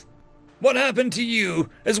them off. What happened to you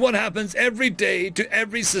is what happens every day to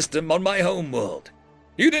every system on my home world.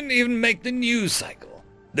 You didn't even make the news cycle.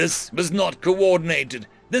 This was not coordinated.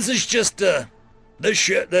 This is just the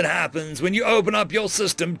shit that happens when you open up your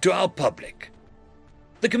system to our public."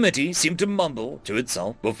 The committee seemed to mumble to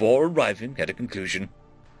itself before arriving at a conclusion.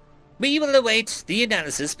 "We will await the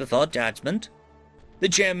analysis before judgment." The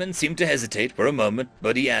chairman seemed to hesitate for a moment,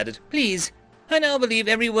 but he added, "Please, I now believe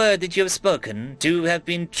every word that you have spoken to have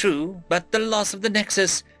been true, but the loss of the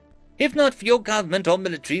Nexus. If not for your government or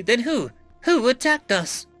military, then who? Who attacked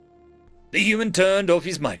us?" The human turned off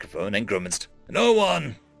his microphone and grimaced. "No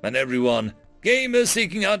one and everyone. Gamers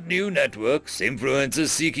seeking out new networks, influencers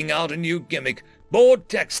seeking out a new gimmick, bored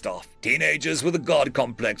tech staff, teenagers with a god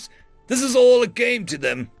complex. This is all a game to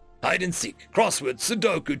them. Hide and seek, crossword,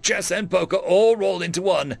 sudoku, chess and poker all rolled into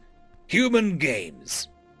one. Human games."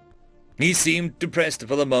 He seemed depressed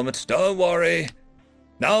for the moment. "Don't worry.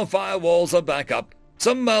 Now firewalls are back up.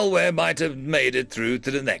 Some malware might have made it through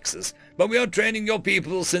to the Nexus, but we are training your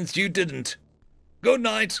people since you didn't. Good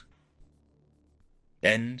night."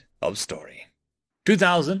 End of story.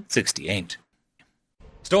 2068.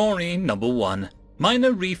 Story number 1.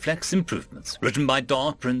 Minor Reflex Improvements, written by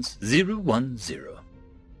Dark Prince 010.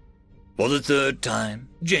 For the third time,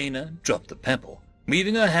 Jaina dropped the pebble,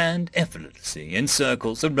 weaving her hand effortlessly in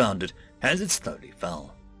circles around it as it slowly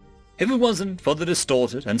fell. If it wasn't for the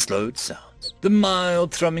distorted and slowed sounds, the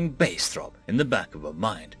mild thrumming bass throb in the back of her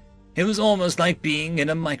mind, it was almost like being in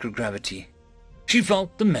a microgravity. She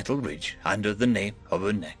felt the metal ridge under the nape of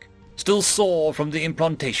her neck, still sore from the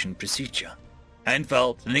implantation procedure, and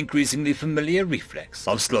felt an increasingly familiar reflex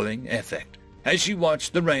of slowing effect as she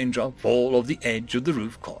watched the raindrop fall off the edge of the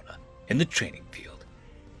roof corner in the training field.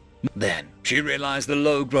 Then she realized the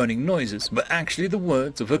low groaning noises were actually the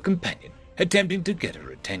words of her companion attempting to get her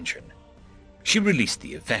attention. She released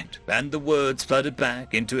the effect, and the words flooded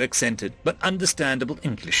back into accented but understandable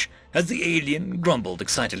English as the alien grumbled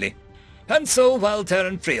excitedly. "And so, while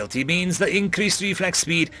Terran frailty means that increased reflex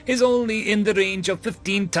speed is only in the range of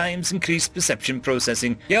 15 times increased perception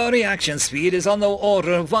processing, your reaction speed is on the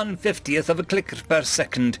order of 1/50th of a click per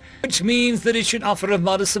second, which means that it should offer a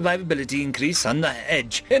modest survivability increase on the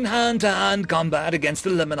edge in hand-to-hand combat against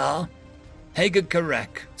the Liminar." Hager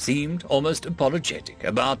Karak seemed almost apologetic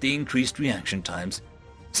about the increased reaction times,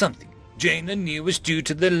 something Jaina knew was due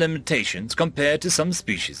to their limitations compared to some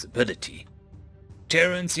species' ability.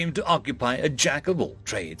 Terran seemed to occupy a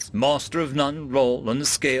jack-of-all-trades, master-of-none role on the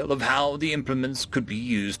scale of how the implements could be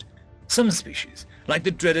used. Some species, like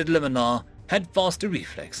the dreaded Liminar, had faster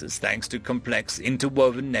reflexes thanks to complex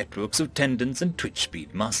interwoven networks of tendons and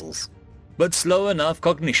twitch-speed muscles, but slow enough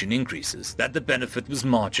cognition increases that the benefit was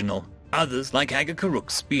marginal. Others, like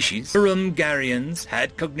Hagakaruk's species, Urumgarians,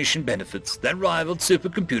 had cognition benefits that rivaled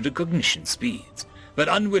supercomputer cognition speeds, but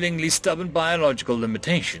unwillingly stubborn biological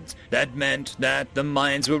limitations that meant that the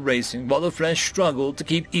minds were racing while the flesh struggled to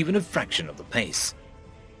keep even a fraction of the pace.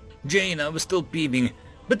 Jaina was still beaming,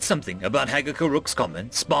 but something about Hagakaruk's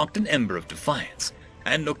comment sparked an ember of defiance,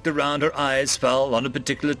 and looked around. Her eyes fell on a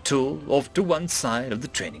particular tool off to one side of the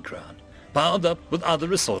training ground, piled up with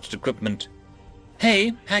other assorted equipment.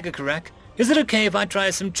 "Hey, Hagakarak, is it okay if I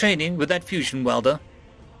try some training with that fusion welder?"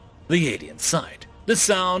 The alien sighed, the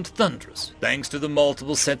sound thunderous, thanks to the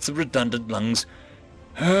multiple sets of redundant lungs.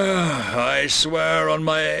 "I swear on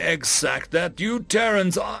my egg sack that you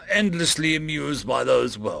Terrans are endlessly amused by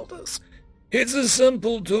those welders. It's a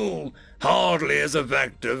simple tool, hardly as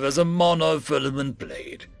effective as a monofilament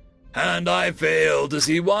blade. And I fail to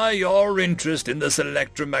see why your interest in this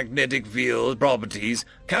electromagnetic field properties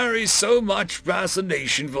carries so much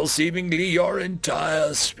fascination for seemingly your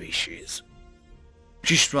entire species."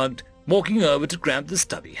 She shrugged, walking over to grab the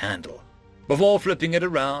stubby handle, before flipping it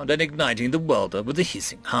around and igniting the welder with a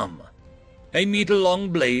hissing hum. A meter-long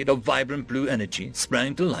blade of vibrant blue energy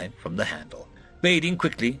sprang to life from the handle, fading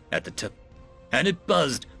quickly at the tip. and it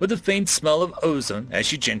buzzed with a faint smell of ozone as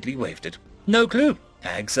she gently waved it. No clue,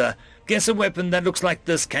 Hags. Guess a weapon that looks like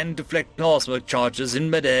this can deflect plasma charges in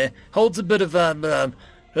midair holds a bit of a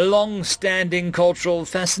long-standing cultural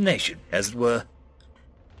fascination, as it were.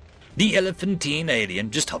 The elephantine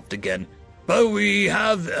alien just huffed again. But we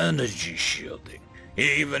have energy shielding,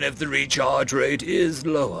 even if the recharge rate is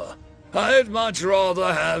lower. I'd much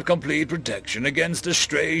rather have complete protection against a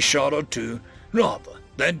stray shot or two, rather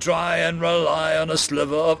than try and rely on a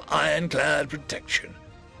sliver of ironclad protection.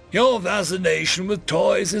 Your fascination with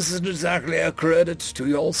toys isn't exactly a credit to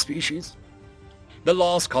your species. The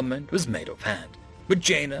last comment was made offhand, but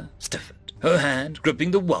Jaina stiffened, her hand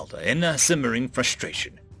gripping the welder in a simmering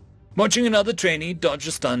frustration. Watching another trainee dodge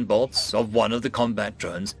the stun bolts of one of the combat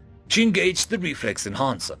drones, she engaged the reflex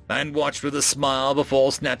enhancer and watched with a smile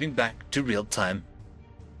before snapping back to real time.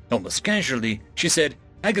 Almost casually, she said,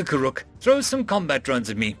 Agakaruk, throw some combat drones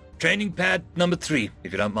at me. Training pad number 3,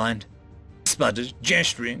 if you don't mind. He sputtered,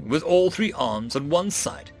 gesturing with all 3 arms on one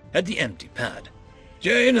side at the empty pad.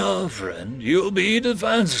 Jaina, friend, you'll be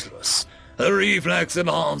defenseless. The reflex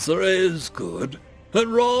enhancer is good, but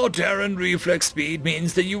raw Terran reflex speed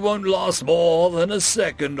means that you won't last more than a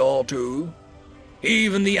second or two.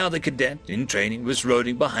 Even the other cadet in training was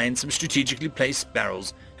rode behind some strategically placed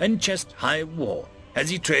barrels and chest-high wall as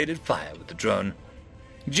he traded fire with the drone.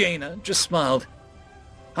 Jaina just smiled.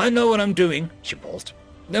 I know what I'm doing, she paused.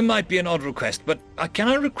 There might be an odd request, but can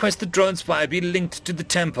I request the drone's fire be linked to the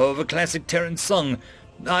tempo of a classic Terran song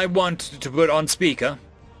I want to put on speaker?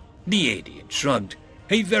 The alien shrugged,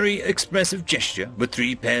 a very expressive gesture with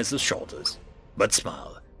 3 pairs of shoulders, but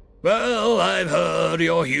smiled. Well, I've heard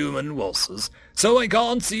your human waltzes, so I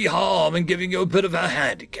can't see harm in giving you a bit of a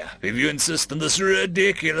handicap if you insist on this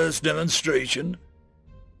ridiculous demonstration.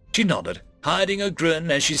 She nodded, hiding a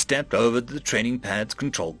grin as she stepped over to the training pad's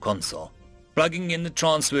control console. Plugging in the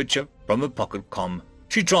transfer chip from a pocket comm,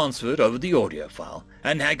 she transferred over the audio file,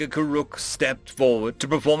 and Hagakaruk stepped forward to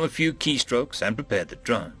perform a few keystrokes and prepare the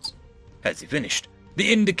drones. As he finished,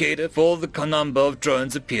 the indicator for the number of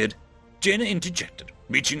drones appeared. Jaina interjected,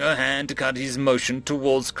 reaching her hand to cut his motion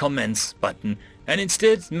towards commence button and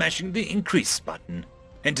instead smashing the increase button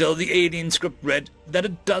until the alien script read that a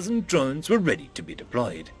dozen drones were ready to be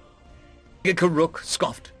deployed. Karuk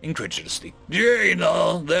scoffed incredulously.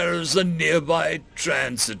 Jaina, there's a nearby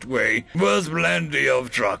transitway with plenty of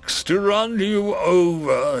trucks to run you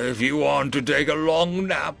over if you want to take a long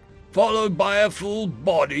nap, followed by a full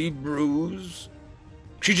body bruise.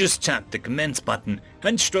 She just tapped the commence button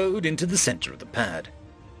and strode into the center of the pad.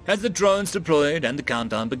 As the drones deployed and the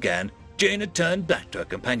countdown began, Jaina turned back to her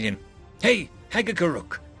companion. Hey,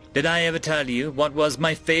 Hagakaruk, did I ever tell you what was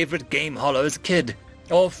my favorite game holo as a kid?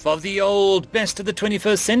 Off of the old Best of the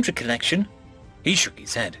 21st Century collection? He shook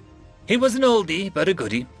his head. It was an oldie, but a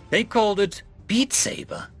goodie. They called it Beat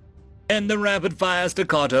Saber. And the rapid-fire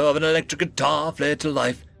staccato of an electric guitar flared to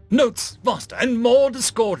life, notes faster and more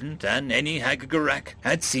discordant than any Hagagarak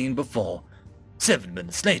had seen before. 7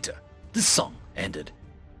 minutes later, the song ended.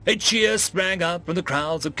 A cheer sprang up from the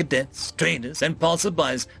crowds of cadets, trainers, and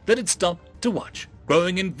passerbys that had stopped to watch,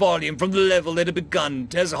 growing in volume from the level it had begun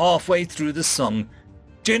as halfway through the song.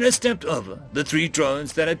 Jaina stepped over the 3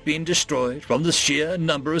 drones that had been destroyed from the sheer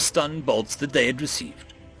number of stun bolts that they had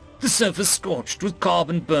received. The surface scorched with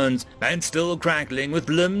carbon burns and still crackling with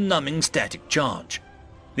limb-numbing static charge.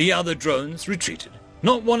 The other drones retreated,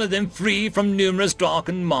 not one of them free from numerous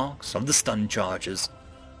darkened marks of the stun charges.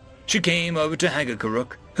 She came over to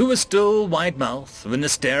Hagakaruk, who was still wide-mouthed with a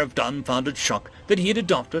stare of dumbfounded shock that he had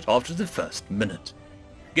adopted after the first minute.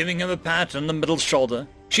 Giving him a pat on the middle shoulder,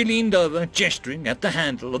 she leaned over, gesturing at the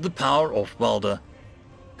handle of the power-off welder.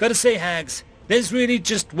 Gotta say, Hags, there's really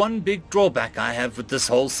just one big drawback I have with this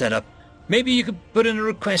whole setup. Maybe you could put in a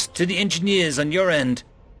request to the engineers on your end.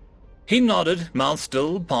 He nodded, mouth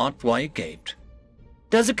still apart while he gaped.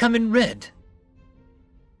 Does it come in red?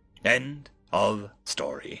 End of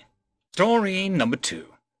story. Story number 2.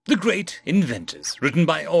 The Great Inventors, written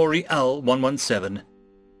by Ori L117.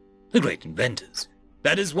 The Great Inventors.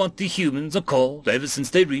 That is what the humans are called ever since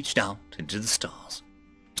they reached out into the stars.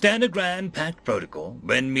 Standard Grand Pact protocol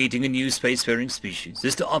when meeting a new spacefaring species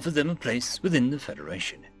is to offer them a place within the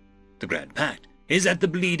Federation. The Grand Pact is at the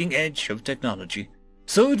bleeding edge of technology.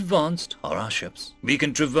 So advanced are our ships, we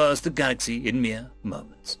can traverse the galaxy in mere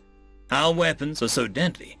moments. Our weapons are so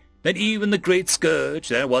deadly that even the great scourge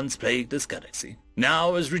that once plagued this galaxy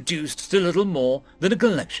now is reduced to little more than a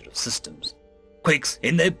collection of systems. Quakes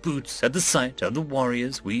in their boots at the sight of the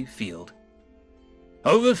warriors we field.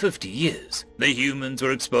 Over 50 years, the humans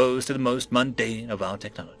were exposed to the most mundane of our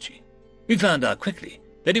technology. We found out quickly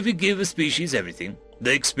that if we give a species everything,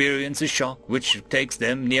 they experience a shock which takes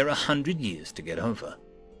them near 100 years to get over.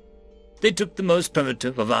 They took the most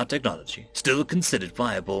primitive of our technology, still considered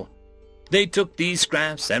viable. They took these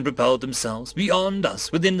scraps and propelled themselves beyond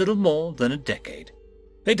us within little more than a decade.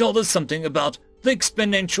 They told us something about the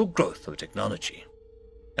exponential growth of technology.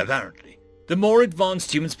 Apparently, the more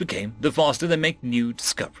advanced humans became, the faster they make new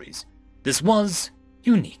discoveries. This was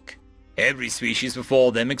unique. Every species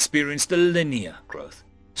before them experienced a linear growth.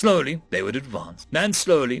 Slowly, they would advance, and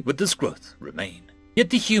slowly would this growth remain. Yet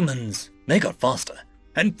the humans, they got faster,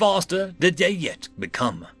 and faster did they yet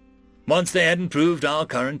become. Once they had improved our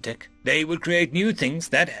current tech, they would create new things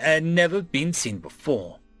that had never been seen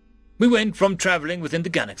before. We went from traveling within the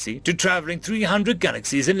galaxy to traveling 300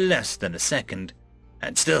 galaxies in less than a second.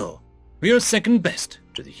 And still, we are second best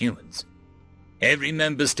to the humans. Every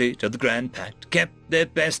member state of the Grand Pact kept their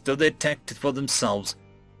best of their tech for themselves.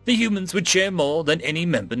 The humans would share more than any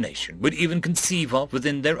member nation would even conceive of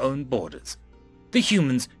within their own borders. The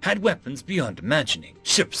humans had weapons beyond imagining,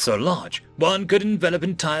 ships so large one could envelop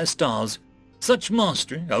entire stars, such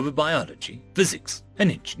mastery over biology, physics,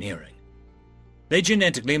 and engineering. They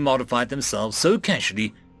genetically modified themselves so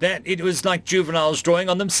casually that it was like juveniles drawing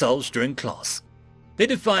on themselves during class. They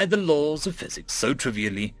defied the laws of physics so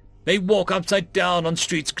trivially. They walk upside down on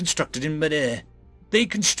streets constructed in midair. They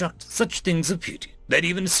construct such things of beauty that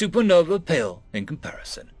even a supernova pale in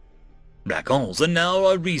comparison. Black holes are now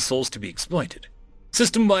a resource to be exploited.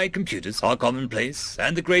 System-wide computers are commonplace,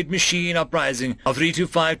 and the great machine uprising of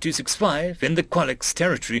 325265 in the Qualix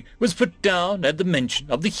territory was put down at the mention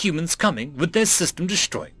of the humans coming with their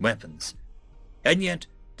system-destroying weapons. And yet,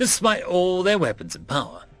 despite all their weapons and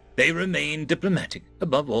power, they remain diplomatic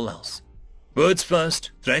above all else. Words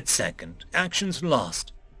first, threats second, actions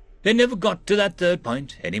last. They never got to that third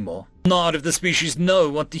point anymore. Not if the species know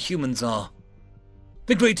what the humans are.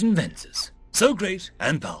 The great inventors, so great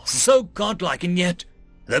and powerful, so godlike, and yet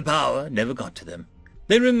the power never got to them.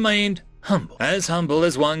 They remained humble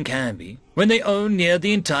as one can be, when they own near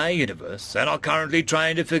the entire universe and are currently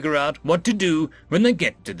trying to figure out what to do when they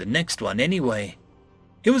get to the next one anyway.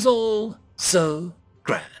 It was all so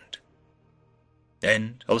grand.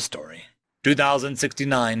 End of story.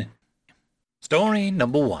 2069. Story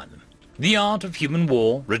number 1. The Art of Human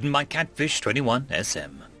War, written by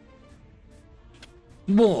Catfish21SM.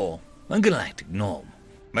 War, a galactic norm.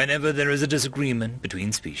 Whenever there is a disagreement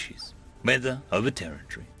between species, whether over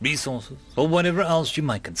territory, resources, or whatever else you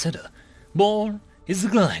might consider, war is the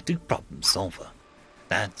galactic problem solver.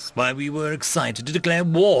 That's why we were excited to declare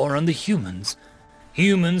war on the humans.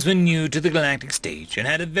 Humans were new to the galactic stage and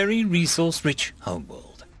had a very resource-rich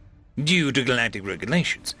homeworld. Due to galactic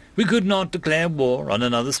regulations, we could not declare war on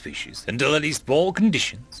another species until at least 4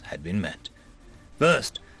 conditions had been met.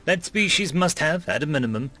 First, that species must have, at a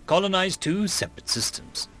minimum, colonized 2 separate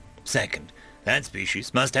systems. Second, that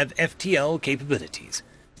species must have FTL capabilities.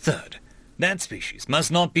 Third, that species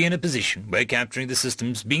must not be in a position where capturing the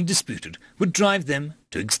systems being disputed would drive them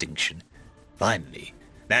to extinction. Finally,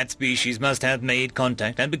 that species must have made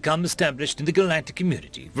contact and become established in the galactic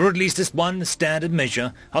community for at least this one standard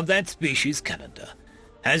measure of that species' calendar,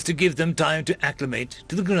 as to give them time to acclimate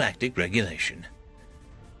to the galactic regulation.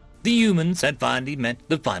 The humans had finally met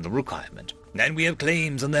the final requirement, and we have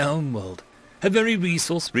claims on their homeworld, a very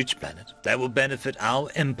resource-rich planet that will benefit our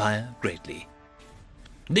empire greatly.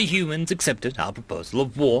 The humans accepted our proposal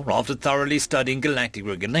of war after thoroughly studying galactic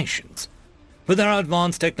regulations. With our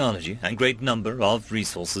advanced technology and great number of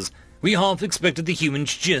resources, we half expected the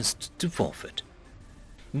humans just to forfeit.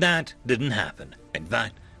 That didn't happen. In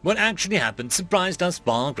fact, what actually happened surprised us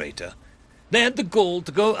far greater. They had the gall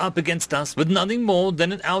to go up against us with nothing more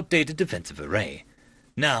than an outdated defensive array.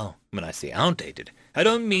 Now, when I say outdated, I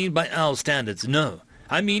don't mean by our standards, no.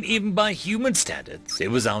 I mean even by human standards,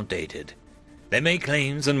 it was outdated. They made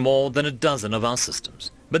claims on more than a dozen of our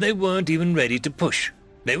systems, but they weren't even ready to push.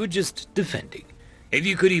 They were just defending, if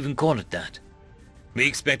you could even call it that. We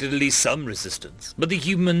expected at least some resistance, but the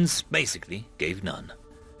humans basically gave none.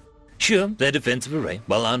 Sure, their defensive array,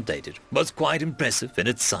 while outdated, was quite impressive in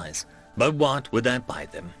its size, but what would that buy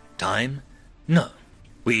them? Time? No.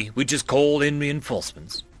 We would just call in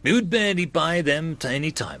reinforcements. We would barely buy them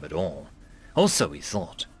any time at all. Or so we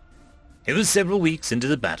thought. It was several weeks into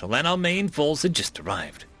the battle, and our main force had just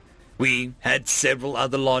arrived. We had several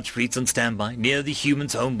other large fleets on standby near the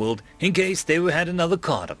humans' homeworld in case they had another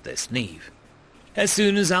card up their sleeve. As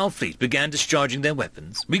soon as our fleet began discharging their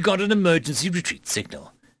weapons, we got an emergency retreat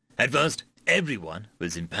signal. At first, everyone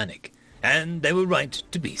was in panic, and they were right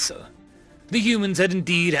to be so. The humans had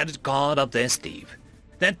indeed had a card up their sleeve.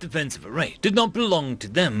 That defensive array did not belong to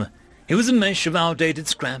them. It was a mesh of outdated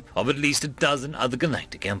scrap of at least a dozen other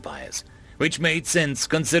galactic empires, which made sense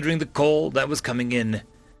considering the call that was coming in.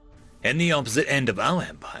 In the opposite end of our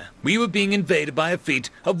empire, we were being invaded by a fleet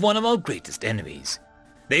of one of our greatest enemies.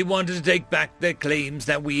 They wanted to take back their claims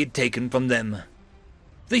that we had taken from them.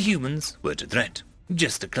 The humans weren't a threat,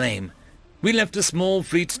 just a claim. We left a small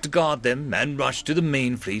fleet to guard them and rushed to the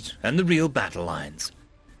main fleet and the real battle lines.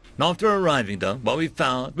 After arriving though, what we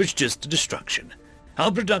found was just a destruction.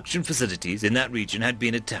 Our production facilities in that region had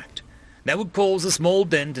been attacked. That would cause a small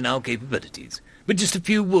dent in our capabilities, but just a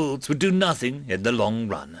few worlds would do nothing in the long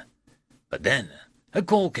run. But then, a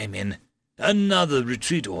call came in. Another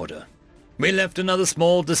retreat order. We left another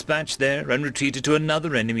small dispatch there and retreated to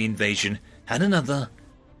another enemy invasion, and another,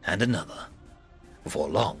 and another. Before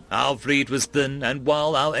long, our fleet was thin, and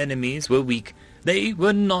while our enemies were weak, they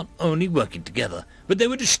were not only working together, but they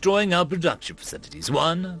were destroying our production facilities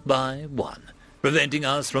one by one, preventing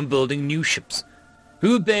us from building new ships. We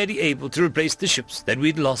were barely able to replace the ships that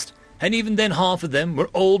we'd lost, and even then half of them were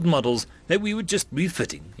old models that we were just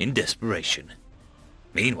refitting in desperation.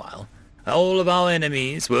 Meanwhile, all of our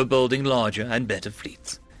enemies were building larger and better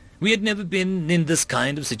fleets. We had never been in this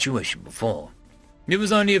kind of situation before. It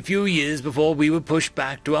was only a few years before we were pushed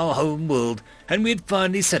back to our home world, and we had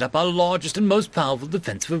finally set up our largest and most powerful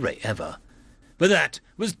defensive array ever. But that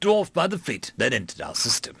was dwarfed by the fleet that entered our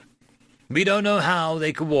system. We don't know how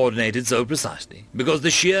they coordinated so precisely, because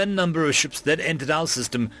the sheer number of ships that entered our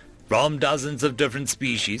system from dozens of different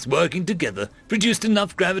species working together produced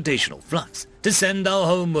enough gravitational flux to send our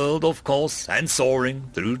homeworld off course and soaring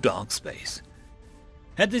through dark space.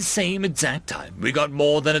 At the same exact time, we got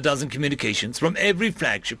more than a dozen communications from every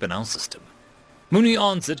flagship in our system. When we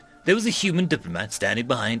answered, there was a human diplomat standing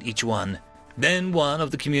behind each one. Then one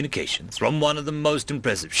of the communications from one of the most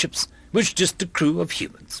impressive ships was just a crew of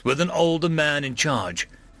humans with an older man in charge.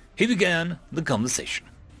 He began the conversation.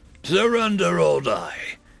 "Surrender or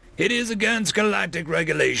die. It is against galactic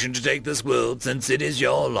regulation to take this world since it is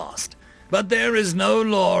your last. But there is no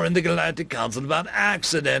law in the Galactic Council about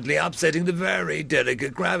accidentally upsetting the very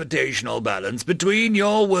delicate gravitational balance between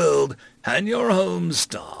your world and your home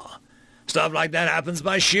star. Stuff like that happens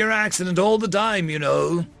by sheer accident all the time, you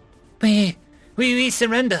know." We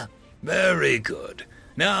surrender." "Very good.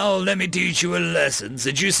 Now let me teach you a lesson,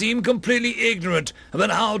 since you seem completely ignorant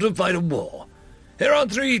about how to fight a war. There are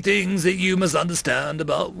 3 things that you must understand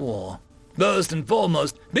about war. First and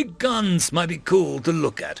foremost, big guns might be cool to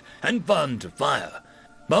look at and fun to fire.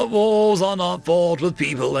 But wars are not fought with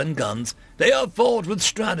people and guns. They are fought with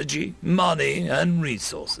strategy, money, and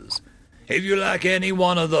resources. If you lack any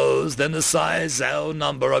one of those, then the size or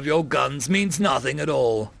number of your guns means nothing at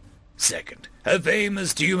all. Second, a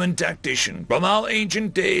famous human tactician from our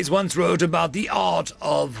ancient days once wrote about the art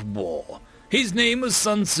of war. His name was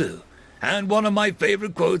Sun Tzu, and one of my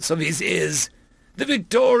favorite quotes of his is, "The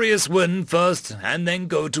victorious win first and then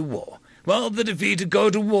go to war, while the defeated go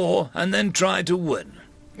to war and then try to win."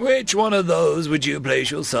 Which one of those would you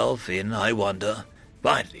place yourself in, I wonder?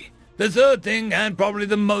 Finally, the third thing, and probably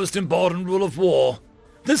the most important rule of war.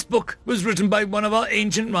 This book was written by one of our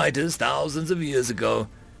ancient writers thousands of years ago.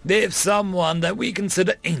 If someone that we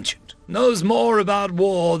consider ancient knows more about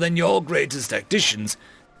war than your greatest tacticians,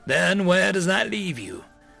 then where does that leave you?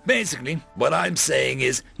 Basically, what I'm saying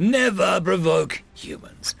is, never provoke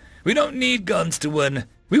humans. We don't need guns to win.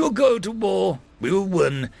 We will go to war, we will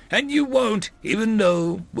win, and you won't even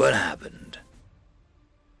know what happened.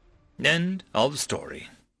 End of story.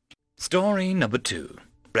 Story number 2.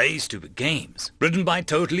 Play Stupid Games, written by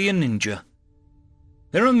Totally a Ninja.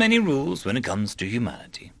 There are many rules when it comes to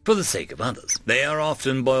humanity. For the sake of others, they are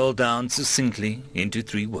often boiled down succinctly into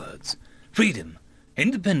 3 words. Freedom,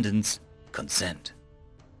 independence, consent.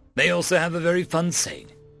 They also have a very fun saying,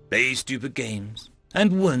 play stupid games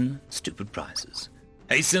and win stupid prizes.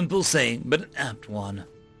 A simple saying, but an apt one.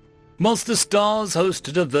 Whilst the stars host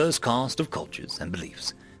a diverse cast of cultures and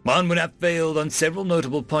beliefs, one would have failed on several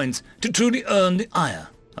notable points to truly earn the ire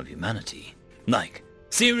of humanity. Like,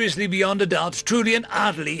 seriously beyond a doubt, truly and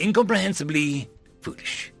utterly, incomprehensibly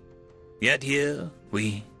foolish. Yet here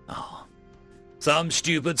we are. Some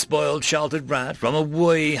stupid, spoiled, sheltered brat from a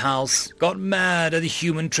Wei house got mad at a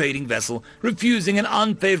human trading vessel refusing an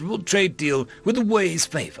unfavorable trade deal with the Wei's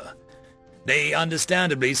favor. They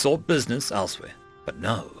understandably sought business elsewhere, but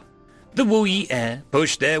no. The Wei heir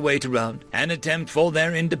pushed their weight around and attempt for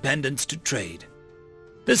their independence to trade.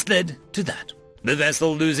 This led to that, the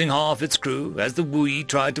vessel losing half its crew as the Wei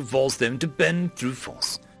tried to force them to bend through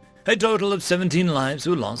force. A total of 17 lives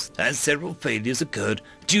were lost as several failures occurred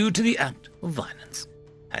due to the act of violence,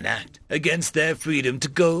 an act against their freedom to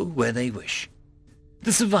go where they wish.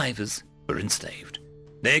 The survivors were enslaved,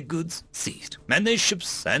 their goods seized, and their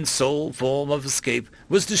ships and sole form of escape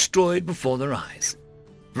was destroyed before their eyes.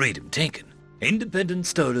 Freedom taken, independence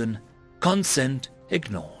stolen, consent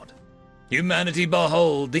ignored. Humanity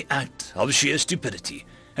behold the act of sheer stupidity,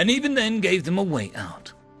 and even then gave them a way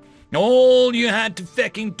out. All you had to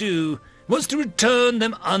fecking do was to return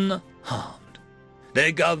them unharmed.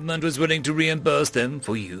 Their government was willing to reimburse them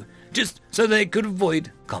for you, just so they could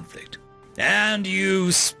avoid conflict. And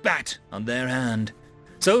you spat on their hand.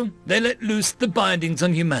 So they let loose the bindings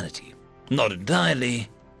on humanity. Not entirely,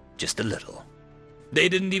 just a little. They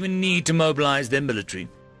didn't even need to mobilize their military.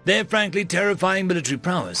 Their frankly terrifying military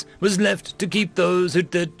prowess was left to keep those who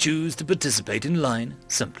did choose to participate in line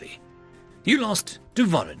simply. You lost to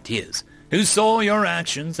volunteers who saw your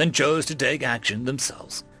actions and chose to take action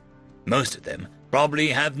themselves. Most of them probably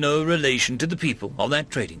have no relation to the people of that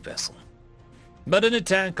trading vessel. But an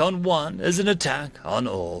attack on one is an attack on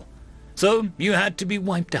all. So you had to be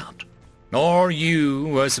wiped out. Or you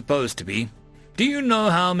were supposed to be. Do you know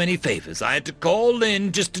how many favors I had to call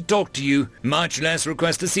in just to talk to you, much less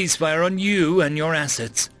request a ceasefire on you and your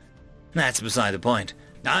assets? That's beside the point.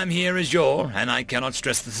 I'm here as your, and I cannot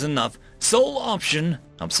stress this enough, sole option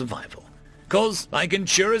of survival. 'Cause I can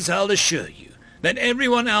sure as hell assure you that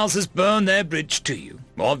everyone else has burned their bridge to you,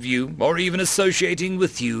 or even associating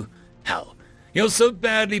with you. Hell, you're so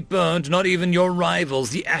badly burned not even your rivals,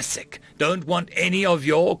 the ASIC, don't want any of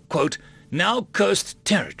your, quote, now cursed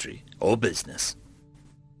territory or business.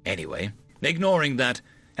 Anyway, ignoring that,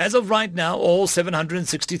 as of right now, all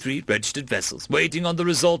 763 registered vessels waiting on the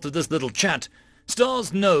result of this little chat,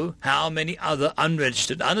 stars know how many other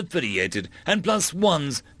unregistered, unaffiliated, and plus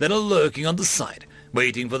ones that are lurking on the side,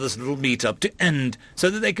 waiting for this little meetup to end so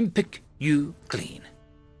that they can pick you clean.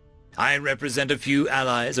 I represent a few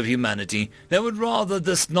allies of humanity that would rather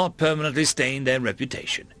this not permanently stain their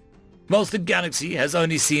reputation. Whilst the galaxy has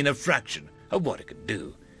only seen a fraction of what it can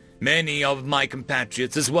do, many of my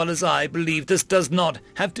compatriots as well as I believe this does not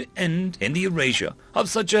have to end in the erasure of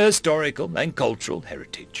such a historical and cultural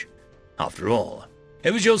heritage. After all,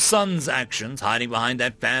 it was your son's actions hiding behind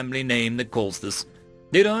that family name that caused this.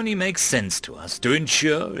 It only makes sense to us to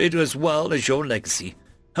ensure it as well as your legacy,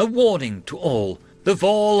 a warning to all, the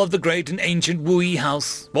fall of the great and ancient Wui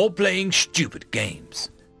house while playing stupid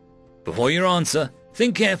games. Before you answer,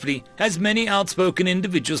 think carefully, as many outspoken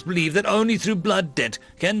individuals believe that only through blood debt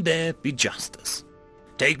can there be justice.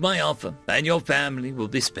 Take my offer, and your family will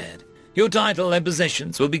be spared. Your title and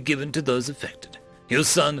possessions will be given to those affected. Your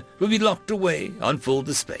son will be locked away on full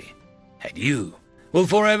display. And you will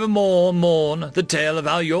forevermore mourn the tale of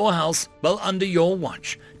how your house fell under your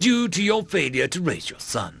watch due to your failure to raise your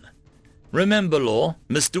son. Remember, Law,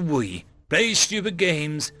 Mr. Wui, play stupid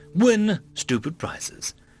games, win stupid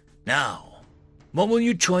prizes. Now, what will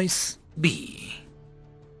your choice be?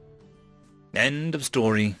 End of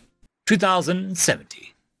story.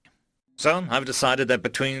 2070. So, I've decided that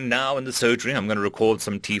between now and the surgery, I'm going to record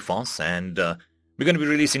some T.F.O.S, and we're going to be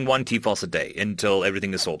releasing one T.F.O.S a day until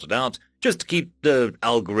everything is sorted out, just to keep the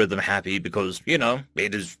algorithm happy because,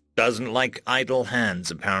 it doesn't like idle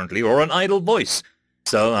hands, apparently, or an idle voice.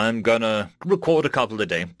 So I'm going to record a couple a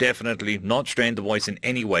day, definitely not strain the voice in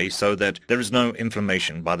any way so that there is no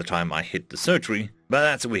inflammation by the time I hit the surgery, but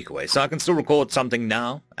that's a week away, so I can still record something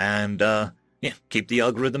now and, keep the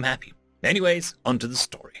algorithm happy. Anyways, onto the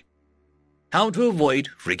story. How to Avoid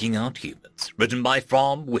Freaking Out Humans, written by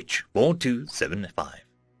From Witch 4275.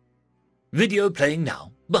 Video playing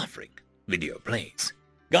now, buffering, video plays.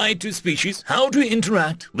 Guide to Species, How to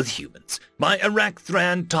Interact with Humans, by Arak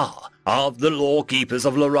Tar of the Lawkeepers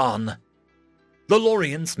of Loran. The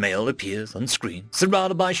Lorian's male appears on screen,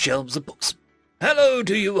 surrounded by shelves of books. Hello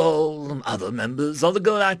to you all, other members of the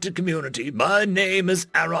galactic community. My name is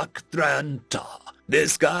Arak Tar.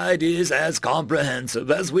 This guide is as comprehensive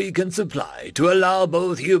as we can supply to allow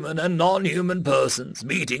both human and non-human persons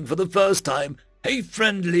meeting for the first time a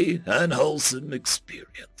friendly and wholesome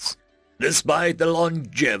experience. Despite the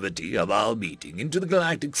longevity of our meeting into the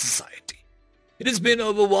Galactic Society, it has been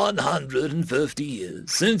over 150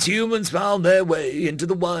 years since humans found their way into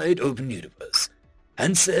the wide open universe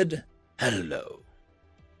and said hello.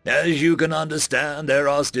 As you can understand, there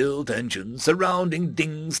are still tensions surrounding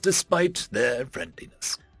things despite their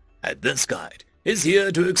friendliness, and this guide is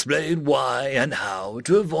here to explain why and how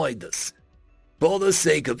to avoid this. For the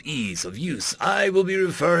sake of ease of use, I will be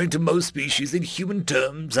referring to most species in human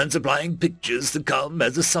terms and supplying pictures to come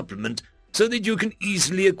as a supplement so that you can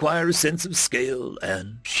easily acquire a sense of scale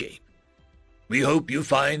and shape. We hope you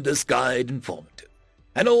find this guide informative,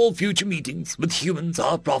 and all future meetings with humans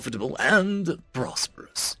are profitable and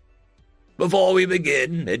prosperous. Before we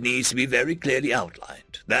begin, it needs to be very clearly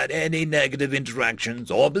outlined that any negative interactions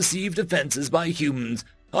or perceived offenses by humans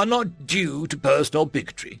are not due to personal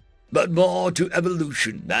bigotry, but more to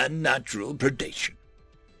evolution and natural predation.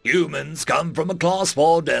 Humans come from a Class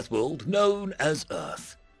 4 death world known as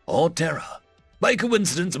Earth, or Terra. By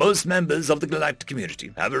coincidence, most members of the galactic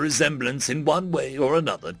community have a resemblance in one way or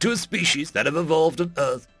another to a species that have evolved on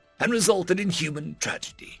Earth and resulted in human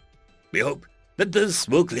tragedy. We hope that this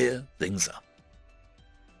will clear things up.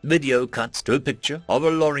 Video cuts to a picture of a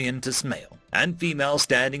Lorientus male and female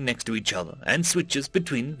standing next to each other and switches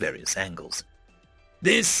between various angles.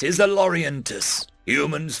 This is a Lorientus.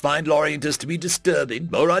 Humans find Lorientus to be disturbing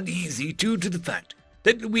or uneasy due to the fact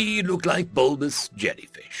that we look like bulbous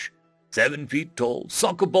jellyfish. 7 feet tall,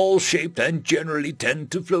 soccer ball shaped, and generally tend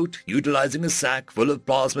to float, utilizing a sac full of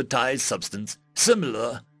plasmatized substance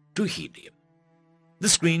similar to helium. The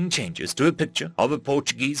screen changes to a picture of a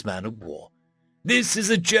Portuguese man of war. This is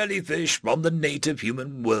a jellyfish from the native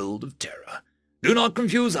human world of Terra. Do not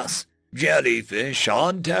confuse us. Jellyfish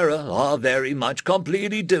on Terra are very much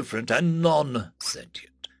completely different and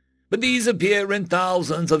non-sentient, but these appear in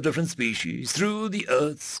thousands of different species through the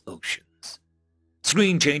Earth's oceans.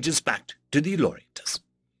 Screen changes back to the Lorientus.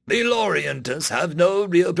 The Lorientus have no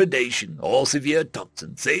real predation or severe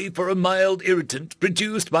toxin, save for a mild irritant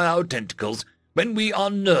produced by our tentacles when we are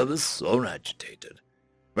nervous or agitated.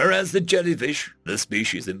 Whereas the jellyfish, this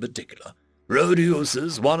species in particular,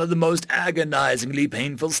 produces one of the most agonizingly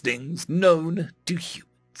painful stings known to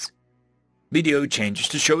humans. Video changes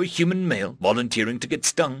to show a human male volunteering to get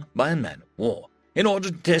stung by a man of war in order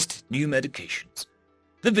to test new medications.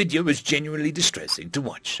 The video is genuinely distressing to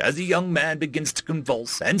watch as the young man begins to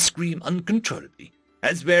convulse and scream uncontrollably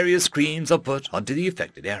as various creams are put onto the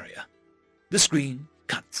affected area. The screen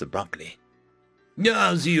cuts abruptly.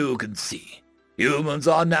 As you can see, humans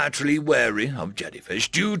are naturally wary of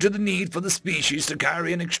jellyfish due to the need for the species to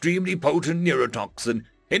carry an extremely potent neurotoxin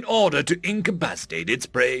in order to incapacitate its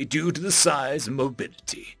prey due to the size and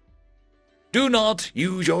mobility. Do not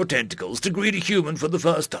use your tentacles to greet a human for the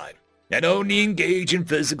first time, and only engage in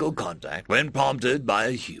physical contact when prompted by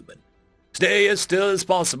a human. Stay as still as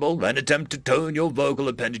possible and attempt to tone your vocal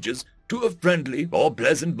appendages to a friendly or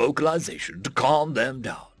pleasant vocalization to calm them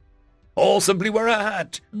down. Or simply wear a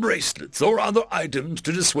hat, bracelets, or other items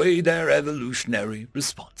to dissuade their evolutionary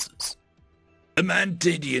responses. The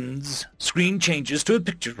Mantidians. Screen changes to a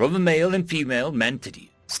picture of a male and female Mantidian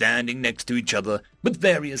standing next to each other with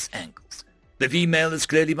various angles. The female is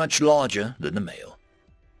clearly much larger than the male.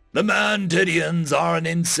 The Mantidians are an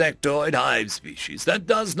insectoid hive species that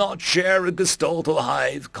does not share a gestalt or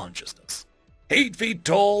hive consciousness. 8 feet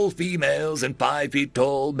tall females and 5 feet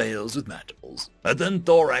tall males with mandibles, a thin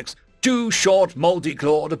thorax, 2 short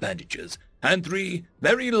multi-clawed appendages, and 3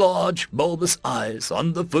 very large bulbous eyes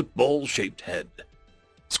on the football-shaped head.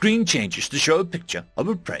 Screen changes to show a picture of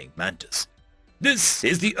a praying mantis. This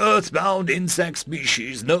is the earthbound insect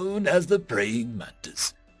species known as the praying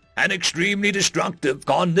mantis, an extremely destructive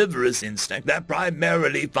carnivorous insect that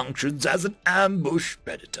primarily functions as an ambush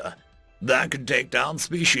predator that can take down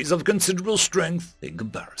species of considerable strength in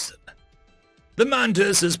comparison. The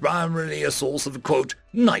mantis is primarily a source of, quote,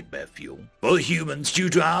 nightmare fuel for humans due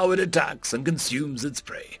to how it attacks and consumes its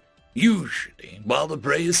prey, usually while the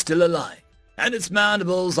prey is still alive, and its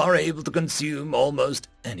mandibles are able to consume almost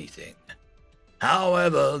anything.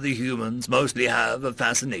 However, the humans mostly have a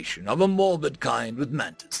fascination of a morbid kind with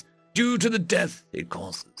mantis, due to the death it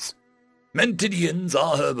causes. Mantidians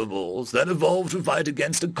are herbivores that evolved to fight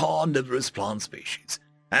against a carnivorous plant species,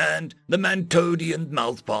 and the mantodian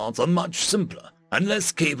mouthparts are much simpler and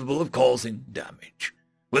less capable of causing damage,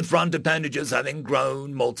 with front appendages having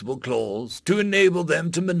grown multiple claws to enable them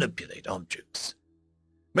to manipulate objects.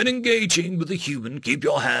 When engaging with a human, keep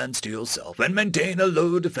your hands to yourself and maintain a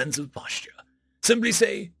low defensive posture. Simply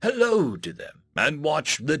say hello to them and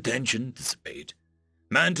watch the tension dissipate.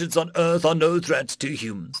 Mantids on Earth are no threats to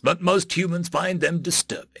humans, but most humans find them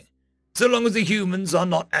disturbing. So long as the humans are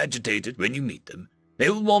not agitated when you meet them, they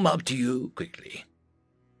will warm up to you quickly.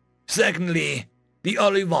 Secondly, the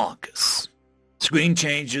Olivarchus. Screen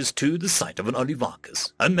changes to the sight of an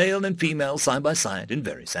Olivarchus, a male and female side by side in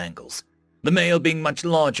various angles, the male being much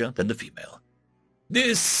larger than the female.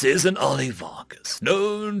 This is an Olivarchus,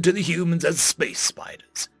 known to the humans as space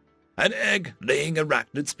spiders, an egg-laying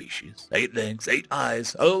arachnid species, 8 legs, 8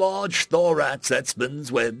 eyes, a large thorax that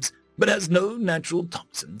spins webs, but has no natural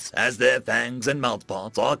toxins, as their fangs and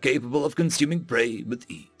mouthparts are capable of consuming prey with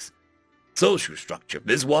ease. Social structure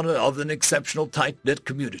is one of an exceptional tight-knit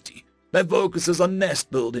community that focuses on nest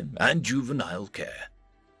building and juvenile care.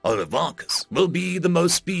 Olivarchus will be the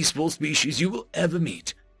most peaceful species you will ever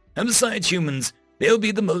meet, and besides humans, they'll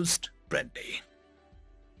be the most friendly.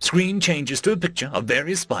 Screen changes to a picture of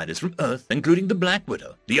various spiders from Earth, including the black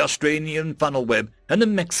widow, the Australian funnel web, and the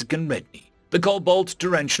Mexican redknee, the cobalt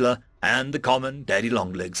tarantula, and the common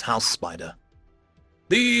daddy-long-legs house spider.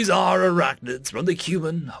 These are arachnids from the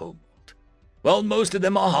human homeworld. While most of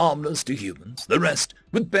them are harmless to humans, the rest,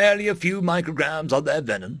 with barely a few micrograms of their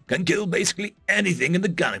venom, can kill basically anything in the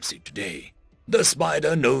galaxy today. The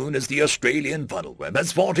spider known as the Australian funnel web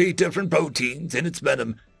has 40 different proteins in its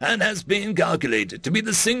venom and has been calculated to be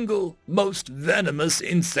the single most venomous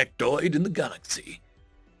insectoid in the galaxy.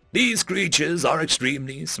 These creatures are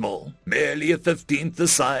extremely small, merely a 15th the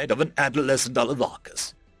size of an adolescent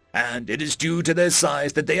Olivarchus, and it is due to their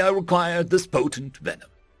size that they are required this potent venom.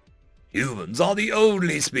 Humans are the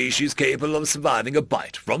only species capable of surviving a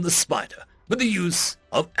bite from the spider with the use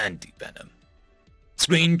of antivenom.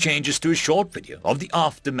 Screen changes to a short video of the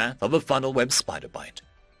aftermath of a funnel web spider bite.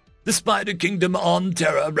 The spider kingdom on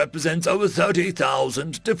Terra represents over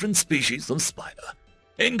 30,000 different species of spider.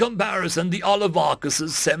 In comparison, the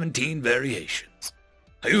Olivarchus's 17 variations.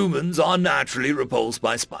 Humans are naturally repulsed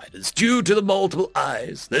by spiders due to the multiple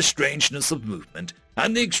eyes, their strangeness of movement,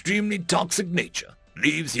 and the extremely toxic nature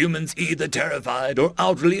leaves humans either terrified or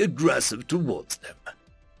outwardly aggressive towards them.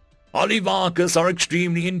 Olivarchus are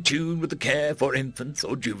extremely in tune with the care for infants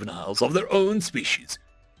or juveniles of their own species,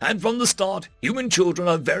 and from the start, human children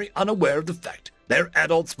are very unaware of the fact their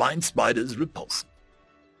adults find spiders repulsive.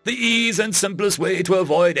 The ease and simplest way to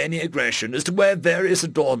avoid any aggression is to wear various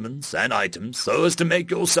adornments and items so as to make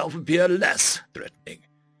yourself appear less threatening.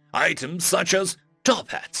 Items such as top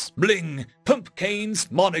hats, bling, pump canes,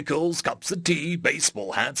 monocles, cups of tea,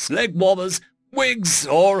 baseball hats, leg warmers, wigs,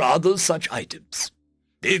 or other such items.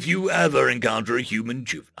 If you ever encounter a human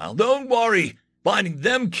juvenile, don't worry. Finding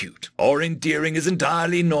them cute or endearing is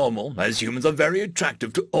entirely normal, as humans are very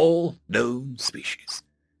attractive to all known species.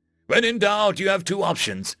 When in doubt, you have two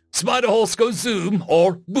options: spider horse go zoom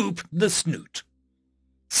or boop the snoot.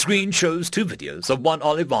 Screen shows two videos of one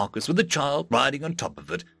Olivarchus with a child riding on top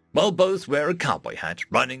of it, while both wear a cowboy hat,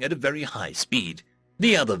 running at a very high speed.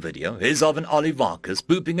 The other video is of an Olivarchus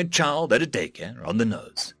booping a child at a daycare on the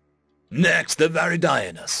nose. Next, the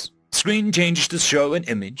Varidianus. Screen changes to show an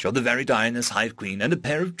image of the Varidianus hive queen and a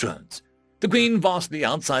pair of drones, the queen vastly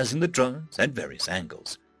outsizing the drones at various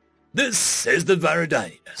angles. This is the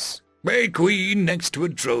Varidianus, a queen next to a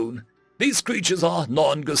drone. These creatures are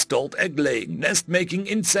non-gestalt, egg-laying, nest-making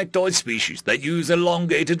insectoid species that use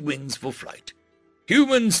elongated wings for flight.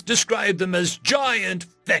 Humans describe them as giant,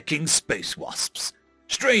 fecking space wasps.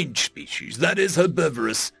 Strange species that is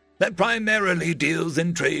herbivorous, that primarily deals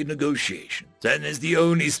in trade negotiations, and is the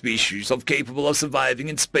only species capable of surviving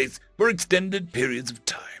in space for extended periods of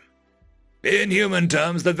time. In human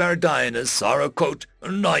terms, the Varidianus are a, quote,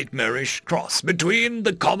 nightmarish cross between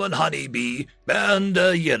the common honeybee and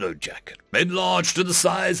a yellowjacket, enlarged to the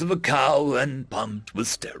size of a cow and pumped with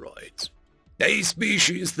steroids. A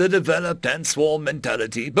species that developed ant swarm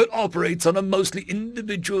mentality but operates on a mostly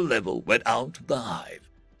individual level when out of the hive.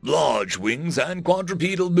 Large wings and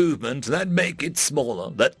quadrupedal movement that make it smaller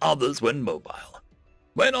than others when mobile.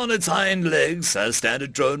 When on its hind legs, a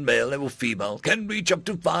standard drone male or female can reach up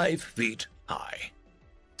to 5 feet high.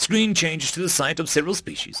 Screen changes to the sight of several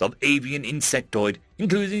species of avian insectoid,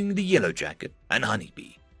 including the yellowjacket and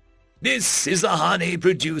honeybee. This is the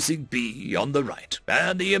honey-producing bee on the right,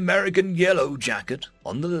 and the American yellowjacket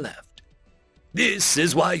on the left. This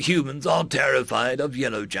is why humans are terrified of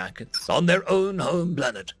yellowjackets on their own home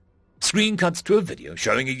planet. Screen cuts to a video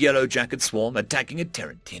showing a yellowjacket swarm attacking a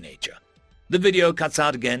Terran teenager. The video cuts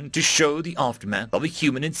out again to show the aftermath of a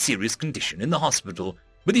human in serious condition in the hospital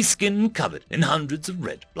with his skin covered in hundreds of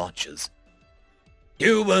red blotches.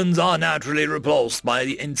 Humans are naturally repulsed by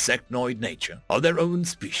the insectoid nature of their own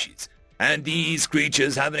species, and these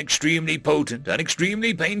creatures have an extremely potent and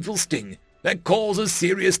extremely painful sting that causes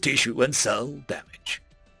serious tissue and cell damage.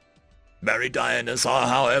 Varidianus are,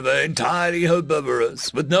 however, entirely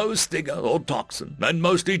herbivorous, with no stinger or toxin, and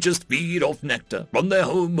mostly just feed off nectar from their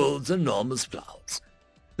homeworld's enormous flowers.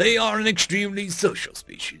 They are an extremely social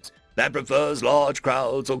species that prefers large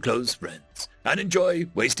crowds or close friends, and enjoy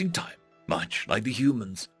wasting time, much like the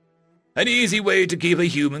humans. An easy way to keep a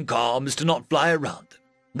human calm is to not fly around them.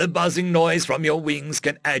 The buzzing noise from your wings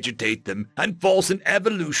can agitate them and force an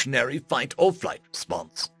evolutionary fight or flight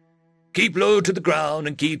response. Keep low to the ground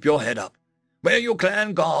and keep your head up. Wear your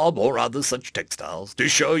clan garb or other such textiles to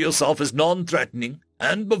show yourself as non-threatening,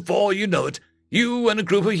 and before you know it, you and a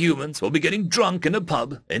group of humans will be getting drunk in a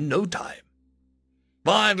pub in no time.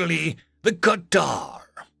 Finally, the Qatar.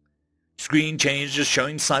 Screen change just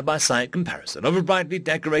showing side-by-side comparison of a brightly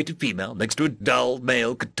decorated female next to a dull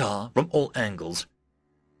male guitar from all angles.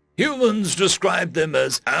 Humans describe them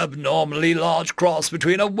as abnormally large cross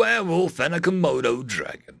between a werewolf and a Komodo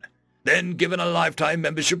dragon, then given a lifetime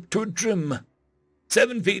membership to a gym.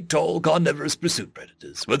 7 feet tall carnivorous pursuit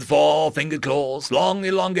predators with 4-fingered claws, long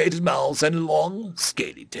elongated mouths, and long,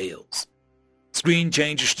 scaly tails. Screen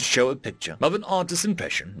changes to show a picture of an artist's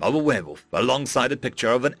impression of a werewolf alongside a picture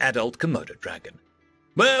of an adult Komodo dragon.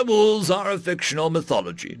 Werewolves are a fictional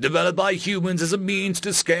mythology developed by humans as a means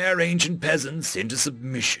to scare ancient peasants into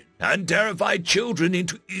submission and terrify children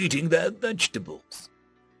into eating their vegetables.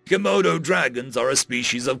 Komodo dragons are a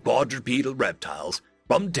species of quadrupedal reptiles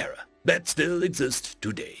from Terra that still exist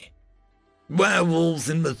today. Werewolves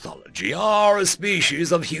in mythology are a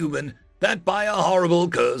species of human that by a horrible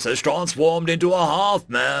curse has transformed into a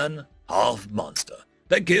half-man, half-monster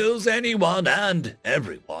that kills anyone and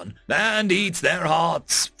everyone and eats their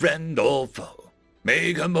hearts, friend or foe.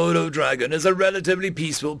 A Komodo dragon is a relatively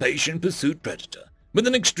peaceful, patient pursuit predator with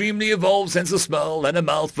an extremely evolved sense of smell and a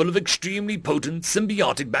mouthful of extremely potent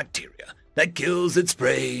symbiotic bacteria that kills its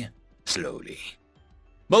prey slowly.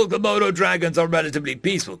 Both Komodo dragons are relatively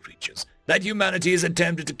peaceful creatures that humanity has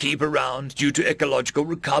attempted to keep around due to ecological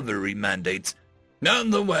recovery mandates,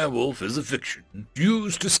 and the werewolf is a fiction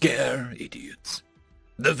used to scare idiots.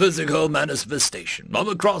 The physical manifestation of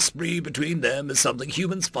a crossbreed between them is something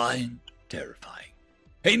humans find terrifying.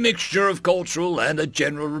 A mixture of cultural and a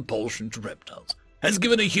general repulsion to reptiles has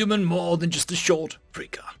given a human more than just a short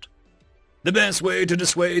freak-out. The best way to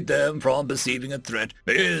dissuade them from perceiving a threat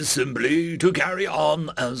is simply to carry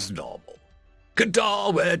on as normal.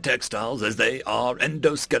 Qatar wear textiles as they are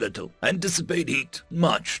endoskeletal and dissipate heat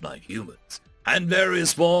much like humans, and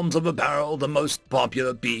various forms of apparel, the most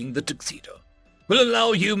popular being the tuxedo, will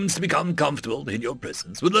allow humans to become comfortable in your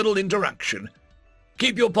presence with little interaction.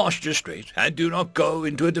 Keep your posture straight and do not go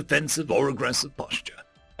into a defensive or aggressive posture,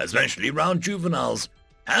 especially around juveniles,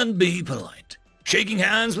 and be polite, shaking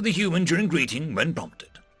hands with a human during greeting when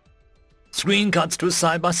prompted. Screen cuts to a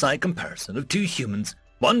side-by-side comparison of 2 humans,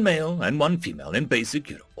 1 male and 1 female in basic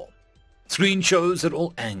uniform. Screen shows at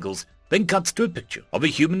all angles, then cuts to a picture of a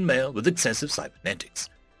human male with excessive cybernetics,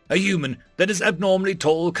 a human that is abnormally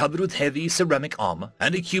tall covered with heavy ceramic armor,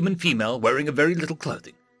 and a human female wearing a very little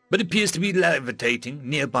clothing, but appears to be levitating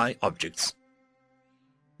nearby objects.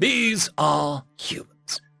 These are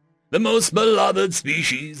humans, the most beloved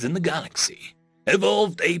species in the galaxy.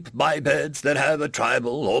 Evolved ape bipeds that have a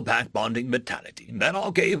tribal or pack-bonding mentality that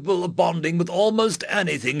are capable of bonding with almost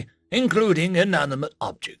anything, including inanimate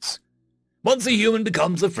objects. Once a human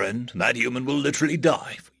becomes a friend, that human will literally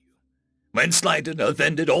die for you. When slighted,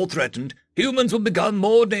 offended, or threatened, humans will become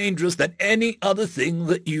more dangerous than any other thing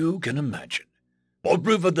that you can imagine. For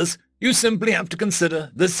proof of this, you simply have to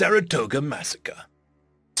consider the Saratoga Massacre.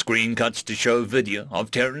 Screen cuts to show video of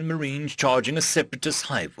Terran Marines charging a separatist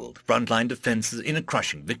hive-world frontline defenses in a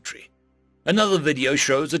crushing victory. Another video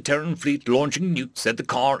shows a Terran fleet launching nukes at the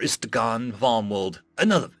Kar Istakan farm world.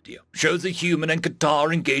 Another video shows a human and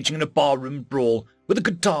Qatar engaging in a barroom brawl, with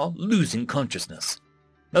the Qatar losing consciousness.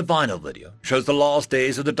 The final video shows the last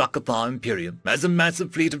days of the Dakotha Imperium as a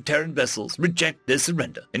massive fleet of Terran vessels reject their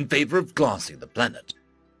surrender in favor of glassing the planet.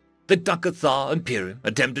 The Dakotha Imperium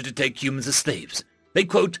attempted to take humans as slaves. They,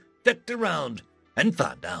 quote, "fecked around and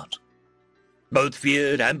found out." Both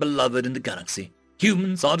feared and beloved in the galaxy,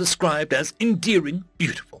 humans are described as endearing,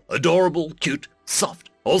 beautiful, adorable, cute, soft,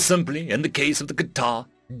 or simply, in the case of the Qatar,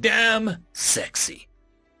 damn sexy.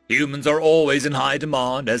 Humans are always in high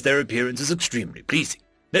demand as their appearance is extremely pleasing,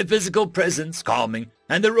 their physical presence calming,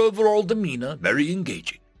 and their overall demeanor very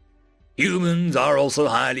engaging. Humans are also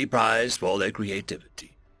highly prized for their creativity,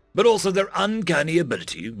 but also their uncanny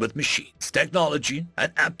ability with machines, technology,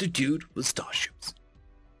 and aptitude with starships.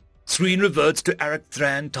 Screen reverts to Eric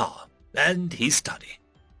Thran Tar and his study.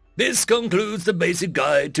 This concludes the basic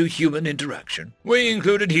guide to human interaction. We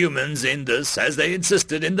included humans in this as they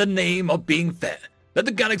insisted in the name of being fair that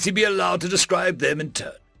the galaxy be allowed to describe them in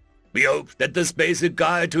turn. We hope that this basic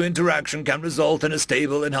guide to interaction can result in a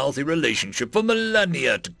stable and healthy relationship for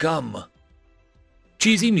millennia to come.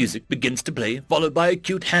 Cheesy music begins to play, followed by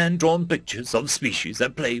cute hand-drawn pictures of species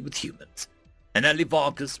that play with humans. An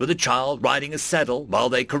Alivarcus with a child riding a saddle while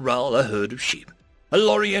they corral a herd of sheep. A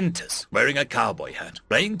Lorientis wearing a cowboy hat,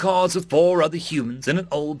 playing cards with 4 other humans in an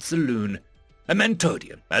old saloon. A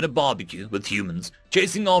Mantodian at a barbecue with humans,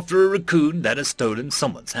 chasing after a raccoon that has stolen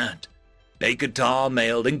someone's hat. A Qatar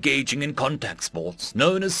male engaging in contact sports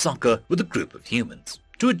known as soccer with a group of humans,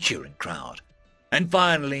 to a cheering crowd. And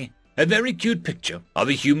finally, a very cute picture of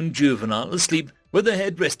a human juvenile asleep with the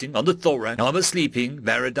head resting on the thorax of a sleeping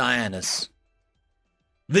Varadianus.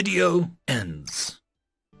 Video ends.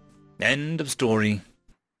 End of story.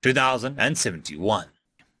 2071.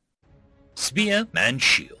 Spear and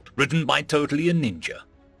Shield, written by Totally a Ninja.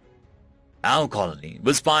 Our colony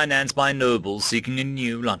was financed by nobles seeking a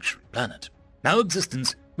new luxury planet. Our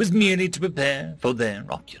existence was merely to prepare for their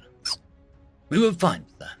opulence. We were fine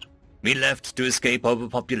with that. We left to escape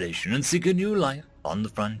overpopulation and seek a new life on the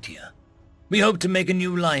frontier. We hoped to make a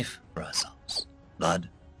new life for ourselves. Blood,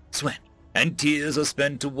 sweat, and tears are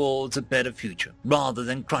spent towards a better future, rather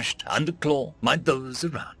than crushed under claw by those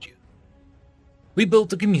around you. We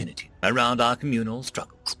built a community around our communal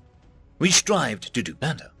struggles. We strived to do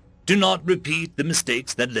better, to not repeat the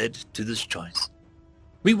mistakes that led to this choice.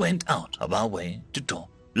 We went out of our way to talk,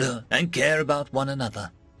 learn, and care about one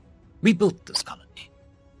another. We built this colony.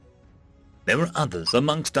 There were others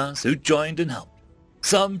amongst us who joined and helped.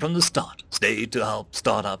 Some from the start stayed to help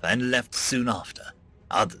start up and left soon after.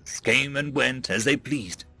 Others came and went as they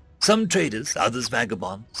pleased. Some traders, others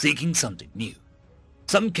vagabonds, seeking something new.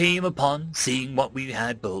 Some came upon seeing what we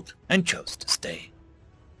had built and chose to stay.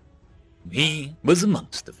 He was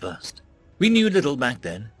amongst the first. We knew little back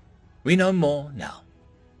then. We know more now.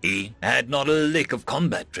 He had not a lick of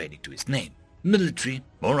combat training to his name, military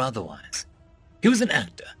or otherwise. He was an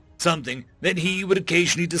actor, something that he would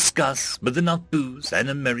occasionally discuss with enough booze and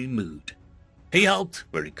a merry mood. He helped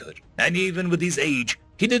where he could, and even with his age,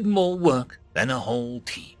 he did more work than a whole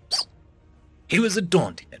team's. He was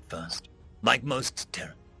daunting at first, like most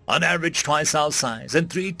Terran, on average twice our size and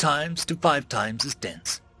 3 times to 5 times as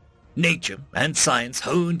dense. Nature and science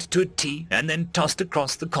honed to a T and then tossed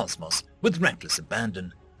across the cosmos with reckless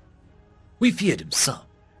abandon. We feared him some,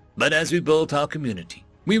 but as we built our community,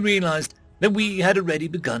 we realized that we had already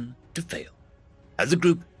begun to fail. As a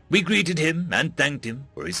group, we greeted him and thanked him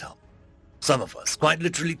for his help. Some of us quite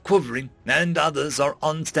literally quivering, and others are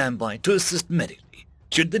on standby to assist medically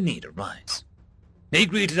should the need arise. He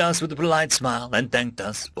greeted us with a polite smile and thanked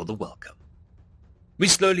us for the welcome. We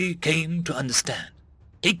slowly came to understand.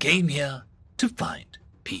 He came here to find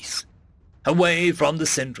peace, away from the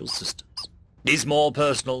central systems. His more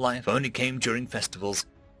personal life only came during festivals.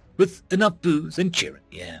 With enough booze and cheer in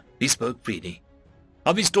the air, he spoke freely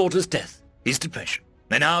of his daughter's death, his depression,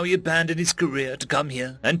 and how he abandoned his career to come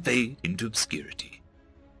here and fade into obscurity.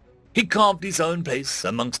 He carved his own place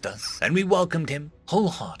amongst us, and we welcomed him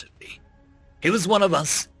wholeheartedly. He was one of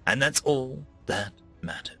us, and that's all that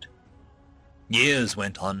mattered. Years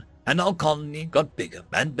went on, and our colony got bigger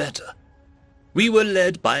and better. We were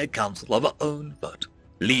led by a council of our own vote.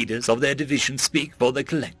 Leaders of their division speak for their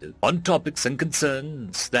collective on topics and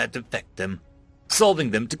concerns that affect them,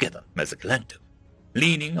 solving them together as a collective,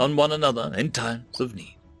 leaning on one another in times of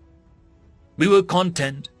need. We were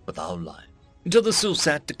content with our lives until the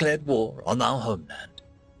Sulsat declared war on our homeland.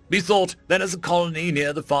 We thought that as a colony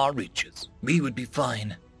near the far reaches, we would be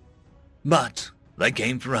fine. But they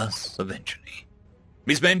came for us eventually.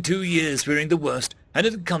 We spent 2 years fearing the worst, and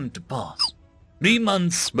it had come to pass. 3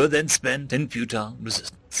 months were then spent in futile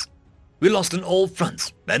resistance. We lost on all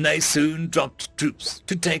fronts, and they soon dropped troops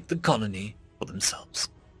to take the colony for themselves.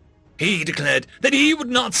 He declared that he would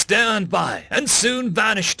not stand by, and soon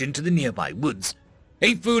vanished into the nearby woods.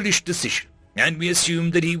 A foolish decision, and we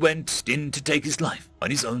assumed that he went in to take his life on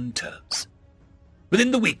his own terms. Within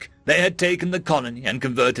the week, they had taken the colony and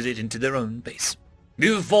converted it into their own base. We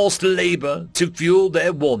were forced to labor to fuel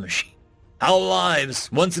their war machine. Our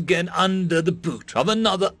lives once again under the boot of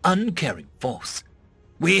another uncaring force.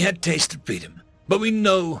 We had tasted freedom, but we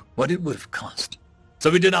know what it would have cost. So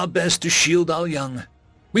we did our best to shield our young.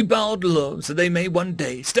 We bowed low so they may one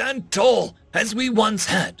day stand tall as we once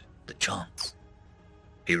had the chance.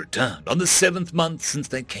 He returned on the 7th month since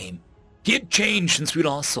they came. He had changed since we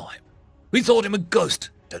last saw him. We thought him a ghost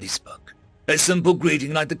till he spoke. A simple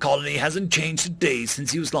greeting like the colony hasn't changed a day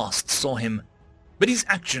since he was last saw him. But his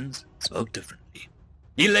actions spoke differently.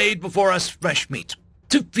 He laid before us fresh meat,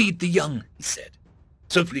 to feed the young, he said,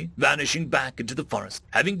 swiftly vanishing back into the forest,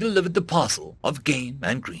 having delivered the parcel of game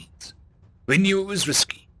and greens. We knew it was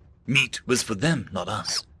risky. Meat was for them, not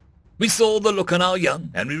us. We saw the look on our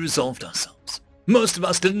young, and we resolved ourselves. Most of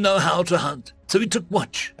us didn't know how to hunt, so we took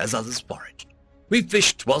watch as others foraged. We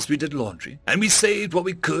fished whilst we did laundry, and we saved what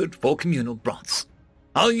we could for communal broths.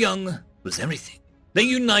 Our young was everything. They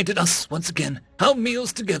united us once again, our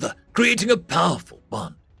meals together, creating a powerful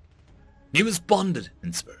bond. He was bonded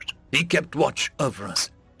in spirit. He kept watch over us,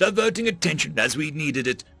 diverting attention as we needed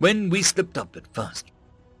it when we slipped up at first.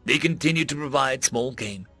 He continued to provide small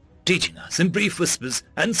game, teaching us in brief whispers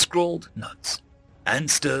and scrawled notes, and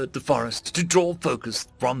stirred the forest to draw focus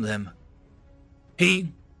from them.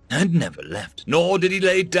 He had never left, nor did he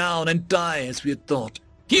lay down and die as we had thought.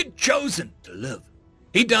 He had chosen to live.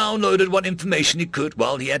 He downloaded what information he could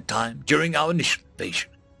while he had time during our initial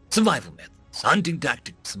invasion. Survival methods, hunting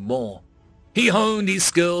tactics, and more. He honed his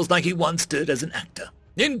skills like he once did as an actor,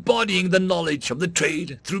 embodying the knowledge of the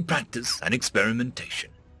trade through practice and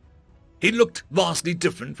experimentation. He looked vastly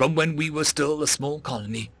different from when we were still a small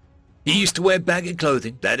colony. He used to wear baggy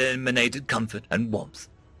clothing that emanated comfort and warmth.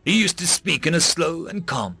 He used to speak in a slow and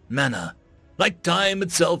calm manner, like time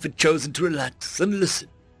itself had chosen to relax and listen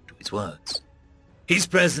to his words. His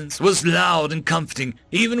presence was loud and comforting,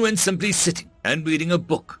 even when simply sitting and reading a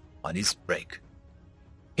book on his break.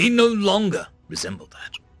 He no longer resembled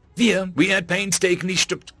that. Here we had painstakingly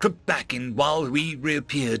crept back in while we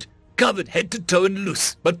reappeared, covered head to toe in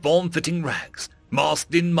loose but form-fitting rags,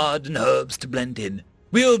 masked in mud and herbs to blend in,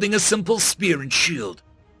 wielding a simple spear and shield.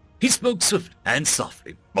 He spoke swiftly and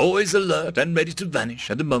softly, always alert and ready to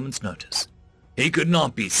vanish at a moment's notice. He could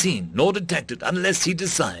not be seen nor detected unless he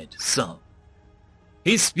desired so.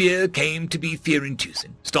 His spear came to be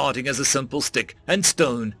fear-inducing, starting as a simple stick and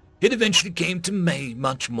stone. It eventually came to mean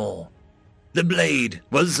much more. The blade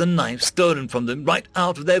was a knife stolen from them right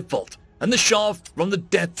out of their vault, and the shaft from the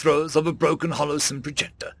death throes of a broken hollow-sim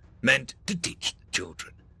projector, meant to teach the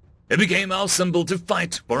children. It became our symbol to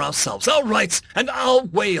fight for ourselves, our rights, and our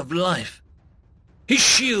way of life. His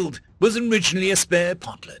shield was originally a spare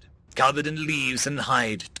potlet, covered in leaves and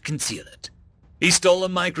hide to conceal it. He stole a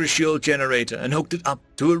micro-shield generator and hooked it up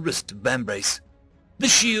to a wrist vambrace. The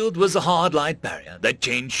shield was a hard light barrier that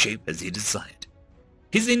changed shape as he desired.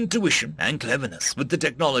 His intuition and cleverness with the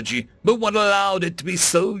technology were what allowed it to be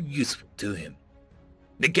so useful to him.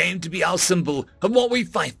 It came to be our symbol of what we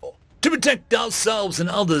fight for, to protect ourselves and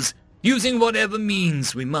others, using whatever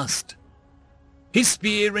means we must. His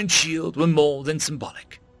spear and shield were more than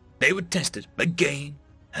symbolic. They were tested again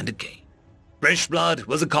and again. Fresh blood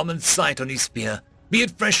was a common sight on his spear, be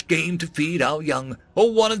it fresh game to feed our young,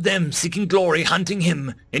 or one of them seeking glory hunting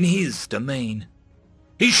him in his domain.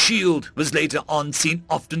 His shield was later on seen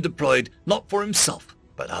often deployed not for himself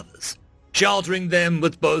but others, sheltering them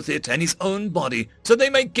with both it and his own body so they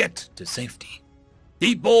may get to safety.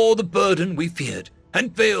 He bore the burden we feared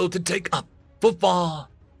and failed to take up for far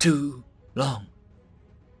too long.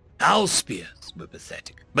 Our spears were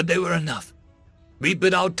pathetic, but they were enough. We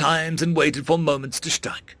bid our times and waited for moments to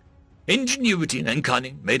strike. Ingenuity and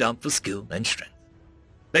cunning made up for skill and strength.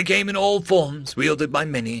 They came in all forms, wielded by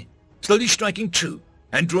many, slowly striking true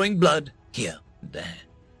and drawing blood here and there.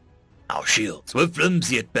 Our shields were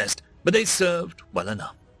flimsy at best, but they served well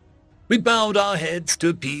enough. We bowed our heads to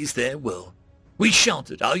appease their will. We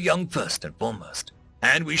sheltered our young first and foremost,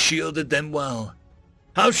 and we shielded them well.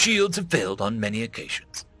 Our shields have failed on many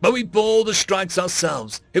occasions, but we bore the strikes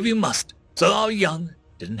ourselves if we must, so our young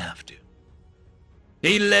didn't have to.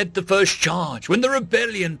 He led the first charge when the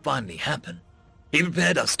rebellion finally happened. He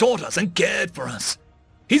prepared us, taught us, and cared for us.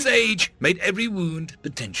 His age made every wound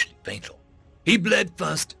potentially fatal. He bled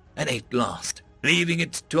first and ate last, leaving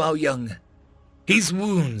it to our young. His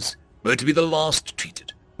wounds were to be the last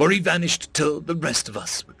treated, for he vanished till the rest of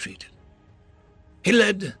us were treated. He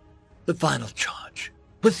led the final charge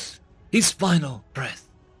with his final breath.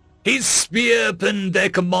 His spear pinned their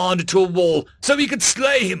commander to a wall so he could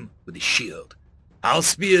slay him with his shield. Our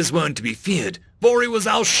spears weren't to be feared, for it was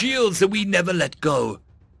our shields that we never let go.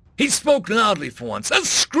 He spoke loudly for once, a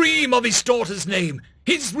scream of his daughter's name.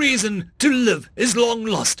 His reason to live is long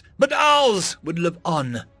lost, but ours would live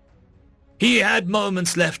on. He had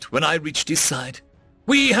moments left when I reached his side.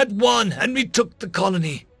 We had won and we took the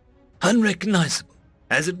colony, unrecognizable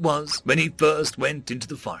as it was when he first went into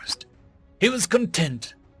the forest. He was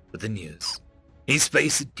content with the news, his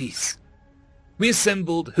face at peace. We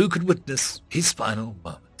assembled who could witness his final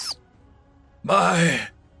moments. My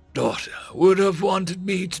daughter would have wanted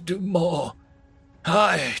me to do more.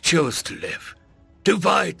 I chose to live, to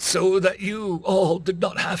fight so that you all did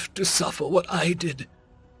not have to suffer what I did.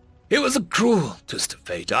 It was a cruel twist of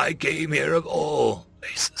fate. I came here of all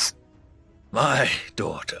places. My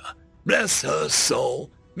daughter, bless her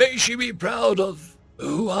soul, may she be proud of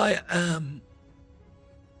who I am.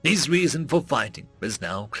 His reason for fighting was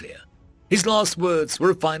now clear. His last words were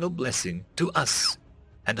a final blessing to us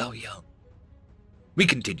and our young. We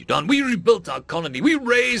continued on. We rebuilt our colony. We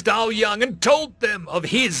raised our young and told them of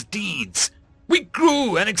his deeds. We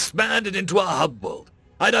grew and expanded into a hub world,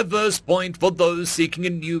 a diverse point for those seeking a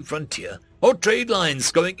new frontier, or trade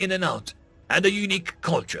lines going in and out, and a unique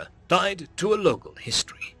culture tied to a local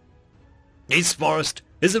history. His forest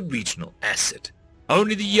is a regional asset.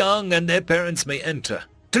 Only the young and their parents may enter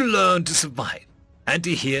to learn to survive and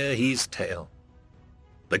to hear his tale.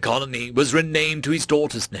 the colony was renamed to his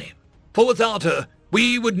daughter's name, for without her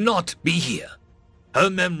we would not be here. Her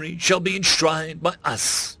memory shall be enshrined by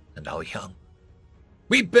us and our young.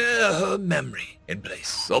 We bear her memory in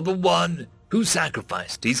place of the one who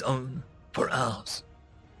sacrificed his own for ours.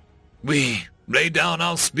 We lay down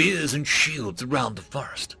our spears and shields around the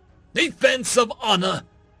forest, a fence of honor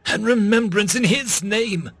and remembrance in his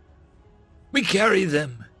name. We carry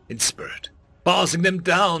them in spirit, passing them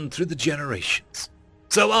down through the generations,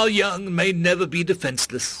 so our young may never be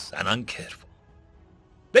defenseless and uncared for.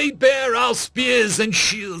 They bear our spears and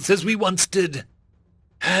shields as we once did,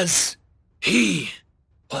 as he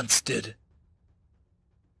once did.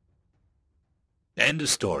 End of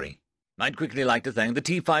story. I'd quickly like to thank the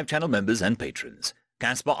T5 channel members and patrons: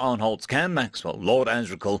 Caspar Arnholtz, Cam Maxwell, Lord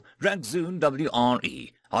Azrakal, Dragzoon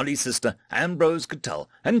WRE, Holly Sister, Ambrose Cattell,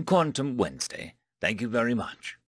 and Quantum Wednesday. Thank you very much.